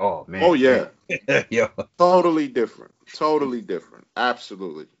just like, oh man. oh yeah, Yo. totally different,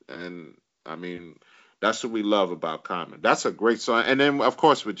 absolutely. And I mean, that's what we love about Common. That's a great song. And then of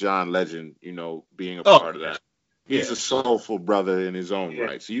course with John Legend, being a part of that. He's a soulful brother in his own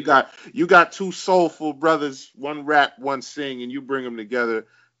right. So you got two soulful brothers, one rap, one sing, and you bring them together.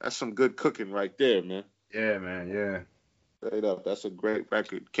 That's some good cooking right there, man. Yeah, man. Yeah. Straight up, that's a great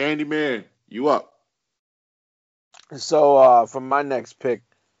record. Candyman, you up? So for my next pick,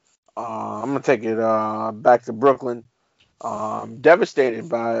 I'm gonna take it back to Brooklyn. Devastated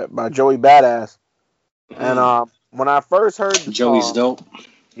by Joey Badass. And when I first heard the Joey's song, dope.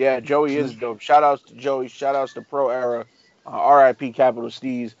 yeah, Joey is dope. Shout outs to Joey. Shout outs to Pro Era. R.I.P. Capital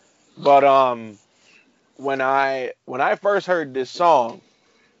Steez. But when I first heard this song,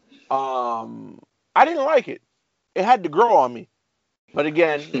 I didn't like it. It had to grow on me. But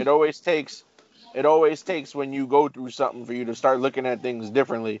again, it always takes when you go through something for you to start looking at things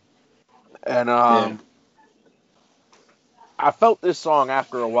differently. And I felt this song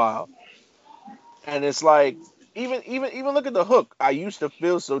after a while. And it's like even look at the hook. I used to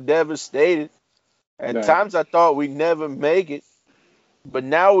feel so devastated. At times I thought we'd never make it. But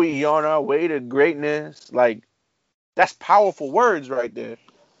now we on our way to greatness. Like, that's powerful words right there.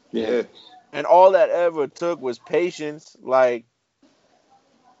 Yeah. And all that ever took was patience. Like,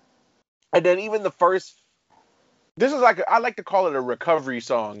 and then even the first, this is like, I like to call it a recovery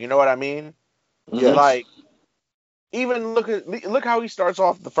song. You know what I mean? Yes. Like, even look how he starts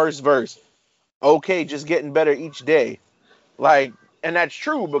off the first verse. Okay, just getting better each day. Like, and that's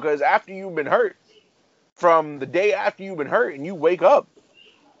true because after you've been hurt, from the day after you've been hurt and you wake up,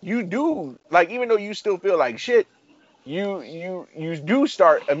 you do, like, even though you still feel like shit, you do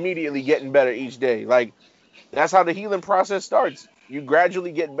start immediately getting better each day. Like, that's how the healing process starts. You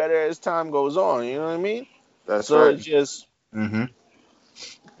gradually get better as time goes on. You know what I mean? That's so right. It's just Mm-hmm.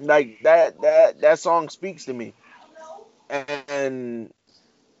 like that song speaks to me, and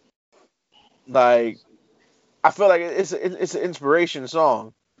like I feel like it's an inspiration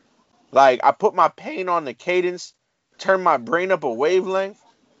song. Like, I put my pain on the cadence, turn my brain up a wavelength,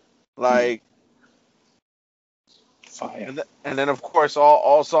 like. Fire. And then, of course,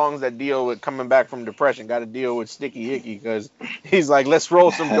 all songs that deal with coming back from depression got to deal with Sticky Icky because he's like, let's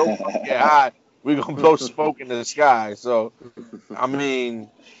roll some dope, get high. We're going to blow smoke in the sky. So, I mean,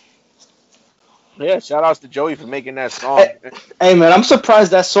 yeah, shout outs to Joey for making that song. Hey, man, I'm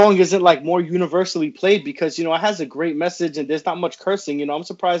surprised that song isn't, like, more universally played because, it has a great message and there's not much cursing. I'm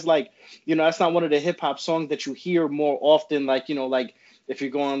surprised, like, that's not one of the hip-hop songs that you hear more often, like, like, if you're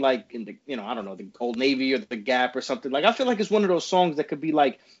going, like, in the, I don't know, the Old Navy or the Gap or something. Like, I feel like it's one of those songs that could be,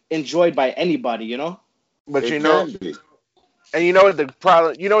 like, enjoyed by anybody, But It can be. and you know what the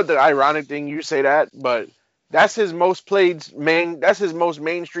problem, what the ironic thing, you say that, but that's his most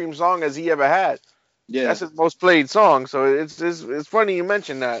mainstream song as he ever had. Yeah. That's his most played song. So it's funny you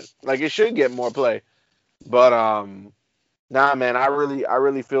mentioned that. Like, it should get more play. But nah, man, I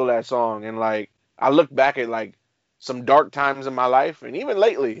really feel that song, and like I look back at like some dark times in my life, and even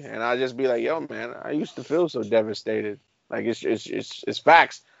lately, and I just be like, yo, man, I used to feel so devastated. Like, it's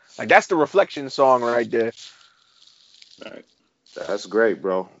facts. Like, that's the reflection song right there. Right. That's great,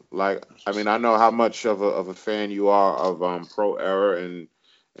 bro. Like, I mean, I know how much of a fan you are of Pro Era and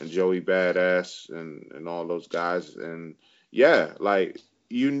Joey Badass and all those guys. And yeah, like,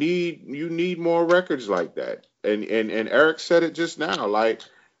 you need more records like that. And Eric said it just now. Like,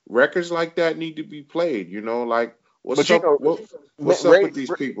 records like that need to be played. Like, what's up? What's up with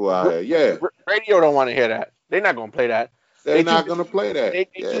these people out here? Yeah, Radio don't want to hear that. They're not gonna play that. they're not gonna play that. They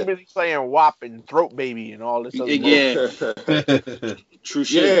too busy playing WAP and Throat Baby and all this other True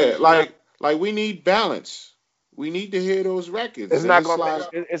shit. Yeah, like we need balance. We need to hear those records.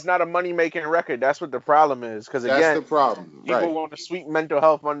 It's not a money making record. That's what the problem is. Because again, that's the problem. People want to sweep mental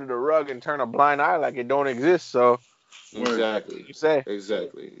health under the rug and turn a blind eye like it don't exist. So exactly, you say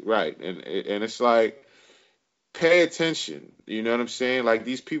exactly right, and it's like, pay attention. You know what I'm saying? Like,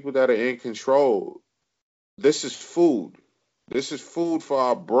 these people that are in control, this is food. This is food for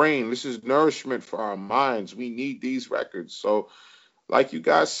our brain. This is nourishment for our minds. We need these records. So, like you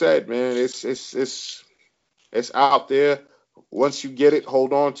guys said, man, it's out there. Once you get it,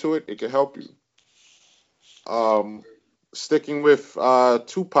 hold on to it. It can help you. Sticking with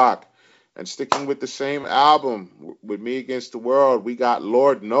Tupac and sticking with the same album with Me Against the World, we got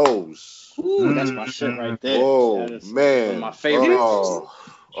Lord Knows. Ooh, that's my shit right there. Oh That is one man. of my favorites.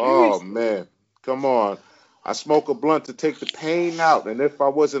 Oh man. Come on. I smoke a blunt to take the pain out, and if I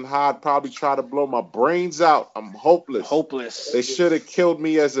wasn't high, I'd probably try to blow my brains out. I'm hopeless. Hopeless. They should have killed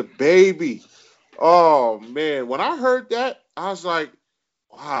me as a baby. Oh man. When I heard that, I was like,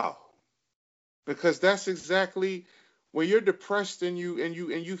 wow. Because that's exactly when you're depressed and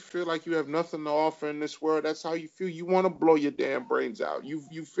you feel like you have nothing to offer in this world. That's how you feel. You want to blow your damn brains out.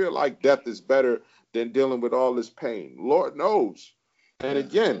 You feel like death is better than dealing with all this pain. Lord knows. And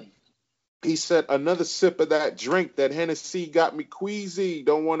again, he said, another sip of that drink, that Hennessy got me queasy.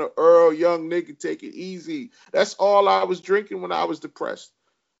 Don't want to Earl, young nigga, take it easy. That's all I was drinking when I was depressed.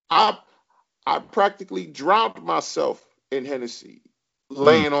 I practically drowned myself in Hennessy,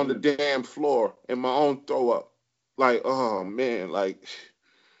 laying on the damn floor in my own throw up. Like, oh man, like,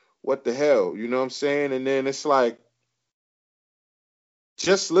 what the hell? You know what I'm saying? And then it's like,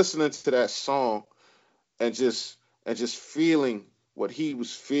 just listening to that song and just feeling what he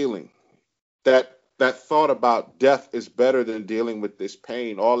was feeling. That thought about death is better than dealing with this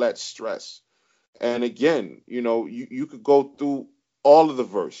pain, all that stress. And again, you could go through all of the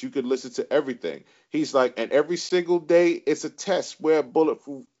verse. You could listen to everything. He's like, and every single day it's a test. Wear a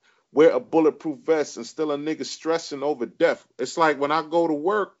bulletproof vest, and still a nigga stressing over death. It's like when I go to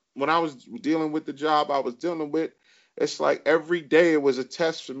work, when I was dealing with the job I was dealing with, it's like every day it was a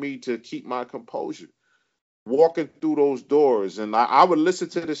test for me to keep my composure. Walking through those doors, and I would listen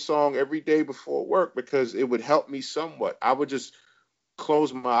to this song every day before work because it would help me somewhat. I would just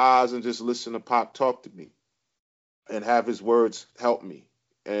close my eyes and just listen to Pop talk to me and have his words help me.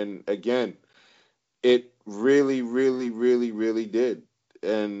 And again, it really, really, really, really did.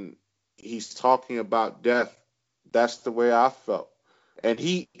 And he's talking about death. That's the way I felt. And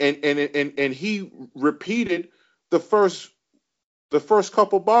he repeated the first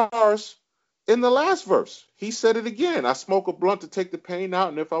couple bars in the last verse. He said it again. I smoke a blunt to take the pain out,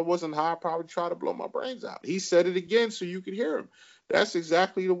 and if I wasn't high, I'd probably try to blow my brains out. He said it again so you could hear him. That's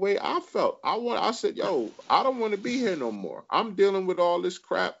exactly the way I felt. I said, yo, I don't want to be here no more. I'm dealing with all this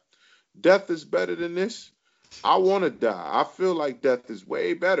crap. Death is better than this. I want to die. I feel like death is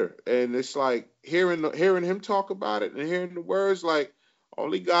way better. And it's like hearing him talk about it and hearing the words, like,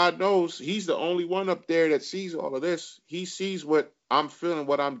 only God knows. He's the only one up there that sees all of this. He sees what I'm feeling,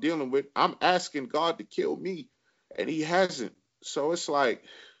 what I'm dealing with. I'm asking God to kill me, and he hasn't. So it's like,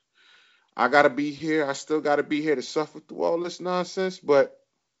 I got to be here. I still got to be here to suffer through all this nonsense. But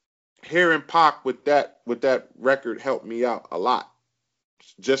hearing Pac with that record helped me out a lot.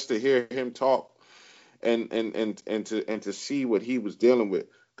 Just to hear him talk and to see what he was dealing with.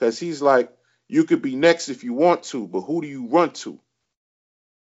 Because he's like, you could be next if you want to, but who do you run to?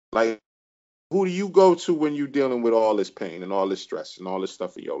 Like, who do you go to when you're dealing with all this pain and all this stress and all this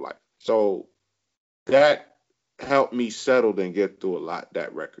stuff in your life? So that helped me settle and get through a lot,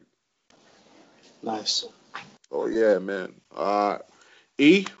 that record. Nice. Oh, yeah, man.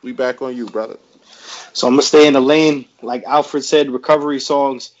 E, we back on you, brother. So I'm going to stay in the lane. Like Alfred said, recovery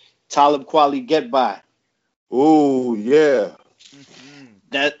songs, Talib Kweli, Get By. Oh, yeah.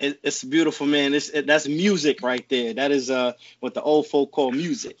 It's beautiful, man. That's music right there. That is what the old folk call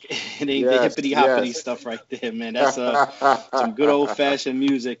music. It ain't the hippity hoppity stuff right there, man. That's some good old fashioned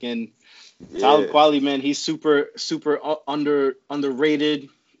music. And Talib Kweli, man, he's super underrated,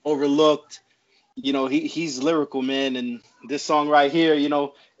 overlooked. He's lyrical, man. And this song right here,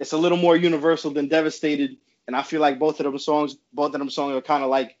 it's a little more universal than Devastated. And I feel like both of them songs are kind of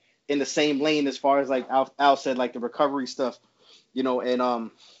like in the same lane as far as like Al said, like the recovery stuff.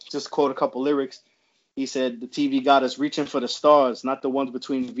 And just quote a couple lyrics. He said, the TV got us reaching for the stars, not the ones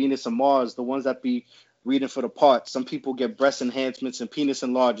between Venus and Mars, the ones that be reading for the parts. Some people get breast enhancements and penis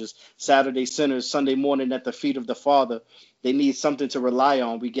enlargers, Saturday sinners, Sunday morning at the feet of the Father. They need something to rely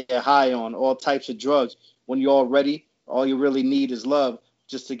on. We get high on all types of drugs. When you're all ready, all you really need is love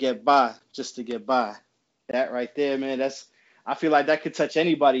just to get by, That right there, man, I feel like that could touch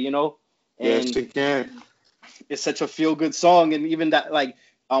anybody, And yes, it can. It's such a feel-good song, and even that, like,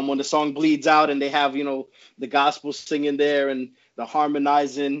 when the song bleeds out and they have, the gospel singing there and the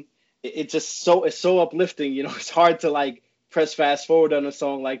harmonizing, it's so uplifting, It's hard to like press fast forward on a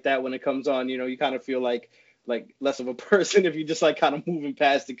song like that when it comes on, You kind of feel like less of a person if you just like kind of moving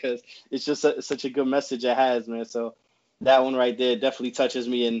past it because it's just such a good message it has, man. So That one right there definitely touches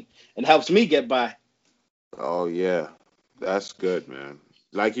me and helps me get by. Oh yeah, that's good, man.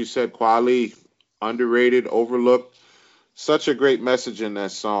 Like you said, Kweli, underrated, overlooked. Such a great message in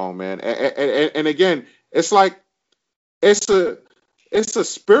that song, man. And again, it's like it's a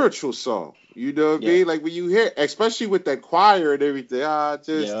spiritual song. You know what I Yeah. mean? Like when you hear, especially with that choir and everything, just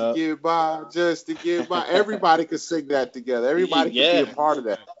to Yeah. get by, just to get by. Everybody could sing that together. Everybody could Yeah. be a part of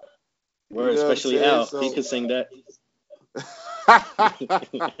that. Word, You know what I'm especially saying? Al. So, He could sing that.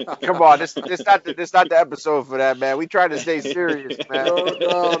 Come on, this not the episode for that, man. We try to stay serious, man.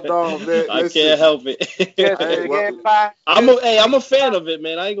 no, man. I Listen, can't help it. Just Hey, to well- get by. I'm a fan of it,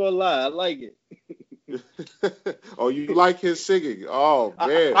 man. I ain't gonna lie. I like it. oh, you like his singing? Oh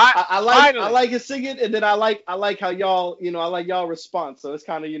man. I Finally. like his singing, and then I like how y'all, I like y'all response. So it's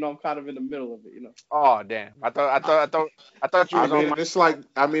kind of, I'm kind of in the middle of it. Oh damn! I thought you I was on mean, my. it's like,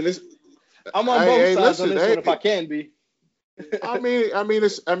 I mean, it's. I'm on Hey, both hey, sides listen, on this hey. one if I can be.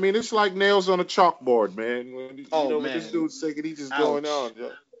 it's like nails on a chalkboard, man. When, when Man. this dude's singing, he just Ouch. going on.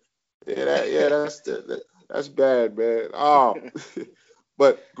 That's bad, man. Oh,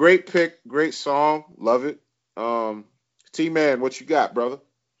 but great pick, great song, love it. T-Man, what you got, brother?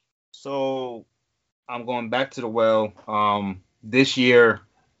 So I'm going back to the well. This year,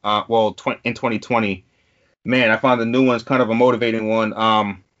 in 2020, man, I found the new one's kind of a motivating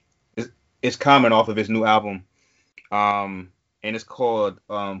one. It's Common off of his new album, and it's called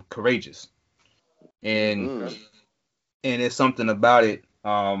Courageous, and it's something about it,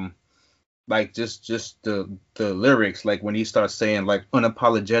 like just the lyrics, like when he starts saying like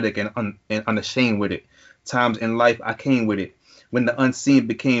unapologetic and unashamed with it. Times in life I came with it. When the unseen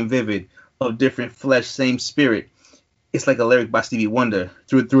became vivid, of different flesh, same spirit. It's like a lyric by Stevie Wonder.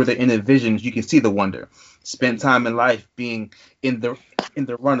 Through the inner visions, you can see the wonder. Spent time in life being in the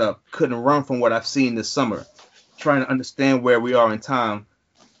run up. Couldn't run from what I've seen this summer. Trying to understand where we are in time.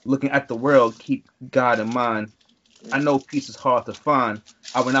 Looking at the world, keep God in mind. I know peace is hard to find.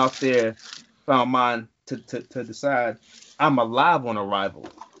 I went out there, found mine to decide. I'm alive on arrival.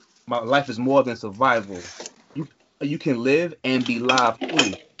 My life is more than survival. You can live and be live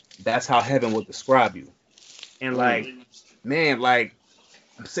too. That's how heaven will describe you. And like, man, like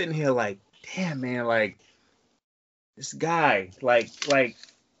I'm sitting here like, damn, man, like this guy, like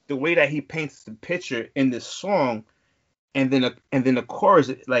the way that he paints the picture in this song, and then the chorus,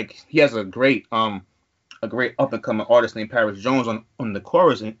 like he has a great up and coming artist named Paris Jones on the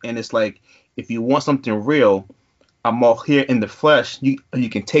chorus, and it's like, if you want something real, I'm all here in the flesh. You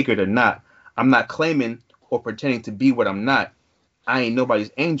can take it or not. I'm not claiming or pretending to be what I'm not. I ain't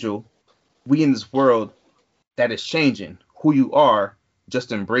nobody's angel. We in this world that is changing. Who you are,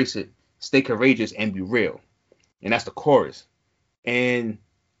 just embrace it. Stay courageous and be real. And that's the chorus. And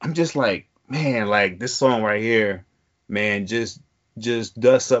I'm just like, man, like this song right here, man, just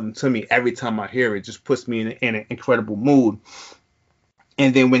does something to me every time I hear it. Just puts me in an incredible mood.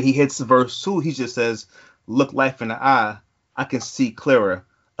 And then when he hits verse 2, he just says, look life in the eye. I can see clearer.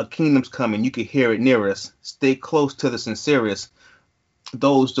 A kingdom's coming. You can hear it near us. Stay close to the sincerest.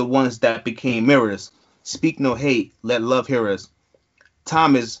 Those the ones that became mirrors. Speak no hate. Let love hear us.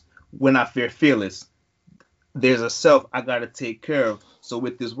 Time is when I fear fearless. There's a self I gotta take care of. So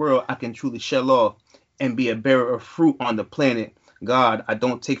with this world, I can truly shell off and be a bearer of fruit on the planet. God, I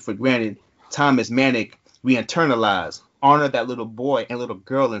don't take for granted. Time is manic. We internalize. Honor that little boy and little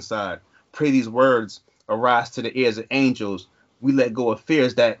girl inside. Pray these words arise to the ears of angels. We let go of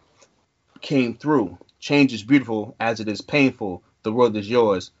fears that came through. Change is beautiful as it is painful. The world is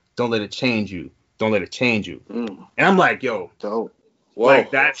yours. Don't let it change you. Don't let it change you. And I'm like, yo, Dope. like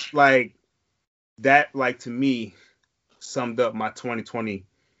that's like that, like to me summed up my 2020,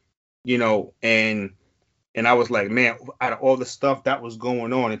 and I was like, man, out of all the stuff that was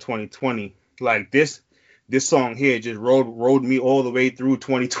going on in 2020, like this song here just rode me all the way through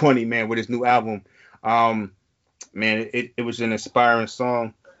 2020, man, with his new album. Man, it was an inspiring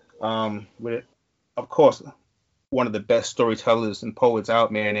song. With, of course, one of the best storytellers and poets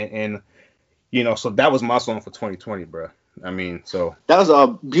out, man, and so that was my song for 2020, bro. I mean, so That was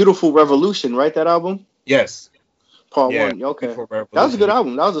a Beautiful Revolution, right? That album, yes, Part yeah, one. Okay, Beautiful that was a Revolution. good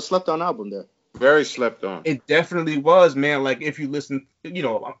album. That was a slept-on album there. Very slept on. It definitely was, man. Like if you listen,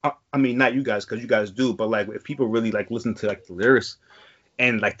 I mean, not you guys, because you guys do, but like if people really like listen to like the lyrics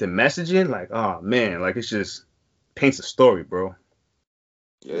and like the messaging, like, oh man, like it's just paints a story, bro.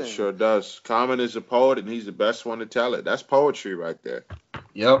 Yeah, it sure does. Common is a poet, and he's the best one to tell it. That's poetry right there.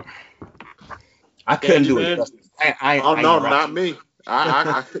 Yep. I couldn't do it. Candyman? I Oh ain't no, rap. not me.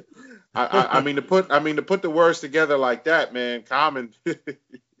 I mean to put the words together like that, man. Common.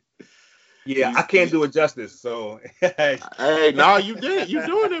 Yeah, I can't do it justice. So Hey, no, you did. You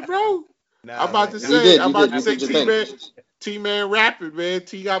doing it, bro. nah, I'm about man. to You say, did. You did. You did your thing. T-Man rapping, man.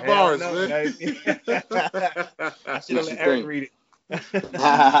 T got Hell bars, no. man. I should have Did let your Eric thing. read it.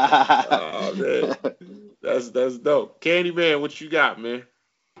 Oh man, that's dope. Candyman, what you got, man?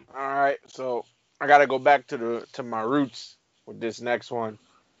 All right, so I gotta go back to my roots with this next one.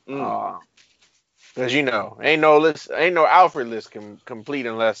 Mm. Cause ain't no Alfred list complete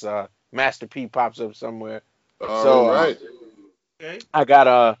unless Master P pops up somewhere. All So right. Okay. I got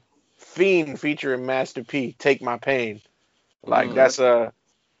a Fiend featuring Master P, Take My Pain. Like Mm. that's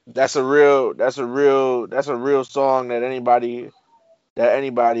a real song that anybody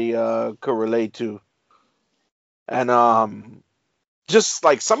could relate to. And just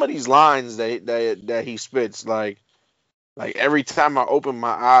like some of these lines that he spits, like every time I open my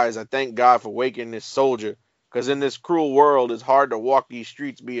eyes, I thank God for waking this soldier. Cause in this cruel world, it's hard to walk these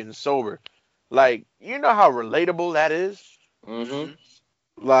streets being sober. Like, you know how relatable that is? Mm-hmm.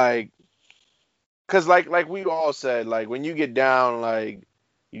 Like, cause like we all said, like when you get down, like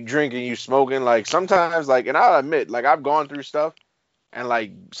you drinking, you smoking, like sometimes, like, and I'll admit, like I've gone through stuff, and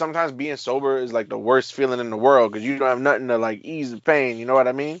like sometimes being sober is like the worst feeling in the world because you don't have nothing to like ease the pain. You know what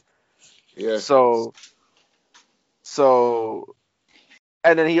I mean? Yeah. So so,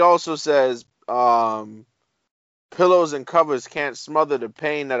 and then he also says, pillows and covers can't smother the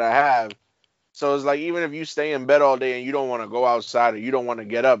pain that I have. So it's like even if you stay in bed all day and you don't want to go outside or you don't want to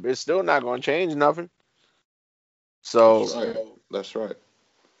get up, it's still not going to change nothing. That's So right. That's right.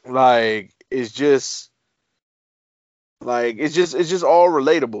 like it's just all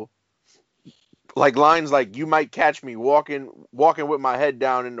relatable. Like lines like you might catch me walking with my head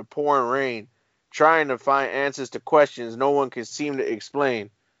down in the pouring rain, trying to find answers to questions no one can seem to explain.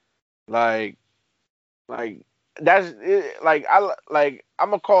 Like like that's it, like I'm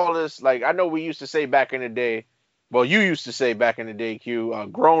gonna call this, like I know we used to say back in the day. Well, you used to say back in the day, Q,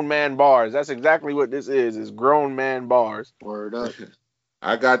 grown man bars. That's exactly what this is grown man bars. Word up.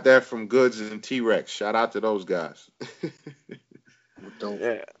 I got that from Goods and T-Rex. Shout out to those guys. Dope.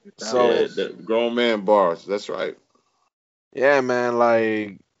 Yeah. That So Yeah, was. the grown man bars. That's right. yeah, man,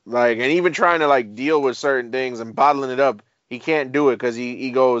 and even trying to like deal with certain things and bottling it up, he can't do it because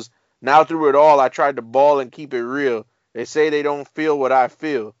he goes, now through it all, I tried to ball and keep it real. They say they don't feel what I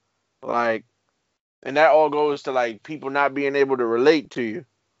feel, like, and that all goes to like people not being able to relate to you.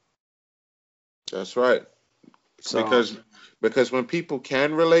 That's right. So Because when people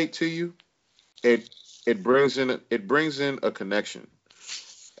can relate to you, it it brings in a connection,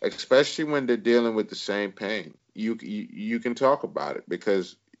 especially when they're dealing with the same pain. You can talk about it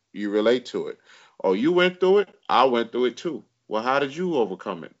because you relate to it. Oh, you went through it. I went through it too. Well, how did you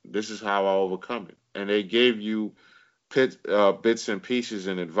overcome it? This is how I overcome it. And they gave you bits and pieces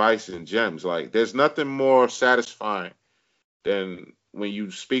and advice and gems. Like there's nothing more satisfying than when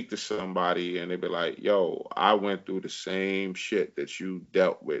you speak to somebody and they be like, "Yo, I went through the same shit that you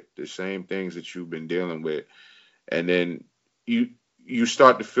dealt with, the same things that you've been dealing with," and then you you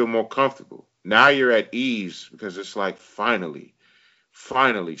start to feel more comfortable. Now you're at ease because it's like finally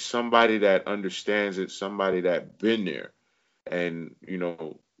somebody that understands it, somebody that been there, and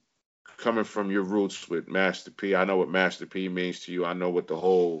coming from your roots with Master P, I know what Master P means to you. I know what the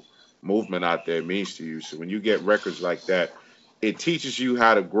whole movement out there means to you. So when you get records like that, it teaches you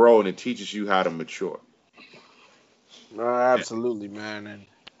how to grow and it teaches you how to mature. absolutely, man, and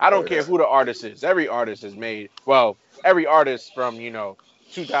I Oh don't care yeah. who the artist is. Every artist has made, well, every artist from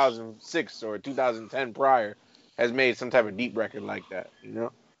 2006 or 2010 prior has made some type of deep record like that.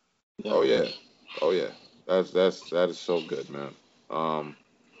 Oh Yep. yeah. Oh yeah. That is so good, man. Um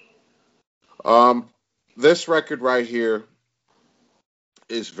um this record right here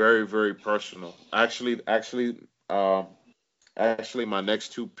is very, very personal. Actually, my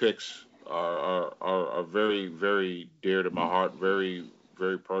next two picks are very, very dear to my heart, very,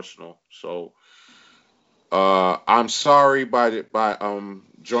 very personal. So, I'm sorry by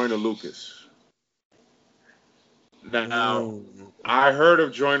Joyner Lucas. Now, Mm. I heard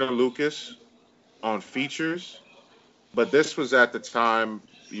of Joyner Lucas on features, but this was at the time,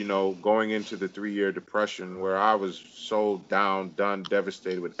 going into the 3 year depression where I was so down, done,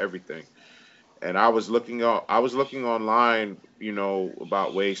 devastated with everything. And I was looking online,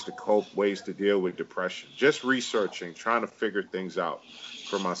 about ways to cope, ways to deal with depression, just researching, trying to figure things out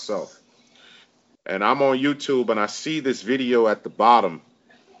for myself. And I'm on YouTube and I see this video at the bottom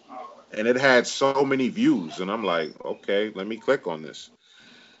and it had so many views and I'm like, okay, let me click on this.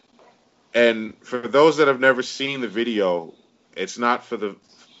 And for those that have never seen the video, it's not for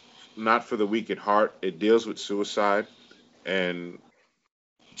the weak at heart. It deals with suicide and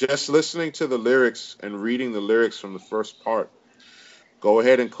just listening to the lyrics and reading the lyrics from the first part. Go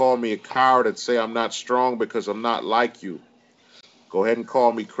ahead and call me a coward and say I'm not strong because I'm not like you. Go ahead and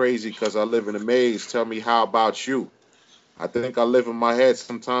call me crazy because I live in a maze. Tell me, how about you? I think I live in my head.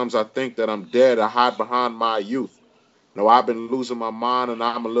 Sometimes I think that I'm dead. I hide behind my youth. No, I've been losing my mind and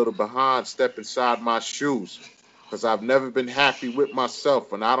I'm a little behind. Step inside my shoes. Because I've never been happy with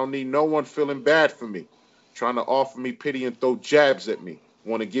myself and I don't need no one feeling bad for me. Trying to offer me pity and throw jabs at me.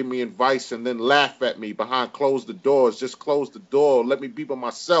 Want to give me advice and then laugh at me behind closed the doors. Just close the door. Let me be by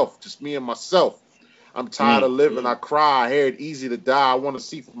myself. Just me and myself. I'm tired of living. I cry. I hear it easy to die. I want to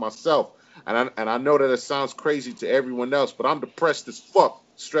see for myself. And I know that it sounds crazy to everyone else, but I'm depressed as fuck,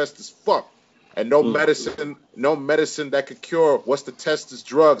 stressed as fuck. And no medicine that could cure. What's the test is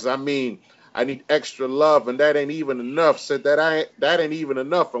drugs. I mean, I need extra love, and that ain't even enough. Said that ain't even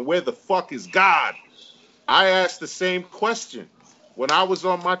enough. And where the fuck is God? I asked the same question. When I was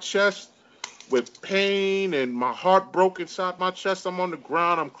on my chest with pain and my heart broke inside my chest, I'm on the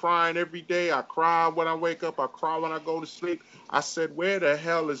ground, I'm crying every day. I cry when I wake up, I cry when I go to sleep. I said, where the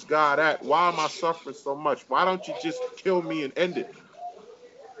hell is God at? Why am I suffering so much? Why don't you just kill me and end it?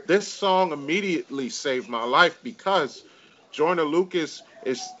 This song immediately saved my life because Joyner Lucas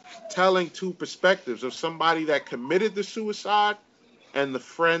is telling two perspectives of somebody that committed the suicide and the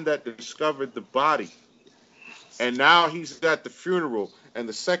friend that discovered the body. And now he's at the funeral. And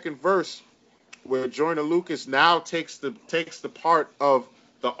the second verse, where Joyner Lucas now takes the part of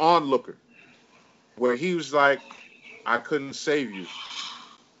the onlooker, where he was like, I couldn't save you.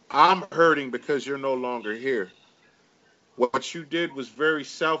 I'm hurting because you're no longer here. What you did was very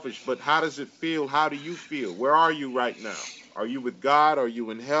selfish, but how does it feel? How do you feel? Where are you right now? Are you with God? Are you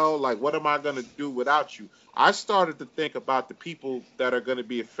in hell? Like, what am I going to do without you? I started to think about the people that are going to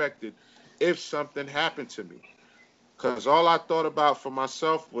be affected if something happened to me. Because all I thought about for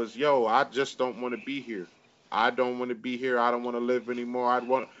myself was, yo, I just don't want to be here. I don't want to be here. I don't want to live anymore.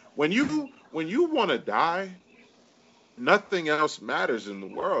 When you want to die, nothing else matters in the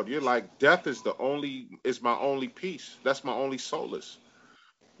world. You're like, death is my only peace. That's my only solace.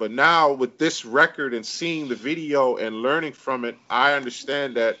 But now with this record and seeing the video and learning from it, I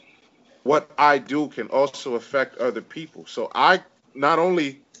understand that what I do can also affect other people. So I not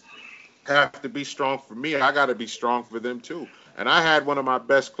only have to be strong for me, I got to be strong for them too. And I had one of my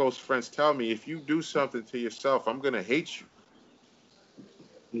best close friends tell me, if you do something to yourself, I'm going to hate you.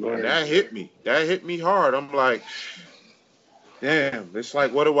 And that hit me. That hit me hard. I'm like, damn, it's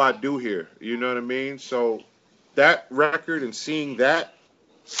like, what do I do here? You know what I mean? So that record and seeing that,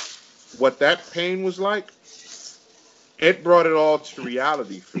 what that pain was like, it brought it all to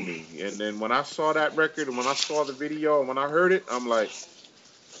reality for me. And then when I saw that record and when I saw the video and when I heard it, I'm like,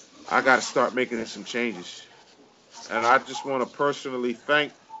 I got to start making some changes. And I just want to personally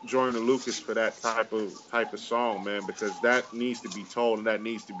thank Joyner Lucas for that type of song, man, because that needs to be told and that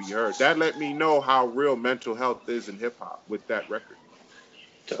needs to be heard. That let me know how real mental health is in hip hop with that record.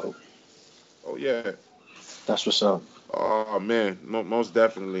 Dope. Oh yeah. That's what's up. Oh man, most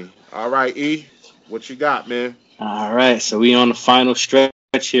definitely. All right, E, what you got, man? All right, so we on the final stretch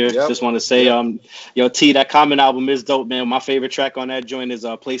here. Yep. Just want to say, yo, T, that Common album is dope, man. My favorite track on that joint is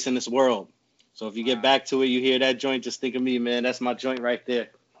Place in This World. So if you get back to it, you hear that joint, just think of me, man. That's my joint right there.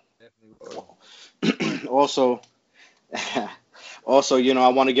 Also, you know, I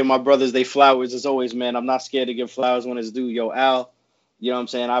want to give my brothers they flowers as always, man. I'm not scared to give flowers when it's due. Yo, Al, you know what I'm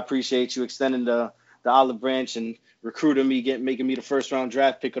saying? I appreciate you extending the olive branch and recruiting me, making me the first round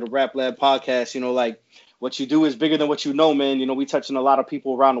draft pick of the Rap Lab podcast. You know, like, what you do is bigger than what you know, man. You know, we touching a lot of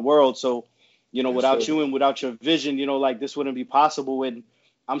people around the world. So, you know, without you and without your vision, you know, like, this wouldn't be possible. And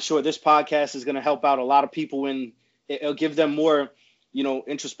I'm sure this podcast is going to help out a lot of people, and it'll give them more, you know,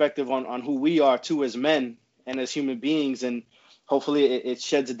 introspective on who we are too as men and as human beings. And hopefully it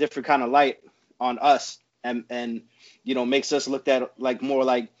sheds a different kind of light on us and you know, makes us looked at like more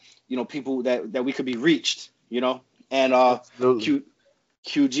like, you know, people that we could be reached, you know. And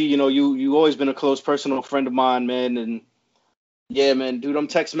QG, you know, you always been a close personal friend of mine, man. And yeah, man, dude, them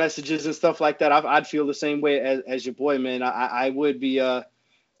text messages and stuff like that, I'd feel the same way as your boy, man. I would be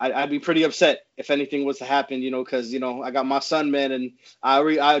I'd be pretty upset if anything was to happen, you know, because, you know, I got my son, man, and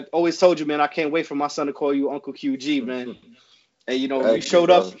I always told you, man, I can't wait for my son to call you Uncle QG, man. And, you know, you showed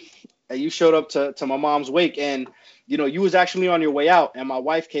up to my mom's wake, and, you know, you was actually on your way out, and my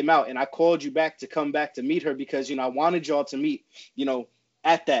wife came out, and I called you back to come back to meet her because, you know, I wanted y'all to meet, you know,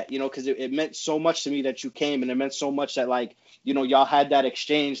 at that, you know, because it meant so much to me that you came, and it meant so much that, like, you know, y'all had that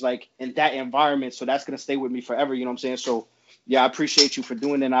exchange, like, in that environment. So that's going to stay with me forever, you know what I'm saying? So, yeah, I appreciate you for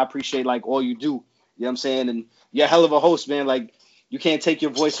doing it, and I appreciate, like, all you do, you know what I'm saying? And you're a hell of a host, man. Like, you can't take your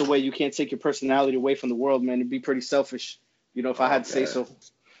voice away. You can't take your personality away from the world, man. It'd be pretty selfish, if I Oh had to say man. so.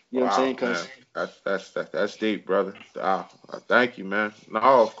 You know what I'm saying? Wow, man. Because That's deep, brother. Thank you, man. No,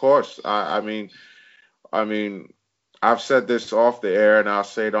 of course. I mean, I've said this off the air, and I'll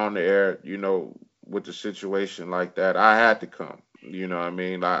say it on the air. With the situation like that, I had to come. You know, what I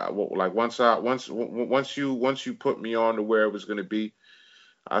mean, like once you put me on to where it was going to be,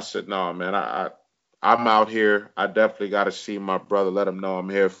 I said, no, man, I'm out here. I definitely got to see my brother, let him know I'm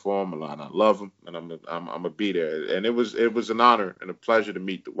here for him, and I love him, and I'm gonna be there. And it was an honor and a pleasure to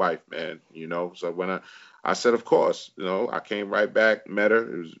meet the wife, man. So when I said, of course, I came right back, met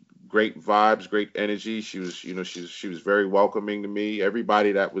her. It was great vibes, great energy. She was, she was very welcoming to me.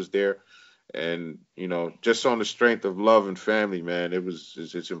 Everybody that was there, and just on the strength of love and family, man,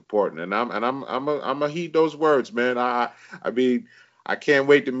 it's important. And I'm a heed those words, man. I mean, I can't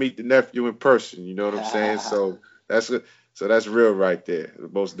wait to meet the nephew in person. You know what I'm saying? So that's real right there,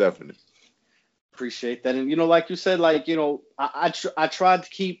 most definitely. appreciate that. And like you said, like I tried to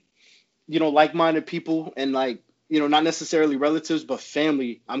keep like-minded people and like not necessarily relatives but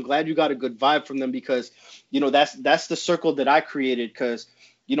family. I'm glad you got a good vibe from them because that's the circle that I created because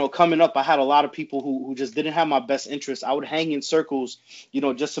coming up I had a lot of people who just didn't have my best interest. I would hang in circles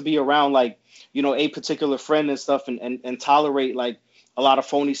just to be around like a particular friend and stuff and tolerate like a lot of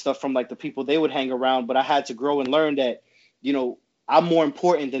phony stuff from like the people they would hang around. But I had to grow and learn that you know I'm more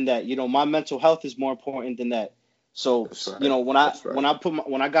important than that. My mental health is more important than that. So That's right. when I That's when right. I put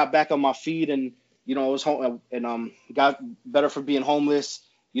when I got back on my feet and I was home and got better for being homeless.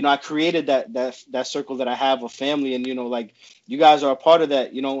 I created that circle that I have of family, and like you guys are a part of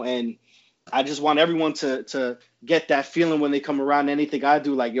that. And I just want everyone to get that feeling when they come around anything I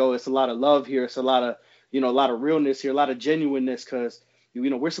do. Like, yo, it's a lot of love here. It's a lot of a lot of realness here, a lot of genuineness, because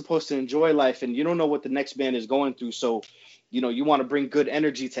we're supposed to enjoy life, and you don't know what the next man is going through. So, you want to bring good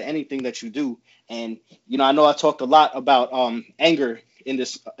energy to anything that you do. And I know I talked a lot about anger in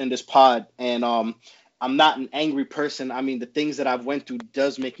this pod, and I'm not an angry person. I mean, the things that I've went through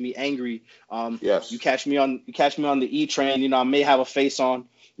does make me angry. You Yes. catch me on the E train. I may have a face on.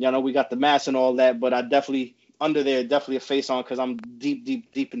 I know we got the mask and all that, but I definitely under there definitely a face on because I'm deep,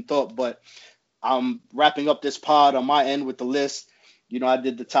 deep, deep in thought. But I'm wrapping up this pod on my end with the list. I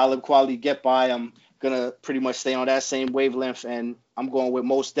did the Talib Kweli Get By. I'm gonna pretty much stay on that same wavelength, and I'm going with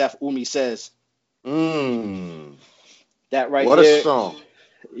Mos Def Umi Says. Mmm. That right What a there, song.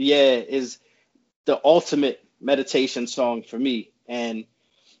 yeah, is the ultimate meditation song for me. And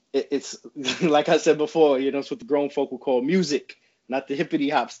it's like I said before, it's what the grown folk will call music, not the hippity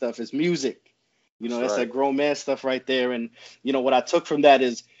hop stuff. It's music. That's That's that right. grown man stuff right there. And what I took from that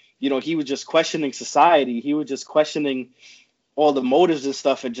is, he was just questioning society. He was just questioning all the motives and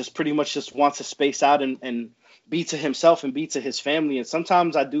stuff, and just pretty much just wants to space out and be to himself and be to his family. And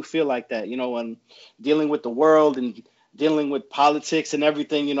sometimes I do feel like that, and dealing with the world and dealing with politics and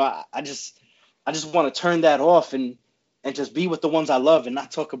everything. I just want to turn that off and just be with the ones I love and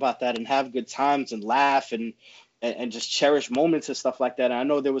not talk about that and have good times and laugh and just cherish moments and stuff like that. And I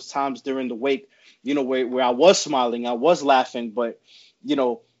know there was times during the wake, where I was smiling, I was laughing, but you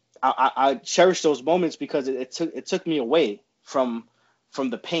know, I cherish those moments because it took me away from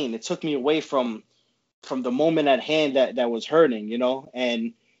the pain. It took me away from the moment at hand that was hurting,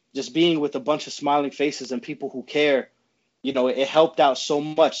 and just being with a bunch of smiling faces and people who care, it helped out so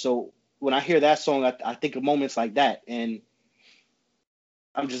much. So when I hear that song, I think of moments like that, and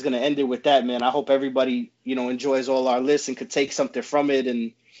I'm just gonna end it with that, man. I hope everybody, enjoys all our lists and could take something from it.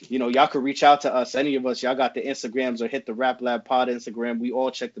 And y'all could reach out to us, any of us. Y'all got the Instagrams or hit the Rap Lab Pod Instagram. We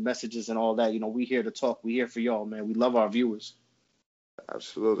all check the messages and all that. We here to talk. We here for y'all, man. We love our viewers.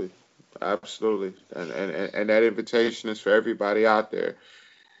 Absolutely. Absolutely. And that invitation is for everybody out there.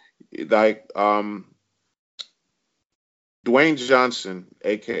 Like Dwayne Johnson,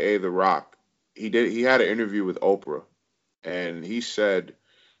 aka The Rock, he had an interview with Oprah, and he said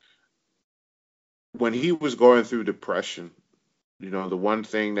when he was going through depression, the one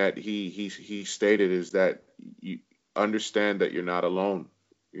thing that he stated is that you understand that you're not alone.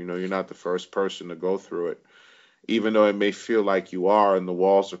 You're not the first person to go through it, even though it may feel like you are and the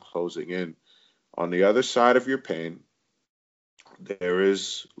walls are closing in. On the other side of your pain, there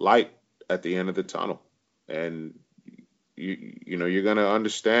is light at the end of the tunnel, and you're going to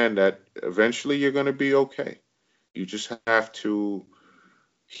understand that eventually you're going to be okay. You just have to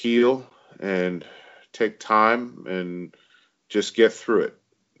heal and take time and just get through it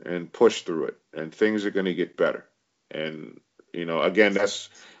and push through it, and things are going to get better. And again,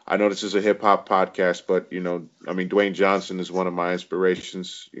 I know this is a hip hop podcast, but I mean, Dwayne Johnson is one of my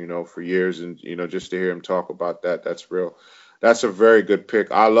inspirations, for years, and just to hear him talk about that, that's real. That's a very good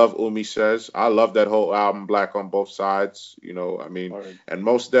pick. I love Umi Says. I love that whole album, Black on Both Sides. You know, I mean, Word. and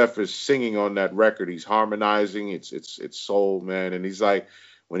Mos Def is singing on that record. He's harmonizing. It's soul, man. And he's like,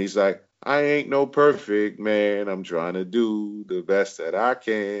 when he's like, I ain't no perfect man. I'm trying to do the best that I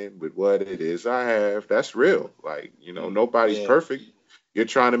can with what it is I have. That's real. Like, you know, nobody's Yeah. perfect. You're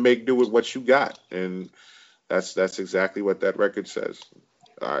trying to make do with what you got, and that's exactly what that record says.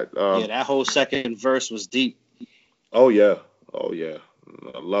 All right. Yeah, that whole second verse was deep. Oh yeah. Oh yeah.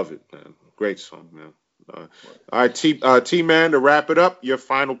 I love it, man. Great song, man. All right, T Man, to wrap it up, your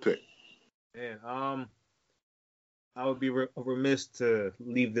final pick. Man, I would be remiss to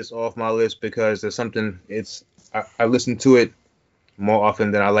leave this off my list because there's something. I listen to it more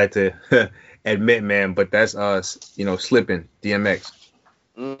often than I like to admit, man. But that's Slippin', DMX.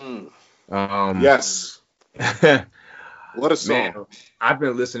 Yes. What a song. Man, I've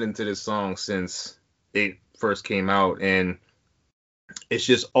been listening to this song since it first came out, and it's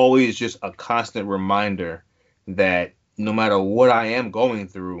just always just a constant reminder that no matter what I am going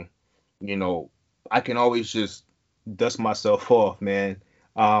through, you know, I can always just dust myself off, man,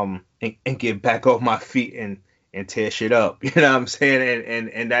 and get back off my feet and tear shit up. You know what I'm saying?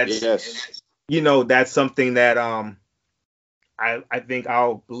 And that's Yes. that's something that I think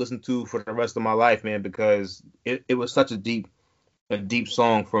I'll listen to for the rest of my life, man, because it was such a deep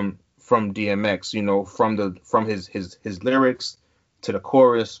song from DMX, you know, from his lyrics to the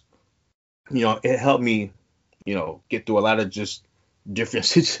chorus. You know, it helped me, you know, get through a lot of just different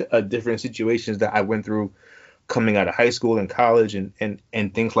situations that I went through coming out of high school and college and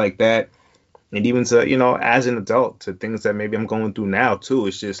things like that. And even to, you know, as an adult, to things that maybe I'm going through now too.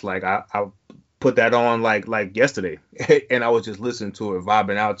 It's just like I put that on like yesterday and I was just listening to it,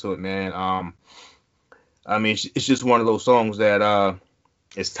 vibing out to it, man. I mean, it's just one of those songs that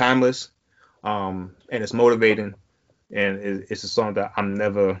it's timeless, and it's motivating, and it's a song that I'm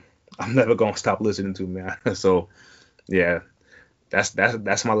never gonna stop listening to, man. So yeah,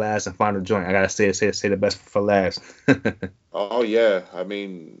 that's my last and final joint. I gotta say the best for last. Oh yeah. I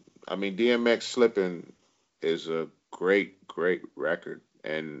mean DMX Slippin' is a great record.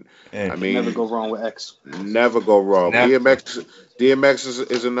 And And I mean, Never go wrong with X. never go wrong. Never.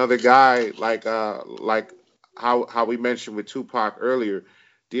 DMX is another guy like how we mentioned with Tupac earlier.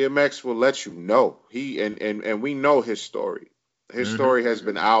 DMX will let you know. And we know his story. His Mhm. story has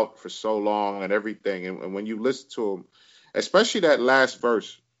been out for so long and everything. And when you listen to him, especially that last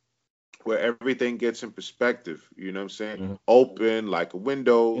verse where everything gets in perspective, you know what I'm saying? Mhm. Open like a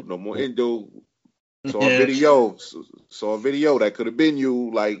window, no more endo. Saw a Yeah. video, saw a video that could have been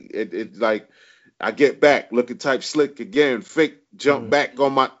you. Like it like I get back, looking type slick again, fake jump Mhm. back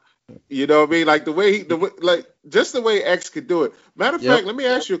on my, you know what I mean? Like like just the way X could do it. Matter of Yep. fact, let me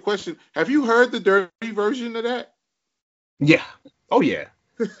ask you a question. Have you heard the dirty version of that? Yeah. Oh yeah.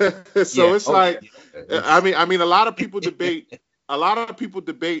 So Yeah. it's Oh, like, yeah. I mean, a lot of people debate. A lot of people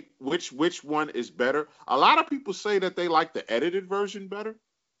debate which one is better. A lot of people say that they like the edited version better.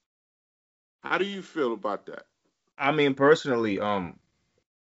 How do you feel about that? I mean, personally,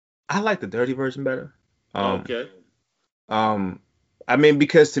 I like the dirty version better. Okay. I mean,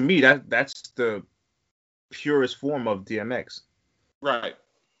 because to me that's the purest form of DMX. Right.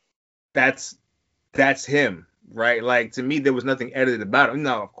 That's him, right? Like to me, there was nothing edited about him.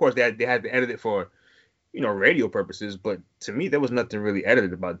 No, of course they had to edit it for, you know, radio purposes, but to me, there was nothing really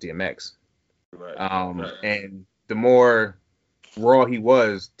edited about DMX. Right. And the more raw he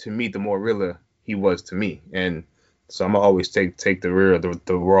was to me, the more realer he was to me, and so I'm gonna always take the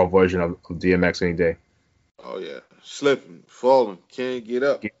raw version of DMX any day. Oh yeah. Slipping, falling, can't get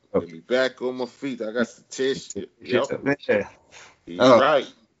up. Get up. Get me back on my feet. I got to test you. Yep. Yeah. He's Oh. right.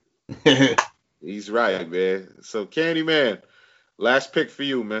 He's right, man. So Candyman, last pick for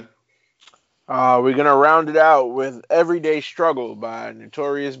you, man. We're gonna round it out with "Everyday Struggle" by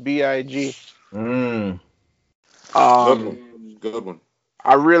Notorious B.I.G. Mm. Good one. Good one.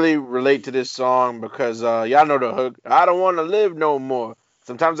 I really relate to this song because y'all know the hook. I don't want to live no more.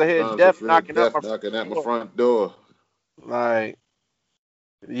 Sometimes I hear Sometimes I death feel knocking death at my knocking at my door. front door. Like,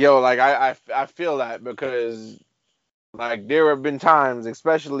 yo, like I feel that because like there have been times,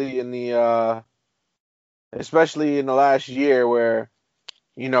 especially in the last year where,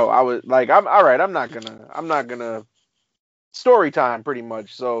 you know, I was like, I'm all right. I'm not gonna story time pretty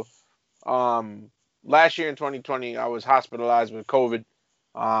much. So, last year in 2020, I was hospitalized with COVID.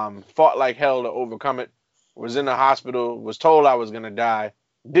 Fought like hell to overcome it. Was in the hospital. Was told I was gonna die.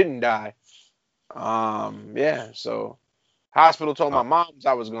 Didn't die. Yeah. So, hospital told my moms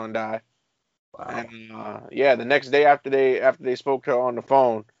I was gonna die. Wow. And yeah, the next day after they spoke to her on the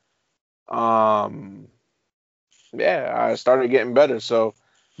phone, Yeah, I started getting better. So,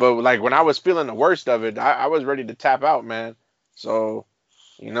 but like when I was feeling the worst of it, I was ready to tap out, man. So,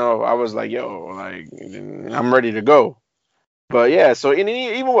 I was like, yo, like I'm ready to go. But yeah, so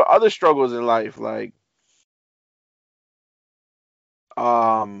even with other struggles in life, like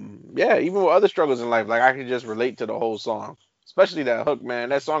yeah, even with other struggles in life, like I can just relate to the whole song, especially that hook, man.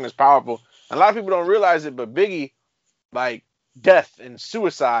 That song is powerful. A lot of people don't realize it, but Biggie, like death and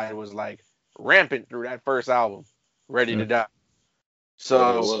suicide was like rampant through that first album, Ready to Mm. Die. Yeah, it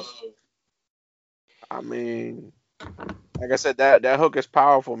So was. I mean, like I said, that hook is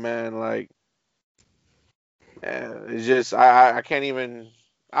powerful, man. Like, yeah, it's just I can't even.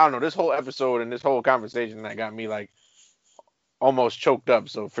 I don't know. This whole episode and this whole conversation that got me like almost choked up.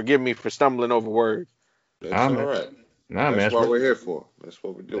 So forgive me for stumbling over words. That's Nah, all man. right. Nah, man. That's That's what what. we're here for. That's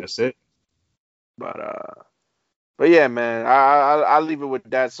what we do. That's it. But yeah, man. I leave it with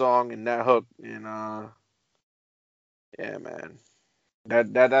that song and that hook and yeah, man.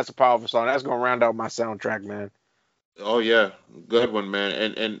 That's a powerful song. That's gonna round out my soundtrack, man. Oh yeah, good one,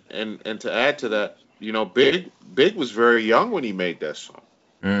 man. And to add to that, Big was very young when he made that song.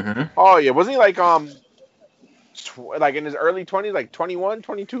 Mm-hmm. Oh yeah, wasn't he like like in his early 20s, like 21,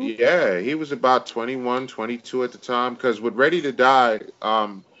 22? Yeah, he was about 21, 22 at the time. Because with Ready to Die,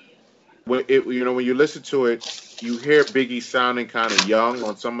 when you listen to it, you hear Biggie sounding kind of young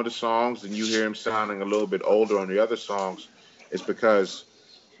on some of the songs, and you hear him sounding a little bit older on the other songs. It's because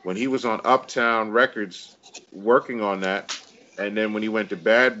when he was on Uptown Records working on that, and then when he went to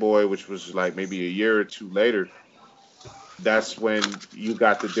Bad Boy, which was like maybe a year or two later, that's when you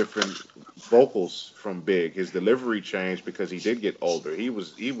got the different vocals from Big. His delivery changed because he did get older. He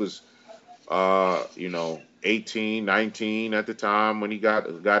was 18, 19 at the time when he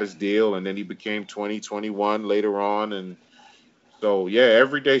got his deal, and then he became 20, 21 later on. And so yeah,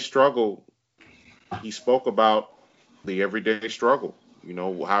 everyday struggle. He spoke about the everyday struggle.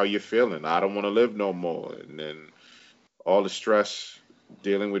 How you feeling? I don't want to live no more. And then all the stress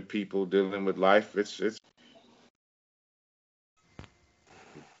dealing with people, dealing with life. It's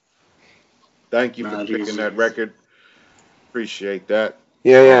Thank you for Not picking easy. that record. Appreciate that.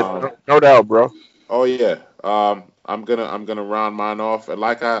 Yeah, yeah, Um, no doubt, bro. oh yeah. I'm gonna round mine off. And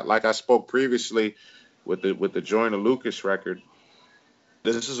like I spoke previously with the Joyner Lucas record.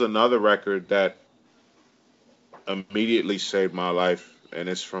 This is another record that immediately saved my life, and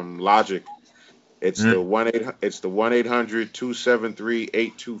it's from Logic. Mm. It's the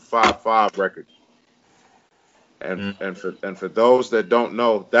 1-800-273-8255 record. Mm. And for those that don't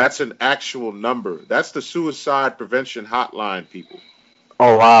know, that's an actual number. That's the suicide prevention hotline, people.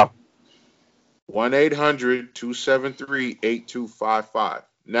 Oh wow. 1-800-273-8255.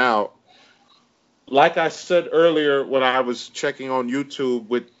 Now, like I said earlier when I was checking on YouTube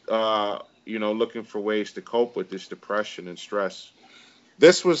with looking for ways to cope with this depression and stress.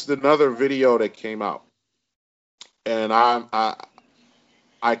 This was another video that came out, and I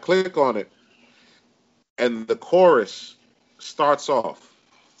click on it, and the chorus starts off.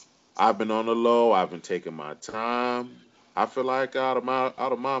 I've been on the low. I've been taking my time. I feel like out of my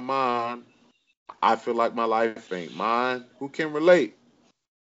mind. I feel like my life ain't mine. Who can relate?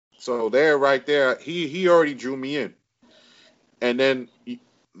 So there, right there, he already drew me in. And then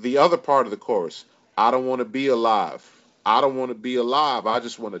the other part of the chorus. I don't want to be alive. I don't want to be alive. I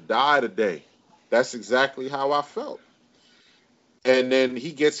just want to die today. That's exactly how I felt. And then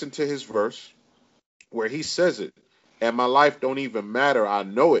he gets into his verse where he says it. And my life don't even matter. I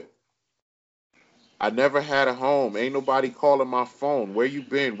know it. I never had a home. Ain't nobody calling my phone. Where you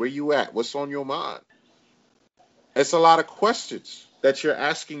been? Where you at? What's on your mind? It's a lot of questions that you're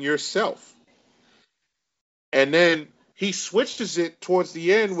asking yourself. And then he switches it towards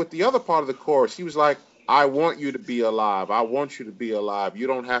the end with the other part of the chorus. He was like, I want you to be alive. I want you to be alive. You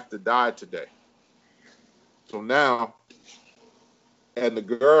don't have to die today. So now, and the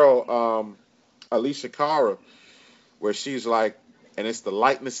girl, Alicia Cara, where she's like, and it's the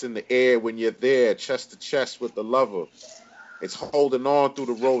lightness in the air when you're there, chest to chest with the lover. It's holding on through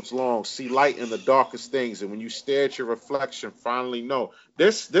the roads long. See light in the darkest things. And when you stare at your reflection, finally know.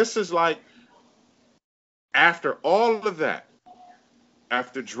 This is like after all of that,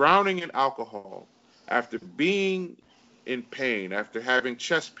 after drowning in alcohol, after being in pain, after having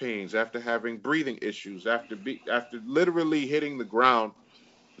chest pains, after having breathing issues, after literally hitting the ground,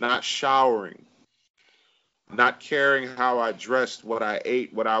 not showering, not caring how I dressed, what I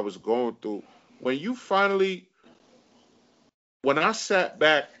ate, what I was going through. When you finally, when I sat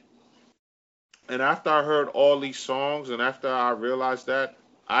back and after I heard all these songs and after I realized that,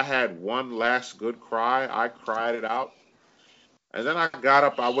 I had one last good cry. I cried it out. And then I got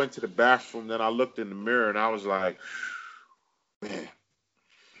up, I went to the bathroom, then I looked in the mirror and I was like, man,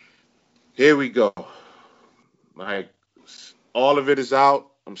 here we go. Like, all of it is out.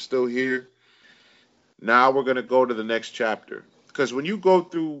 I'm still here. Now we're going to go to the next chapter. Because when you go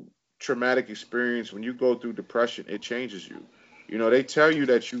through traumatic experience, when you go through depression, it changes you. You know, they tell you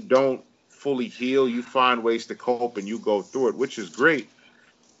that you don't fully heal. You find ways to cope and you go through it, which is great.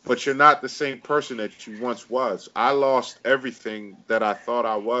 But you're not the same person that you once was. I lost everything that I thought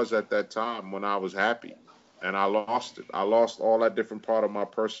I was at that time when I was happy. And I lost it. I lost all that different part of my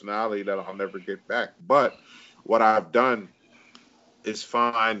personality that I'll never get back. But what I've done is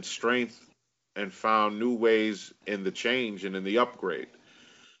find strength and found new ways in the change and in the upgrade.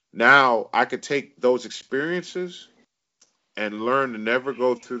 Now I could take those experiences and learn to never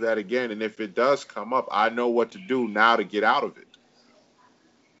go through that again. And if it does come up, I know what to do now to get out of it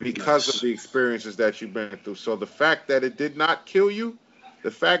because of the experiences that you've been through. So the fact that it did not kill you,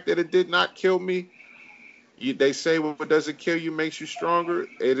 the fact that it did not kill me, they say what doesn't kill you makes you stronger.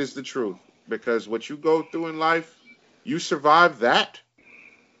 It is the truth. Because what you go through in life, you survive that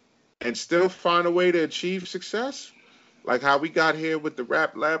and still find a way to achieve success. Like how we got here with the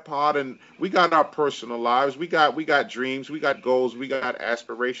Rap Lab Pod, and we got our personal lives. We got dreams, we got goals, we got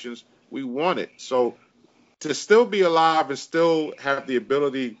aspirations. We want it. So to still be alive and still have the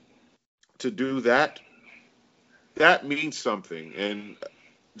ability to do that, that means something. And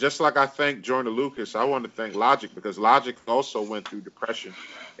just like I thank Joyner Lucas, I want to thank Logic, because Logic also went through depression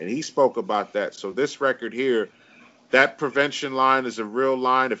and he spoke about that. So this record here, that prevention line is a real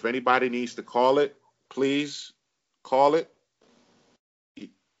line. If anybody needs to call it, please call it.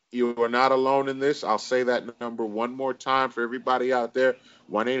 You are not alone in this. I'll say that number one more time for everybody out there.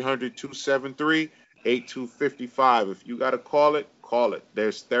 1-800-273-8255. If you got to call it, call it.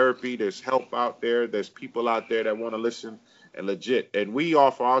 There's therapy. There's help out there. There's people out there that want to listen and legit. And we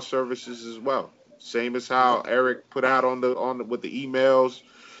offer our services as well. Same as how Eric put out on the with the emails,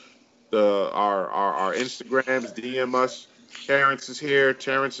 our Instagrams, DM us. Terrence is here.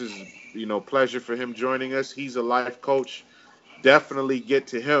 Terrence is, pleasure for him joining us. He's a life coach. Definitely get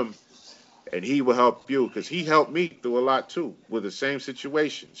to him and he will help you, because he helped me through a lot too with the same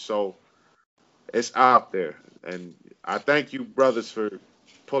situation. So it's out there. And I thank you, brothers, for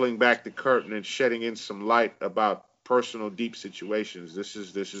pulling back the curtain and shedding in some light about personal, deep situations. This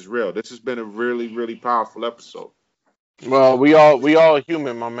is real. This has been a really, really powerful episode. Well, we all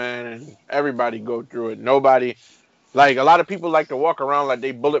human, my man, and everybody go through it. Nobody, like, a lot of people like to walk around like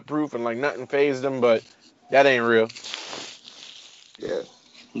they bulletproof and like nothing fazed them, but that ain't real. Yeah.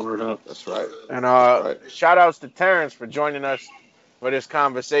 Word up. That's right. And Right. shout outs to Terrence for joining us for this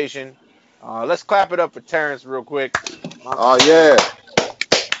conversation. Let's clap it up for Terrence real quick. Oh, yeah.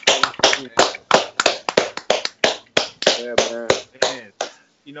 Yeah, man.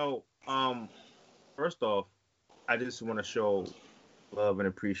 And, first off, I just want to show love and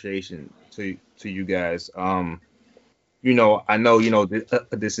appreciation to you guys. I know,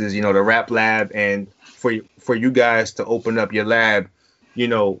 this is, the Rap Lab, and for you guys to open up your lab,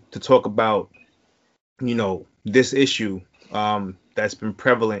 to talk about, this issue that's been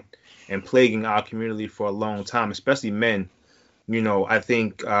prevalent and plaguing our community for a long time, especially men. I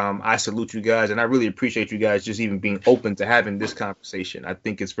think I salute you guys, and I really appreciate you guys just even being open to having this conversation. I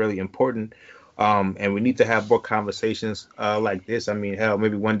think it's really important, and we need to have more conversations like this. I mean, hell,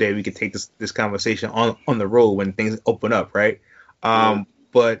 maybe one day we could take this conversation on the road when things open up, right?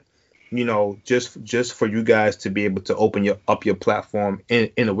 But just for you guys to be able to open up your platform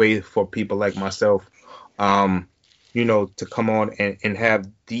in a way for people like myself, to come on and have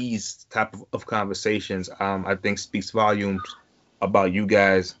these type of conversations, I think speaks volumes about you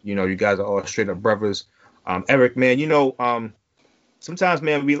guys. You guys are all straight up brothers. Eric, man, sometimes,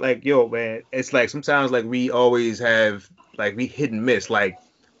 man, we like, yo, man, it's like sometimes like we always have like we hit and miss. Like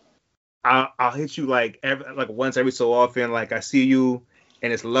I'll hit you like once every so often. Like I see you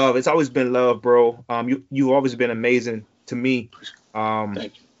and it's love. It's always been love, bro. You've always been amazing to me. Thank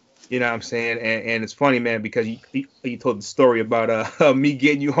you. You know what I'm saying? And it's funny, man, because you told the story about me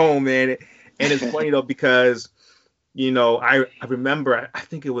getting you home, man. And it's funny though, because I remember, I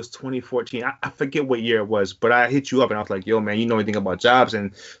think it was 2014. I forget what year it was, but I hit you up and I was like, yo, man, you know anything about jobs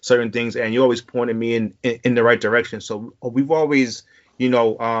and certain things? And you always pointed me in the right direction. So we've always,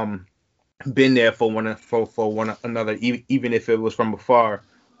 been there for one another, even if it was from afar.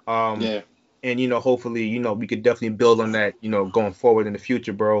 Yeah. And, hopefully, we could definitely build on that, going forward in the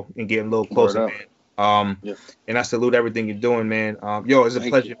future, bro, and getting a little closer, man. Yeah. And I salute everything you're doing, man. It's a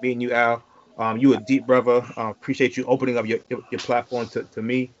pleasure meeting you, Al. You a deep brother. Appreciate you opening up your platform to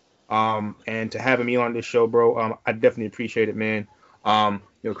me. And to having me on this show, bro, I definitely appreciate it, man.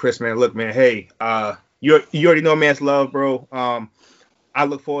 Chris, man, look, man, hey, you already know man's love, bro. I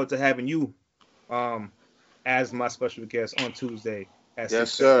look forward to having you as my special guest on Tuesday at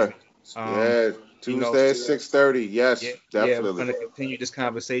Yes, 6:30. sir. Tuesday at 6:30. Yes, yeah, we're definitely. gonna continue this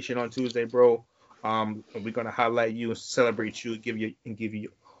conversation on Tuesday, bro. And we're gonna highlight you and celebrate you, give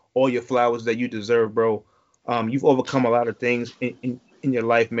you all your flowers that you deserve, bro. You've overcome a lot of things in your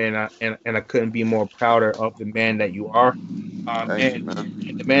life, man, and I couldn't be more prouder of the man that you are, Thank you, and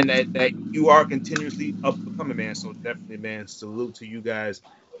man. the man that you are continuously up becoming, man. So definitely, man, salute to you guys,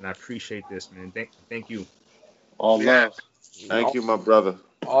 and I appreciate this, man. Thank you. All love. Thank you, my brother.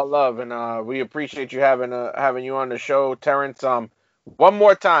 All love, and we appreciate you having you on the show, Terrence. One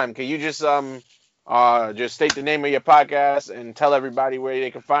more time, can you just state the name of your podcast and tell everybody where they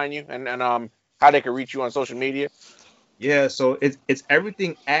can find you and how they can reach you on social media? Yeah, so it's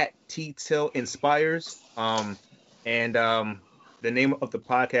everything at T Till Inspires. And the name of the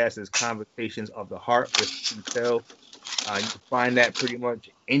podcast is Conversations of the Heart with T Till. You can find that pretty much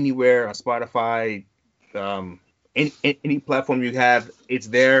anywhere on Spotify, any platform you have, it's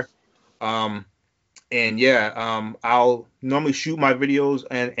there. Um, and yeah, I'll normally shoot my videos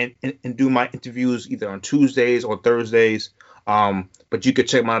and do my interviews either on Tuesdays or Thursdays. But you could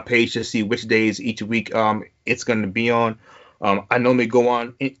check my page to see which days each week it's going to be on. I normally go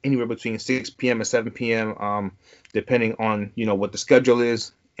on anywhere between 6 p.m. and 7 p.m. Depending on what the schedule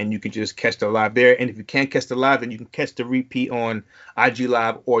is, and you can just catch the live there. And if you can't catch the live, then you can catch the repeat on IG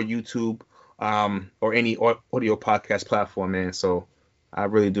Live or YouTube or any audio podcast platform, man. So I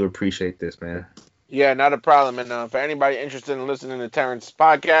really do appreciate this, man. Yeah, not a problem. And for anybody interested in listening to Terrence's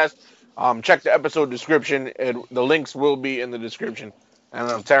podcast, check the episode description. The links will be in the description.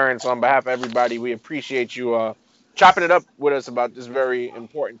 And Terrence, on behalf of everybody, we appreciate you chopping it up with us about this very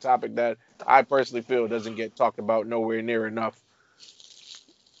important topic that I personally feel doesn't get talked about nowhere near enough.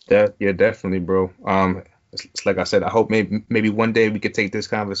 Yeah, definitely, bro. It's like I said, I hope maybe one day we could take this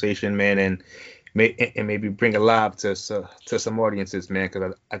conversation, man, and maybe bring it live to some audiences, man,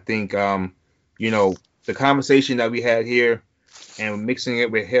 because I think the conversation that we had here and mixing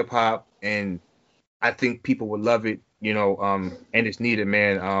it with hip hop, and I think people would love it, and it's needed,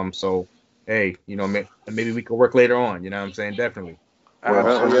 man. So hey, maybe we could work later on. You know what I'm saying? Definitely.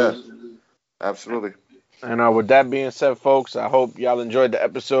 Well, yes, absolutely. And with that being said, folks, I hope y'all enjoyed the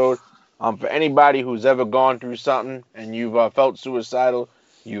episode. For anybody who's ever gone through something and you've felt suicidal,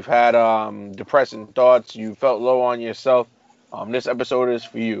 you've had depressing thoughts, you felt low on yourself, this episode is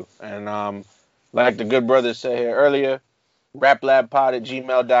for you. And like the good brother said here earlier,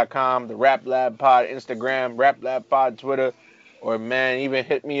 raplabpod@gmail.com, the Rap Lab Pod Instagram, Rap Lab Pod Twitter, or man, even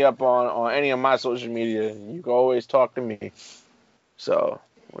hit me up on any of my social media. You can always talk to me. So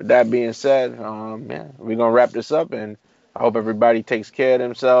with that being said, we're gonna wrap this up, and I hope everybody takes care of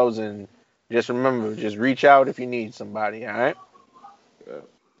themselves, and just remember, just reach out if you need somebody. All right. Yeah.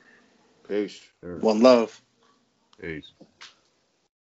 Peace. One love. Peace.